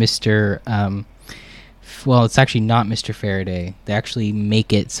plays Mr. well, it's actually not Mr. Faraday. They actually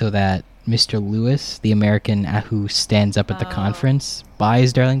make it so that Mr. Lewis, the American who stands up at the conference,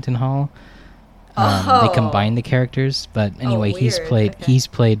 buys Darlington Hall. They combine the characters, but anyway, he's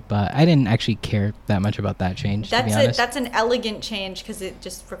played by. I didn't actually care that much about that change. To be honest. That's an elegant change because it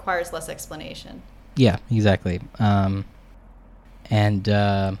just requires less explanation. Yeah, exactly.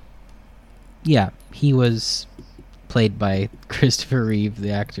 Yeah, he was played by Christopher Reeve,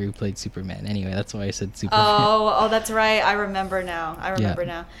 the actor who played Superman. Anyway, that's why I said Superman. Oh, that's right. I remember now.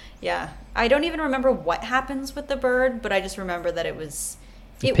 Yeah. I don't even remember what happens with the bird, but I just remember that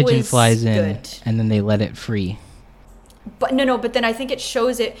the pigeon flies in, and then they let it free. But but then I think it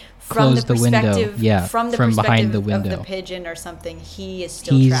shows it from the perspective, from behind the window of the pigeon or something. He's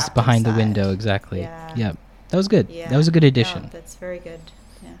trapped behind inside. The window, exactly. Yeah. That was good. Yeah. That was a good addition. No, that's very good.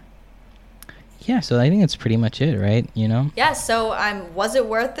 Yeah, so I think that's pretty much it, right? You know? Yeah, so was it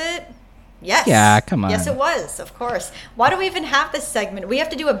worth it? Yes. Yeah, come on. Yes, it was, of course. Why do we even have this segment? We have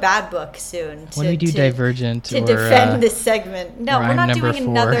to do a bad book soon. When we do Divergent to defend this segment. No, we're not doing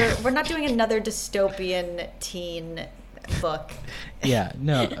 4. We're not doing another dystopian teen book. Yeah,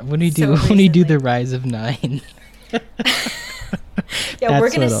 no. When we do The Rise of 9. Yeah,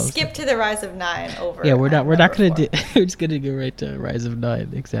 we're gonna skip to The Rise of 9 over. Yeah, we're not gonna do. We're just gonna go right to Rise of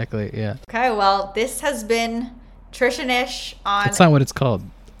 9. Exactly. Yeah. Okay. Well, this has been Trish and Ish on. That's not what it's called.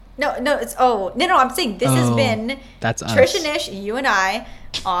 No. It's no. I'm saying this has been. That's Trish us. and Ish, you and I,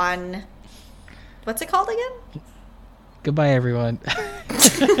 on. What's it called again? Goodbye, everyone.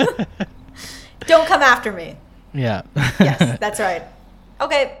 Don't come after me. Yeah. Yes, that's right.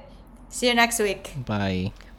 Okay. See you next week. Bye.